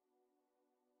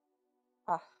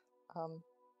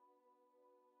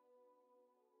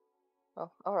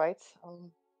 Well, all right.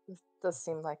 This does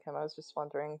seem like him. I was just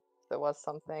wondering if there was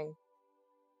something.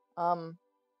 I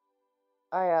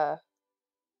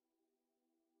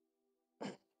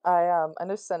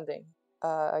know sending.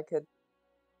 I've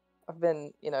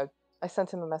been, I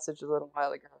sent him a message a little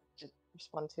while ago. Didn't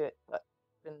respond to it, but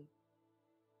I've been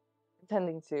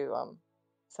intending to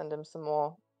send him some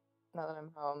more now that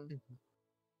I'm home. Mm-hmm.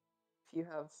 If you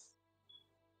have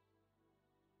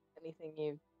anything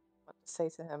you want to say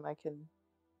to him, I can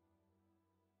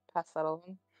pass that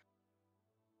along.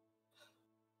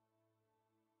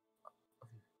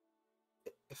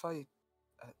 If I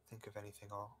think of anything,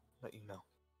 I'll let you know.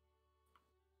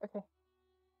 Okay.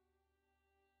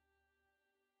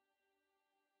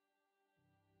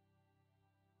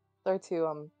 Sorry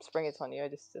to spring it on you. I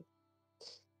just did.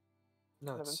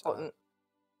 No, kind of it's important.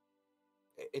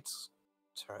 It's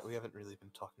alright. We haven't really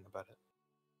been talking about it.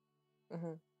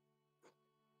 Mm-hmm.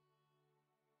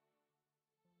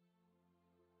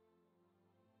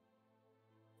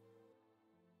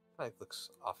 Like looks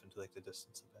off into like the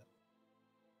distance a bit.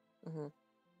 Mm-hmm.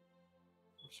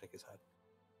 Shake his head.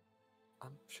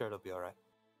 I'm sure it'll be alright.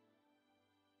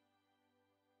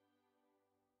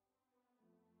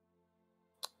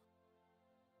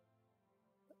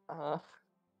 I'm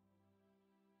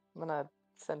gonna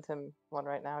send him one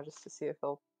right now just to see if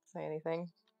he'll say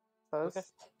anything. Suppose. Okay.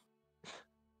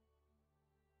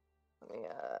 Let me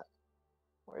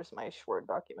where's my Word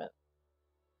document?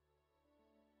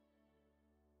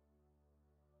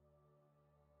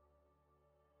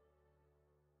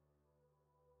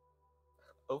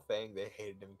 Oh, Fang, they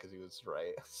hated him because he was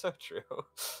right. So true.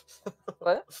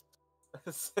 What?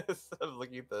 I'm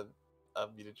looking at the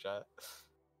muted chat.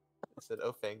 It said,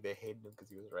 "Oh, Fang, they hated him because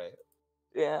he was right."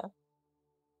 Yeah.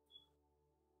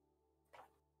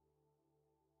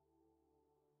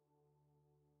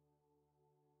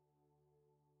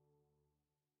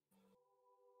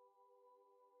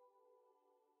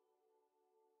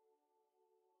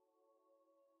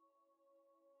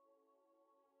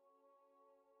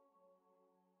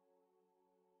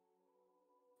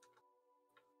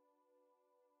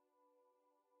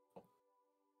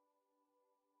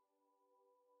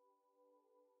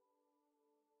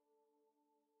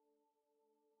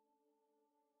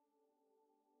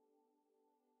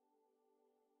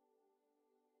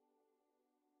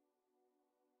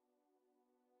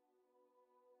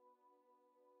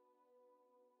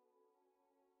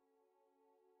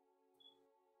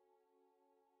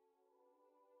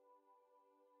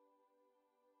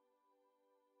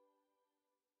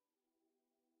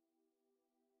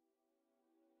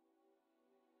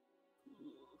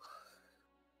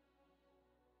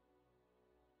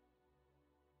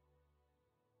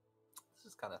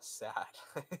 kind of sad.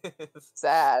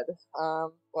 Sad.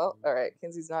 Well, all right.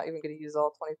 Kinsey's not even gonna use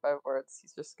all 25 words.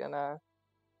 He's just gonna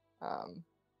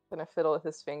fiddle with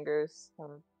his fingers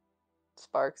and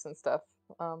sparks and stuff.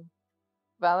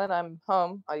 Valen, I'm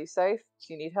home. Are you safe?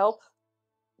 Do you need help?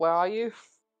 Where are you?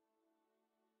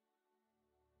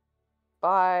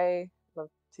 Bye. Love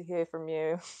to hear from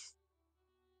you.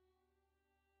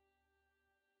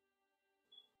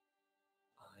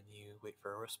 And you wait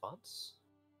for a response.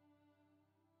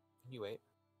 And you wait.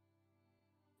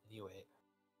 And you wait.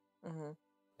 Mm-hmm.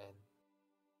 And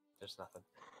there's nothing.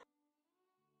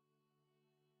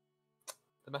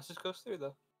 The message goes through,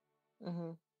 though.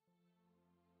 Mm-hmm.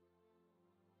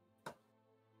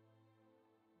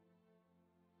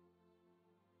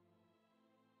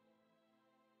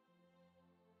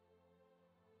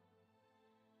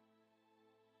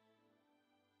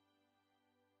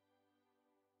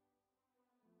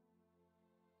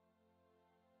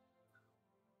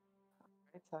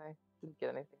 Right, I didn't get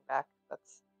anything back.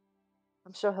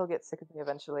 I'm sure he'll get sick of me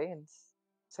eventually and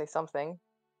say something,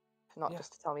 if not Yeah.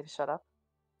 just to tell me to shut up.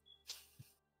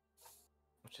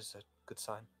 Which is a good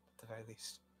sign, at the very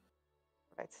least.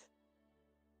 Right.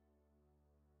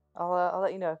 I'll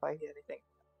let you know if I hear anything.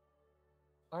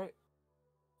 Alright.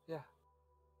 Yeah.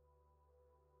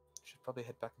 Should probably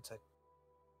head back inside.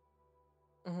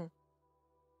 Mm-hmm.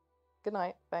 Good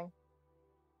night, Bang.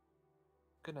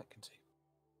 Good night, Kinsey.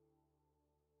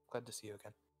 Glad to see you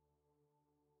again.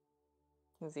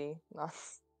 Z, not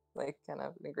like kind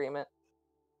of in agreement.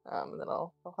 And then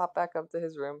I'll hop back up to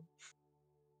his room.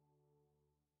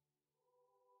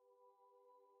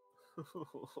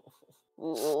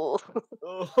 Ooh.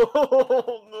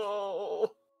 Oh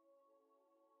no!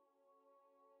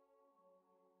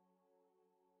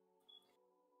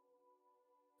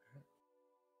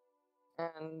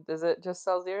 And is it just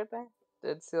Salzir thing?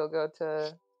 Did Seal go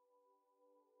to?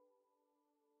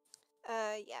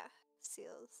 Yeah.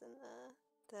 Seals in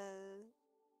the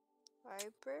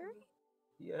library?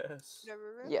 Yes.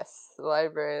 Whatever room? Yes, the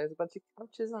library. There's a bunch of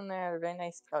couches on there. They're very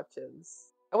nice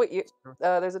couches. Oh wait,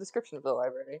 there's a description of the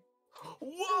library.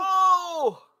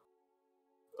 Whoa!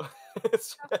 How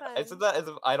I said fun. that as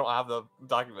if I don't have the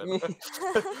document.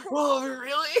 Whoa,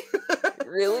 really?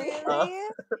 Really? Really?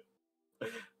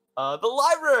 The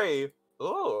library.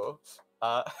 Oh.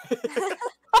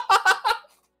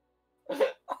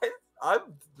 I'm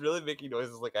really making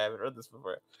noises like I haven't read this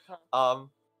before.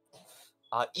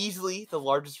 Easily the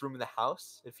largest room in the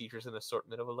house. It features an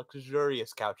assortment of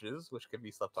luxurious couches, which can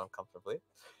be slept on comfortably.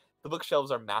 The bookshelves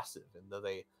are massive, and though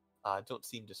they don't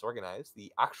seem disorganized,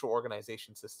 the actual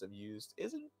organization system used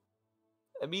isn't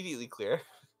immediately clear.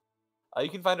 You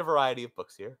can find a variety of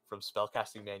books here, from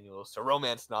spellcasting manuals to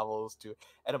romance novels to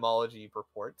etymology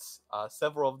reports.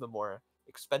 Several of the more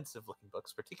expensive-looking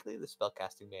books, particularly the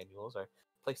spellcasting manuals, are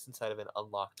placed inside of an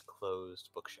unlocked, closed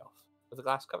bookshelf with a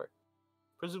glass cover,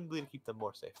 presumably to keep them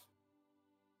more safe.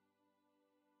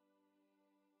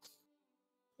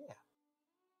 Yeah.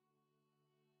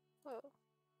 Whoa.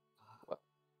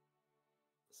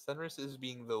 Senris is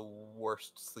being the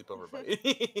worst sleepover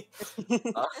buddy.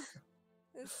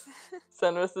 This-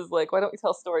 Senris is like, why don't we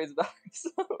tell stories about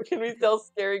ourselves? Can we tell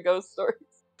scary ghost stories?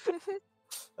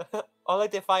 I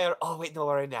like the fire. Oh wait, no,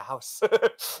 we're in the house.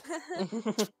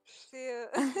 Seal.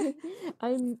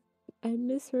 I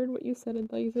misheard what you said and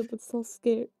thought you said let's tell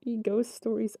scary ghost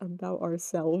stories about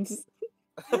ourselves.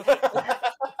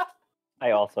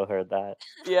 I also heard that.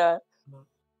 Yeah.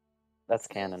 That's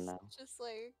Seal's canon now. Just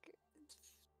like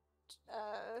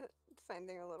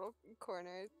finding a little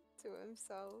corner to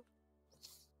himself.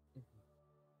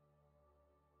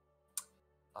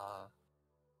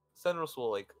 Senris will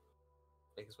like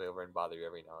make his way over and bother you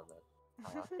every now and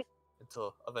then,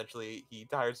 until eventually he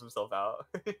tires himself out.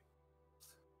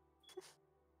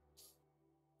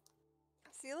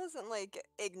 Seal isn't like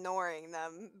ignoring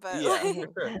them, but Yeah,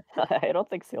 like for sure. I don't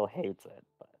think Seal hates it,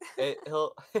 but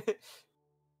He'll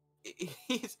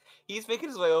he's making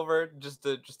his way over just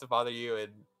to bother you,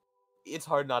 and it's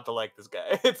hard not to like this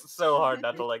guy. It's so hard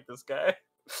not to like this guy.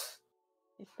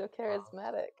 He's so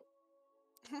charismatic.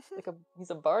 Like he's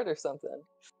a bard or something.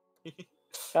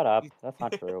 shut up. That's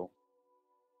not true.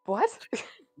 What?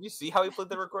 You see how he played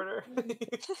the recorder?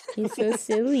 He's so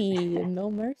silly.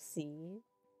 No mercy.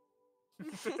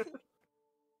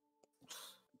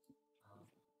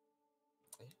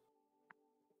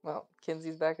 Well,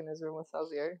 Kinsey's back in his room with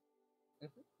Salzir.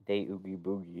 Day oogie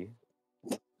boogie.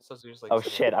 So there's like Oh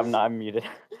sitting shit, on- I'm not unmuted.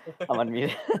 I'm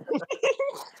unmuted.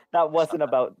 That wasn't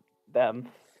about them.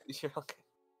 You're okay.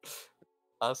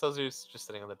 Sozier's just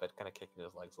sitting on the bed, kind of kicking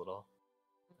his legs a little.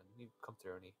 And you come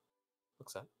through and he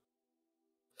looks up.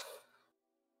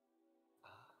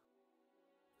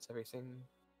 everything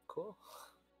cool?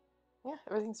 Yeah,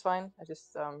 everything's fine. I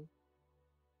just have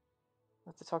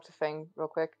to talk to Fang real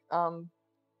quick. Mhm.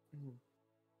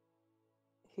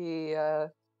 He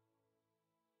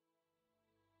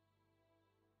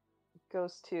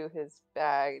goes to his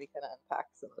bag and he kind of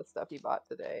unpacks some of the stuff he bought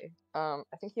today. I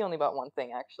think he only bought one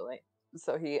thing actually.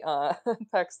 So he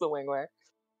unpacks the wingwear.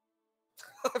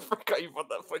 I forgot you bought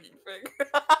that fucking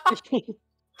thing.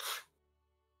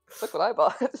 Look what I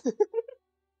bought.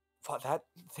 Wow, that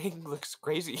thing looks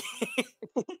crazy.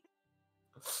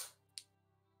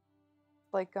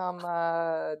 Like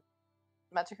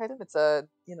magic item. It's a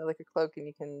like a cloak and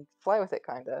you can fly with it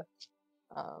kinda.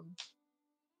 Um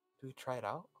Do we try it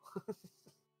out?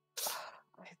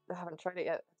 I haven't tried it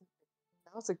yet.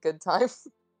 Now's a good time.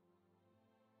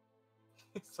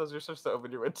 So you're supposed to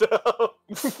open your window.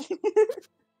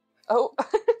 Oh.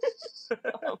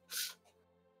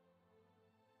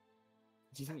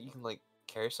 Do you think you can like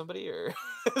carry somebody or?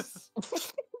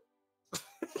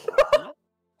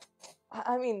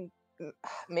 I mean,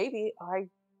 maybe I.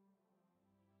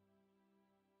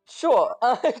 Sure,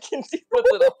 I can see what's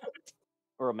it on.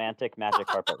 Romantic magic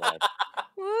carpet ride.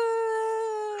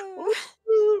 Woo!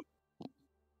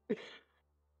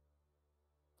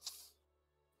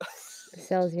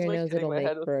 Celsius Like knows hitting it'll my make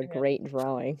head with for a my hand. great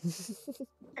drawing.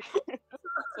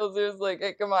 So there's like,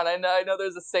 hey, come on, I know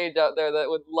there's a sage out there that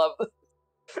would love this.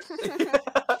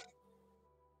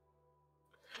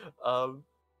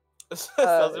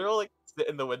 So they're all like sit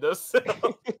in the windowsill.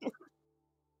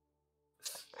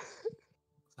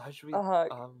 How should we?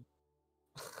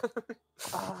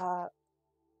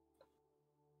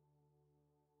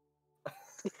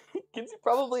 Kinsey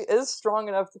probably is strong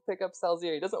enough to pick up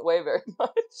Salzier. He doesn't weigh very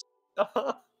much. Do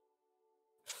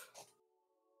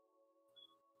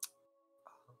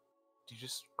you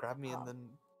just grab me and then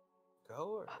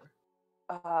go, or?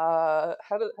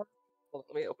 Hold on,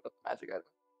 let me open up the magic item.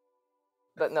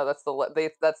 But no, that's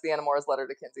that's the Animorphs letter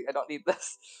to Kinsey. I don't need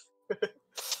this.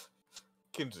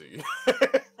 Kinsey.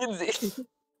 Kinsey.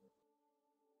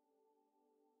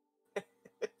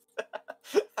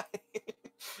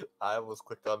 I almost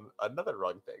clicked on another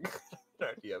wrong thing in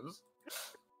our DMs.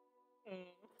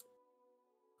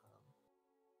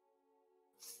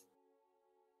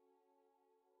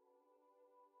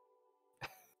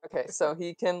 Okay, so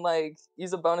he can like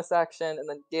use a bonus action and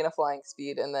then gain a flying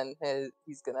speed, and then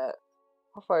he's gonna.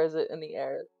 How far is it in the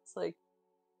air? It's like.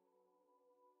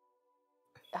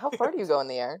 How far do you go in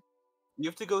the air? You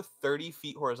have to go 30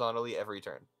 feet horizontally every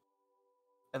turn,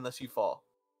 unless you fall.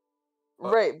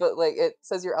 Right, but like it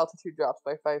says your altitude drops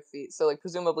by 5 feet, so like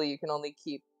presumably you can only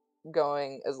keep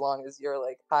going as long as you're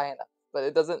like high enough, but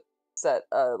it doesn't set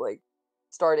a like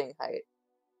starting height.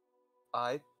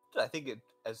 I think it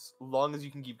as long as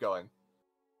you can keep going.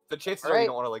 The chances are Alright. you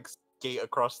don't want to like skate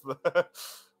across the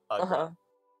ground.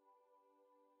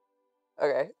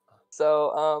 Okay,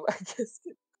 so I guess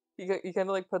he kind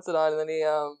of like puts it on, and then he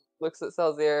looks at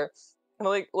Salzier, kind of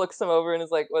like looks him over, and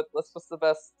is like, what's the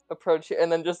best approach here?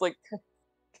 And then just like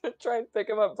gonna try and pick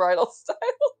him up bridal style.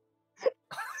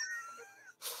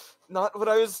 Not what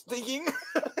I was thinking.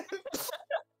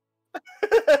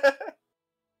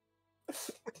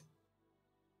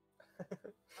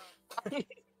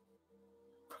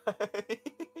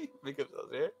 Pick up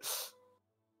Salzier.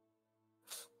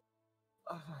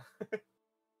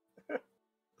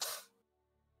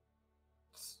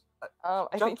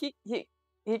 I think he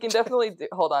can definitely do.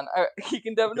 Hold on, he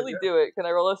can definitely do it. Can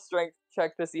I roll a strength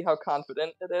check to see how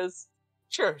confident it is?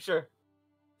 Sure.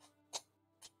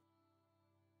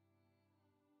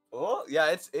 Oh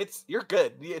yeah, it's you're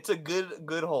good. It's a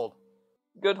good hold.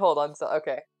 Good hold on. So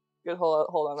okay, good hold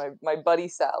on. My buddy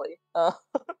Sally.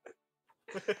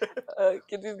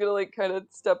 Kinsey's gonna like kind of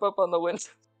step up on the window.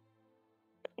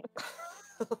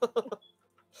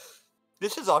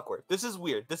 This is awkward. This is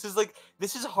weird. This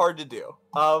is hard to do.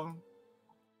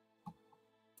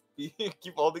 You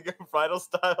keep holding your bridal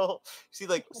style. You see,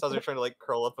 like Salzier trying to like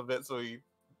curl up a bit, so you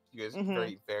guys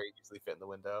very very easily fit in the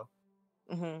window.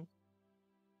 Mm-hmm.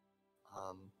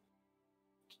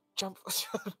 Jump.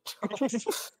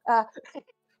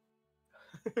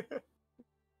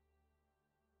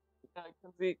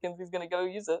 Kinsey's gonna go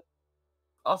use it.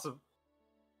 Awesome.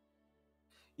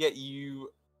 Yeah,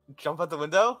 you jump out the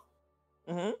window.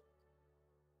 Mm-hmm.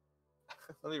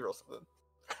 Let me roll something.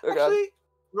 Oh, Actually,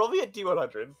 roll me a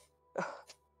D100.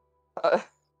 If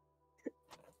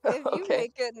you Okay.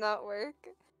 make it not work.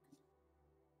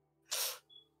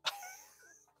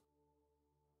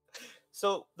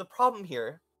 So the problem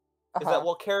here is that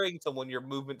while carrying someone, your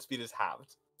movement speed is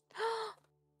halved.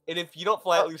 And if you don't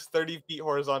fly at least 30 feet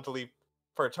horizontally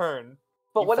per turn,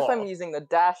 But You what if I'm fall. using the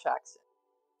dash action?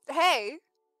 Hey,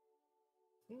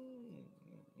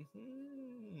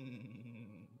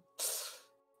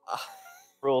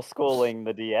 Rule schooling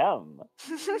the DM.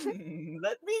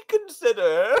 Let me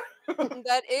consider.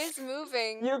 that is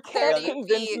moving You can't 30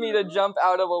 convince feet. me to jump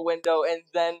out of a window and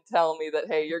then tell me that,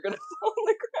 hey, you're gonna fall on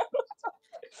the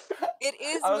ground. It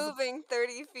is I was- moving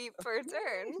 30 feet per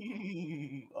turn.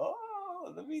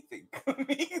 Oh, let me think.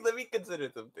 Let me consider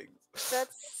some things.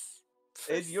 That's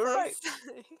And you're right.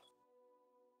 precisely-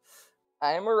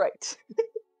 I am right.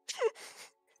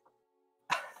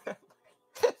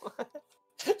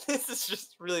 This is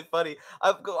just really funny.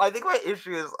 I think my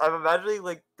issue is I'm imagining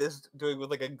like this doing with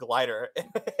like a glider.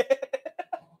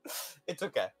 It's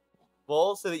okay.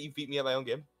 We'll say that you beat me at my own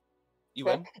game. You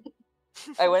Okay.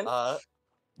 win. I win.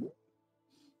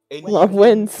 And Love you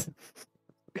wins.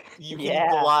 You can Yeah.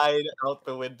 glide out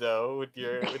the window with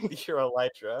your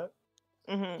elytra.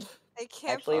 Mm-hmm. I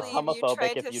can't Actually, it's believe you homophobic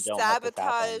tried if to you don't let this happen.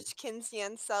 sabotage Kinsey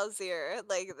and Salzir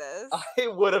like this. I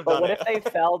would have But done what it. if they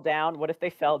fell down? What if they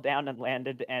fell down and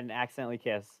landed and accidentally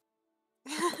kiss?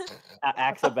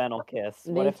 Accidental kiss.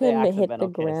 What They if they can hit the accidental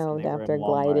kiss and ground they were in after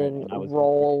Walmart gliding, and I was with you?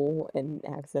 roll, and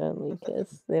accidentally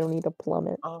kiss. They don't need to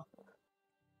plummet.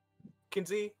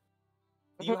 Kinsey,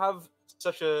 you have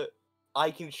such a I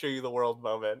can show you the world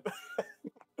moment.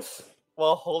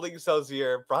 While holding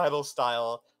Salzir, bridal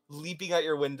style, leaping out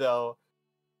your window,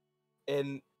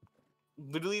 and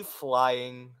literally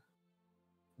flying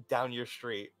down your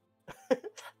street.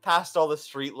 Past all the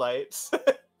street lights.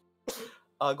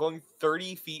 Going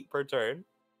 30 feet per turn.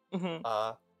 Mm-hmm.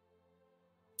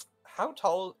 How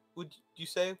tall would you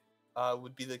say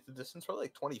would be like the distance? Probably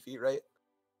like 20 feet, right?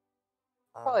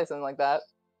 Probably something like that.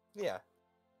 Yeah.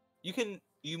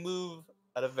 You move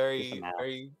at a very math.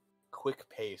 very quick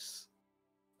pace.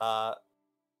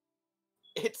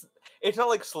 It's not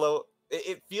like slow.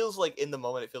 It feels like in the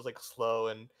moment it feels like slow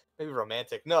and maybe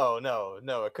romantic. No,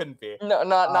 it couldn't be. No,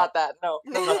 not that. No.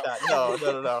 Not that. No.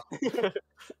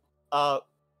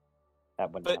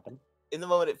 That wouldn't But happen. in the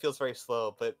moment it feels very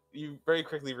slow, but you very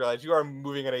quickly realize you are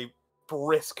moving at a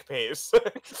brisk pace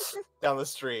down the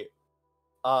street.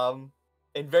 And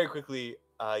very quickly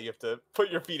you have to put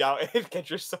your feet out and catch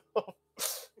yourself.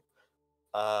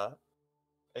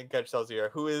 And catch Salzir,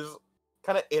 who is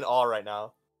kind of in awe right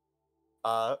now.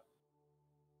 And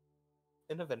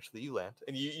eventually you land,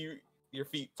 and your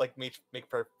feet like make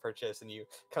purchase, and you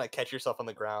kind of catch yourself on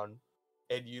the ground,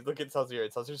 and you look at Salzir,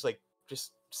 and Salzir's like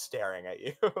just staring at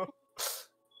you.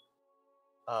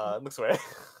 Looks away.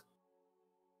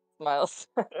 Smiles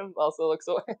and also looks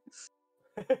away.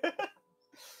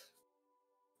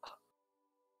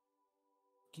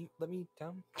 Can you let me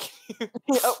down?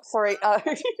 Oh, sorry.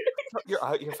 You're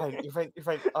out. You're fine. You're fine. You're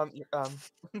fine.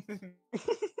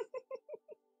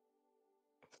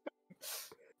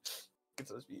 It's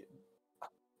supposed to be.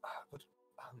 What,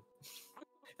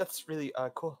 that's really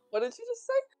cool. What did you just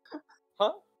say?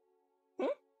 Huh? Hmm?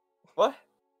 What?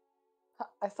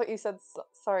 I thought you said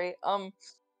sorry. What,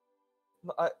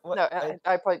 No,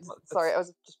 I probably no, sorry. I that's-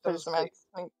 was just that putting was some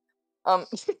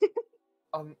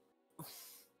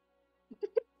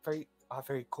great. out.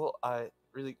 Very cool. I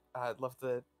really love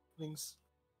the wings.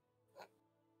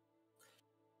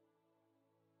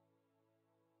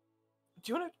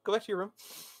 Do you want to go back to your room?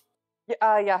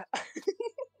 Yeah. Yeah.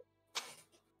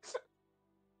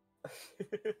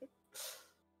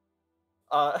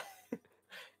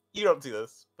 You don't see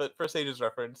this, but for Sage's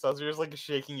reference, Salzir's like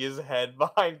shaking his head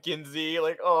behind Kinsey,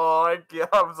 like, "Oh,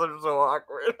 I'm so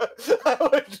awkward.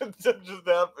 What just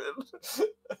happened?"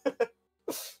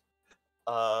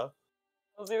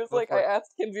 He was Go like, for I it.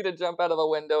 asked Kinsey to jump out of a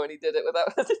window, and he did it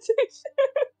without hesitation.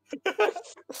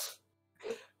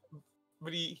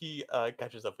 But he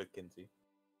catches up with Kinsey,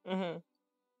 Mm-hmm.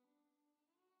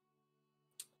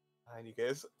 and you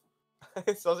guys,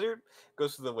 Salzir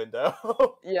goes to the window.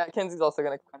 Yeah, Kinsey's also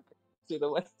gonna climb through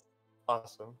the window.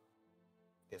 Awesome.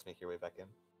 You guys make your way back in.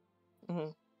 Mm-hmm.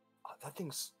 Oh, that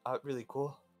thing's really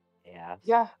cool. Yeah.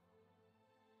 Yeah.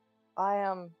 I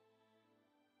am.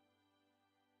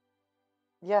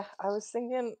 Yeah, I was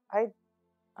thinking I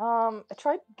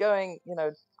tried going,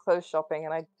 clothes shopping,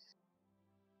 and I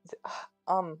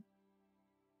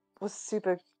was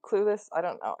super clueless. I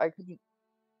don't know. I couldn't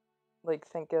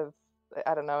think of,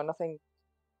 I don't know, nothing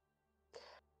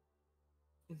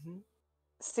Mm-hmm.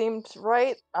 seemed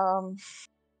right.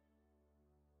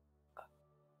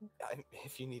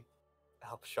 If you need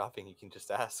help shopping, you can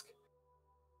just ask.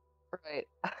 Right.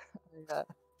 Yeah.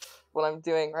 What I'm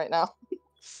doing right now.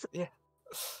 Yeah.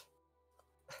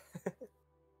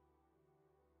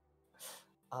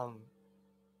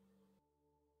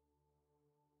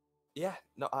 Yeah,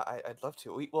 no, I'd love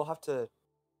to. We'll have to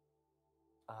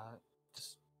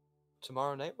just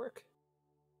tomorrow night work.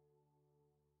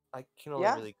 I can only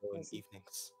Yeah. really go in Is it-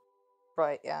 evenings.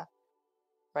 Right. Yeah.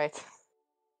 Right.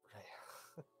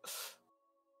 Right.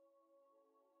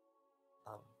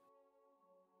 um.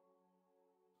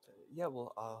 Yeah.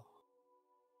 Well.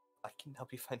 I can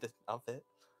help you find an outfit.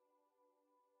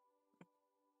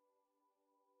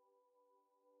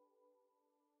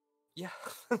 Yeah.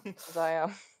 'Cause I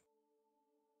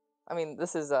mean,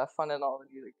 this is fun and all when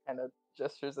you like, kind of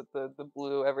gestures at the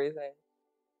blue everything.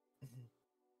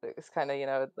 Mhm. It's kind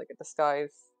of like a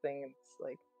disguise thing. It's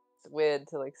like it's weird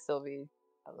to like still be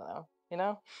I don't know, you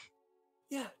know?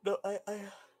 Yeah. No.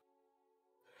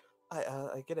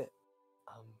 I get it.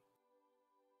 Um.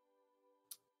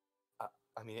 I,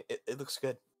 I mean, it looks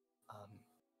good. Um.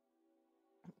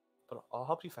 But I'll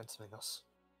help you find something else.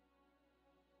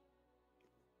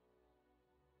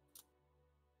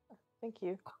 Thank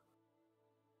you.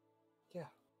 Yeah.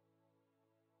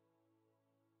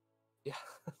 Yeah.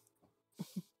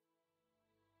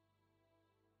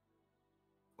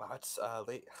 Wow. It's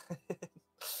late.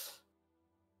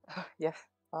 Yeah.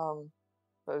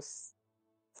 Those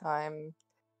time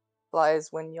flies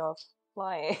when you're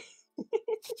flying.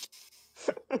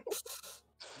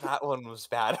 That one was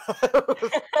bad.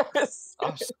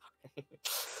 I'm sorry.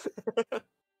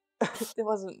 It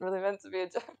wasn't really meant to be a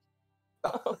joke.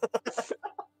 Oh,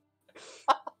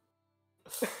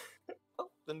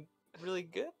 then really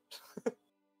good.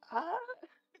 Ah.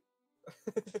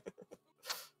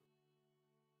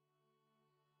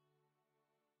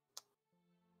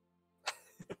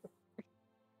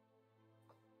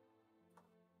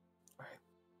 All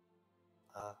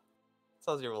right.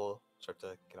 Salzir will start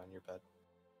to get on your bed.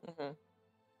 Mm-hmm.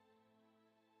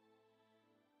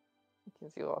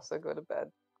 Because you also go to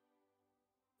bed.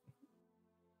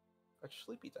 It's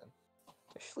sleepy time.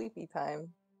 Sleepy time.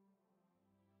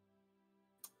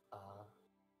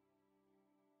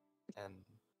 And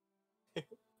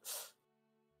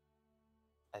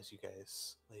as you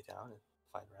guys lay down and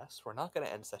find rest, we're not going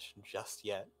to end session just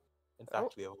yet. In Oh.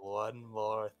 fact, we have one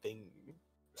more thing.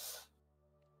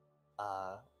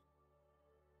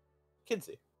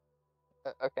 Kinsey,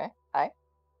 Okay. Hi.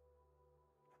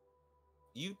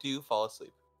 you do fall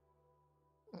asleep.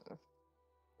 Mm.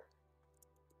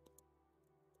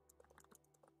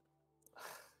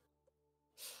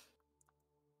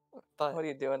 But What are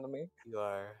you doing to me? you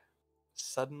are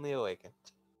suddenly awakened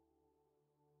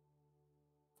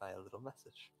by a little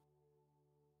message.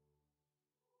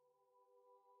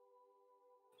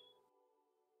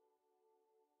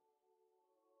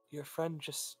 Your friend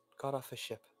just got off a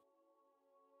ship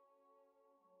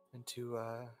into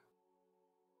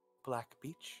Black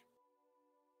Beach,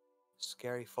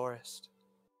 Scary Forest.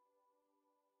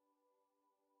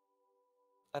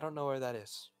 I don't know where that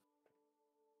is.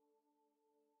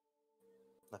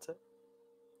 That's it.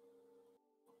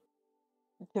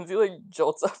 Kinsey like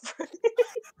jolts up.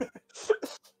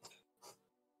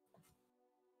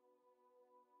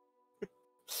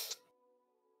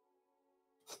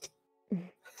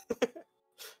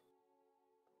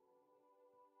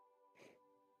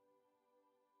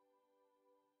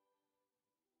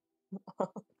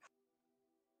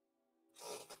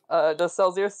 Does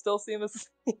Celsius still seem as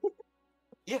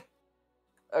Yeah.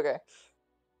 Okay.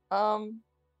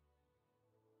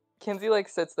 Kinsey like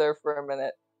sits there for a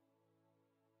minute.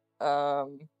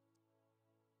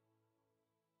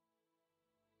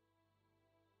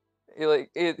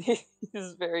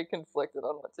 He's very conflicted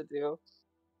on what to do.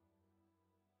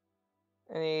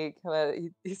 And he kind of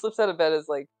he slips out of bed as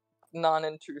like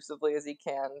non-intrusively as he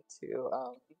can to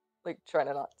like trying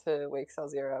to not to wake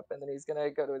Salzir up, and then he's gonna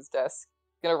go to his desk,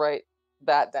 gonna write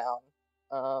that down.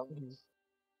 Mhm.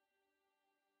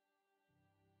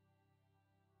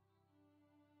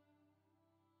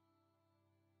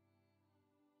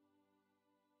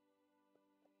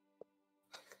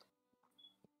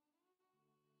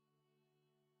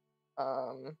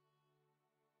 Um,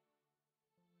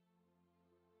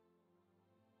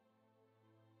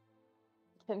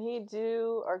 can he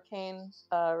do arcane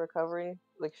recovery,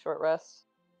 like short rest,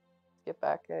 get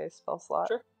back a spell slot?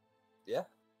 Sure. Yeah.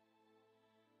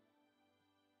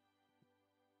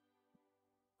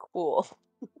 Cool.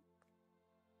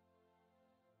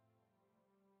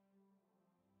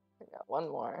 I got one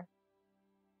more.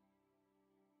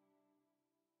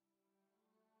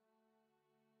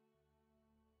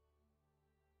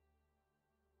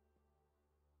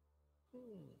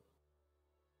 Hmm.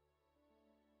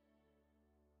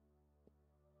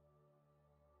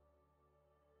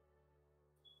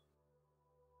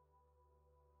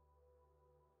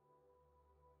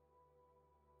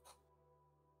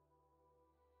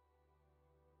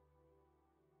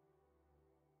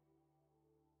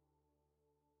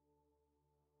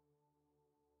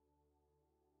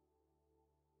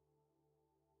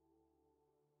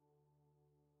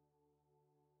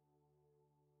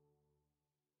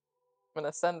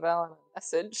 gonna send Valen a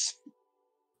message.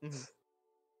 Mhm.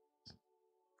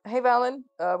 Hey Valen,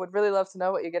 would really love to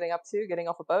know what you're getting up to, getting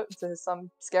off a boat into some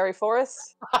scary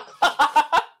forest.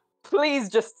 Please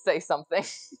just say something.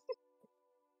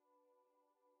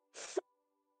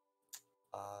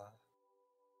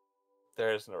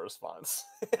 There is no response.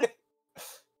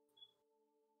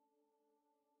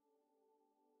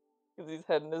 He's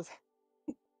heading his.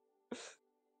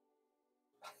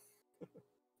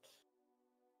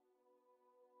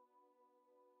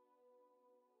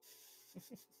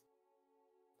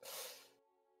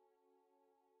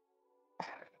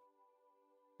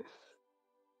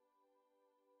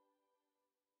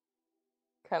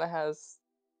 Kind of has,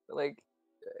 like,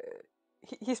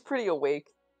 he's pretty awake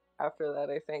after that,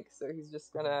 I think. So he's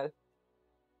just gonna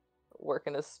work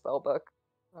in his spell book,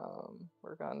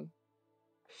 work on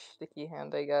Sticky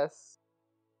Hand, I guess.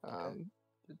 Okay.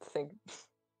 Think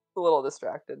a little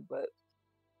distracted, but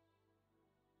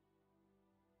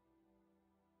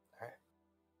Alright.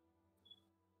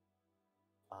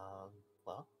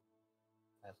 Well,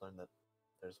 I've learned that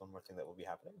there's one more thing that will be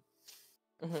happening.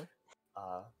 Mhm.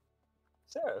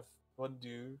 Seraph, you want to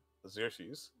do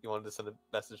Xerxes? You wanted to send a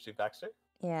message to Baxter?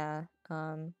 Yeah.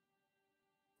 Oh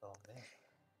man.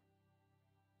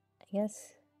 I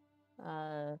guess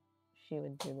she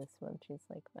would do this one. She's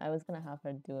like, I was gonna have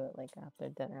her do it like after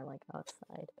dinner, like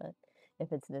outside, but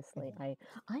if it's this late,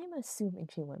 I'm assuming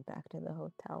she went back to the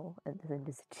hotel and is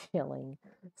just chilling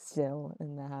still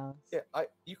in the house. Yeah,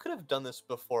 you could have done this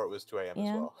before it was 2 a.m. as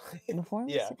Yeah, well. before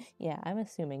Yeah. yeah, I'm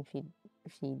assuming she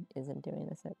isn't doing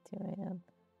this at 2 a.m.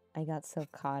 I got so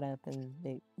caught up in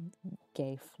the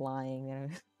gay flying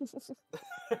and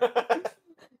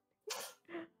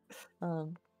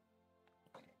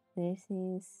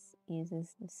Xerxes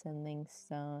uses the sending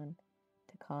stone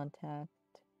to contact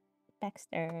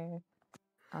Baxter.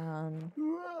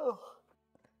 Who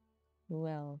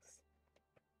else?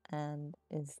 And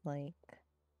is like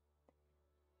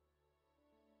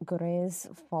Grace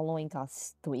following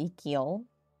us to Ikil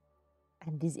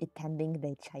and is attending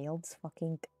the child's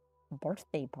fucking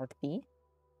birthday party.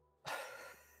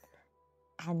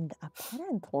 And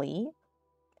apparently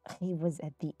he was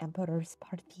at the Emperor's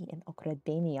party in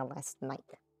Okradania last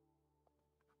night.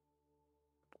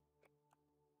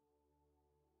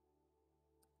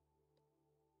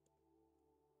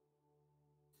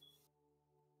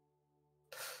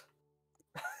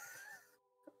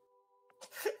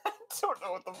 I don't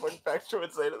know what the fuck Baxter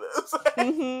would say to this.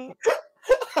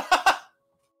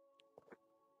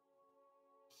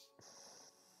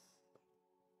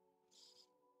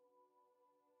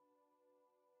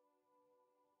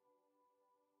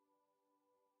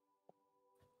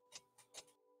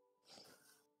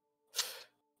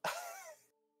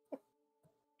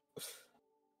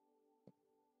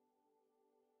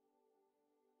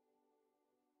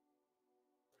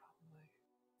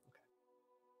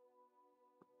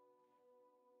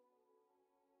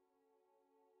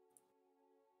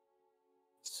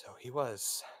 So he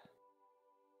was.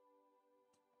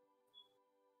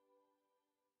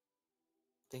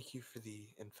 Thank you for the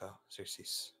info,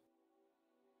 Xerxes.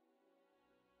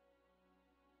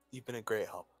 You've been a great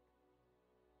help.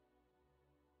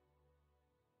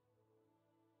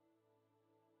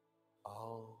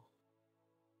 I'll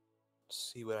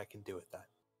see what I can do with that.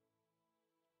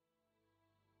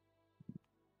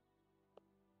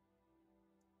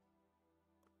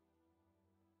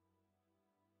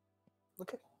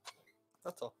 Okay,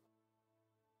 that's all.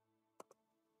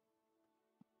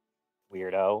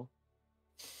 Weirdo.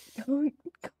 Don't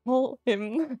call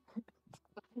him.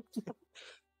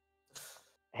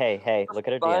 Hey, look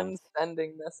at her fun DMs.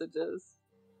 sending messages.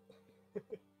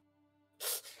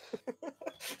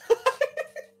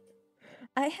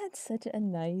 I had such a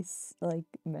nice like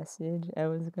message I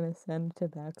was gonna send to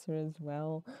Baxter as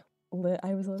well.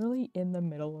 I was literally in the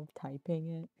middle of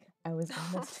typing it. I was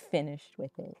almost finished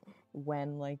with it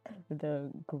when like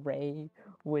the gray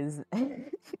was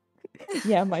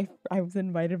yeah, I was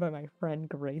invited by my friend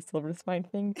Gray Silverspine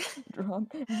thing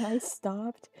dropped and I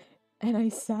stopped and I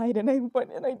sighed and I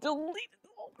went and I deleted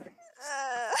all this.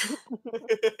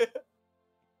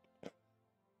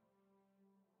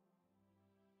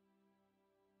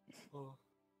 Oh.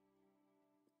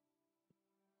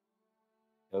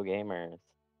 Go gamers.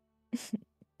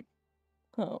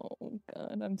 Oh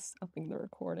god, I'm stopping the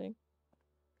recording.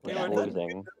 We're Yeah,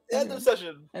 losing. End of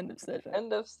session. End of session.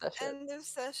 End of session. End of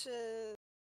session.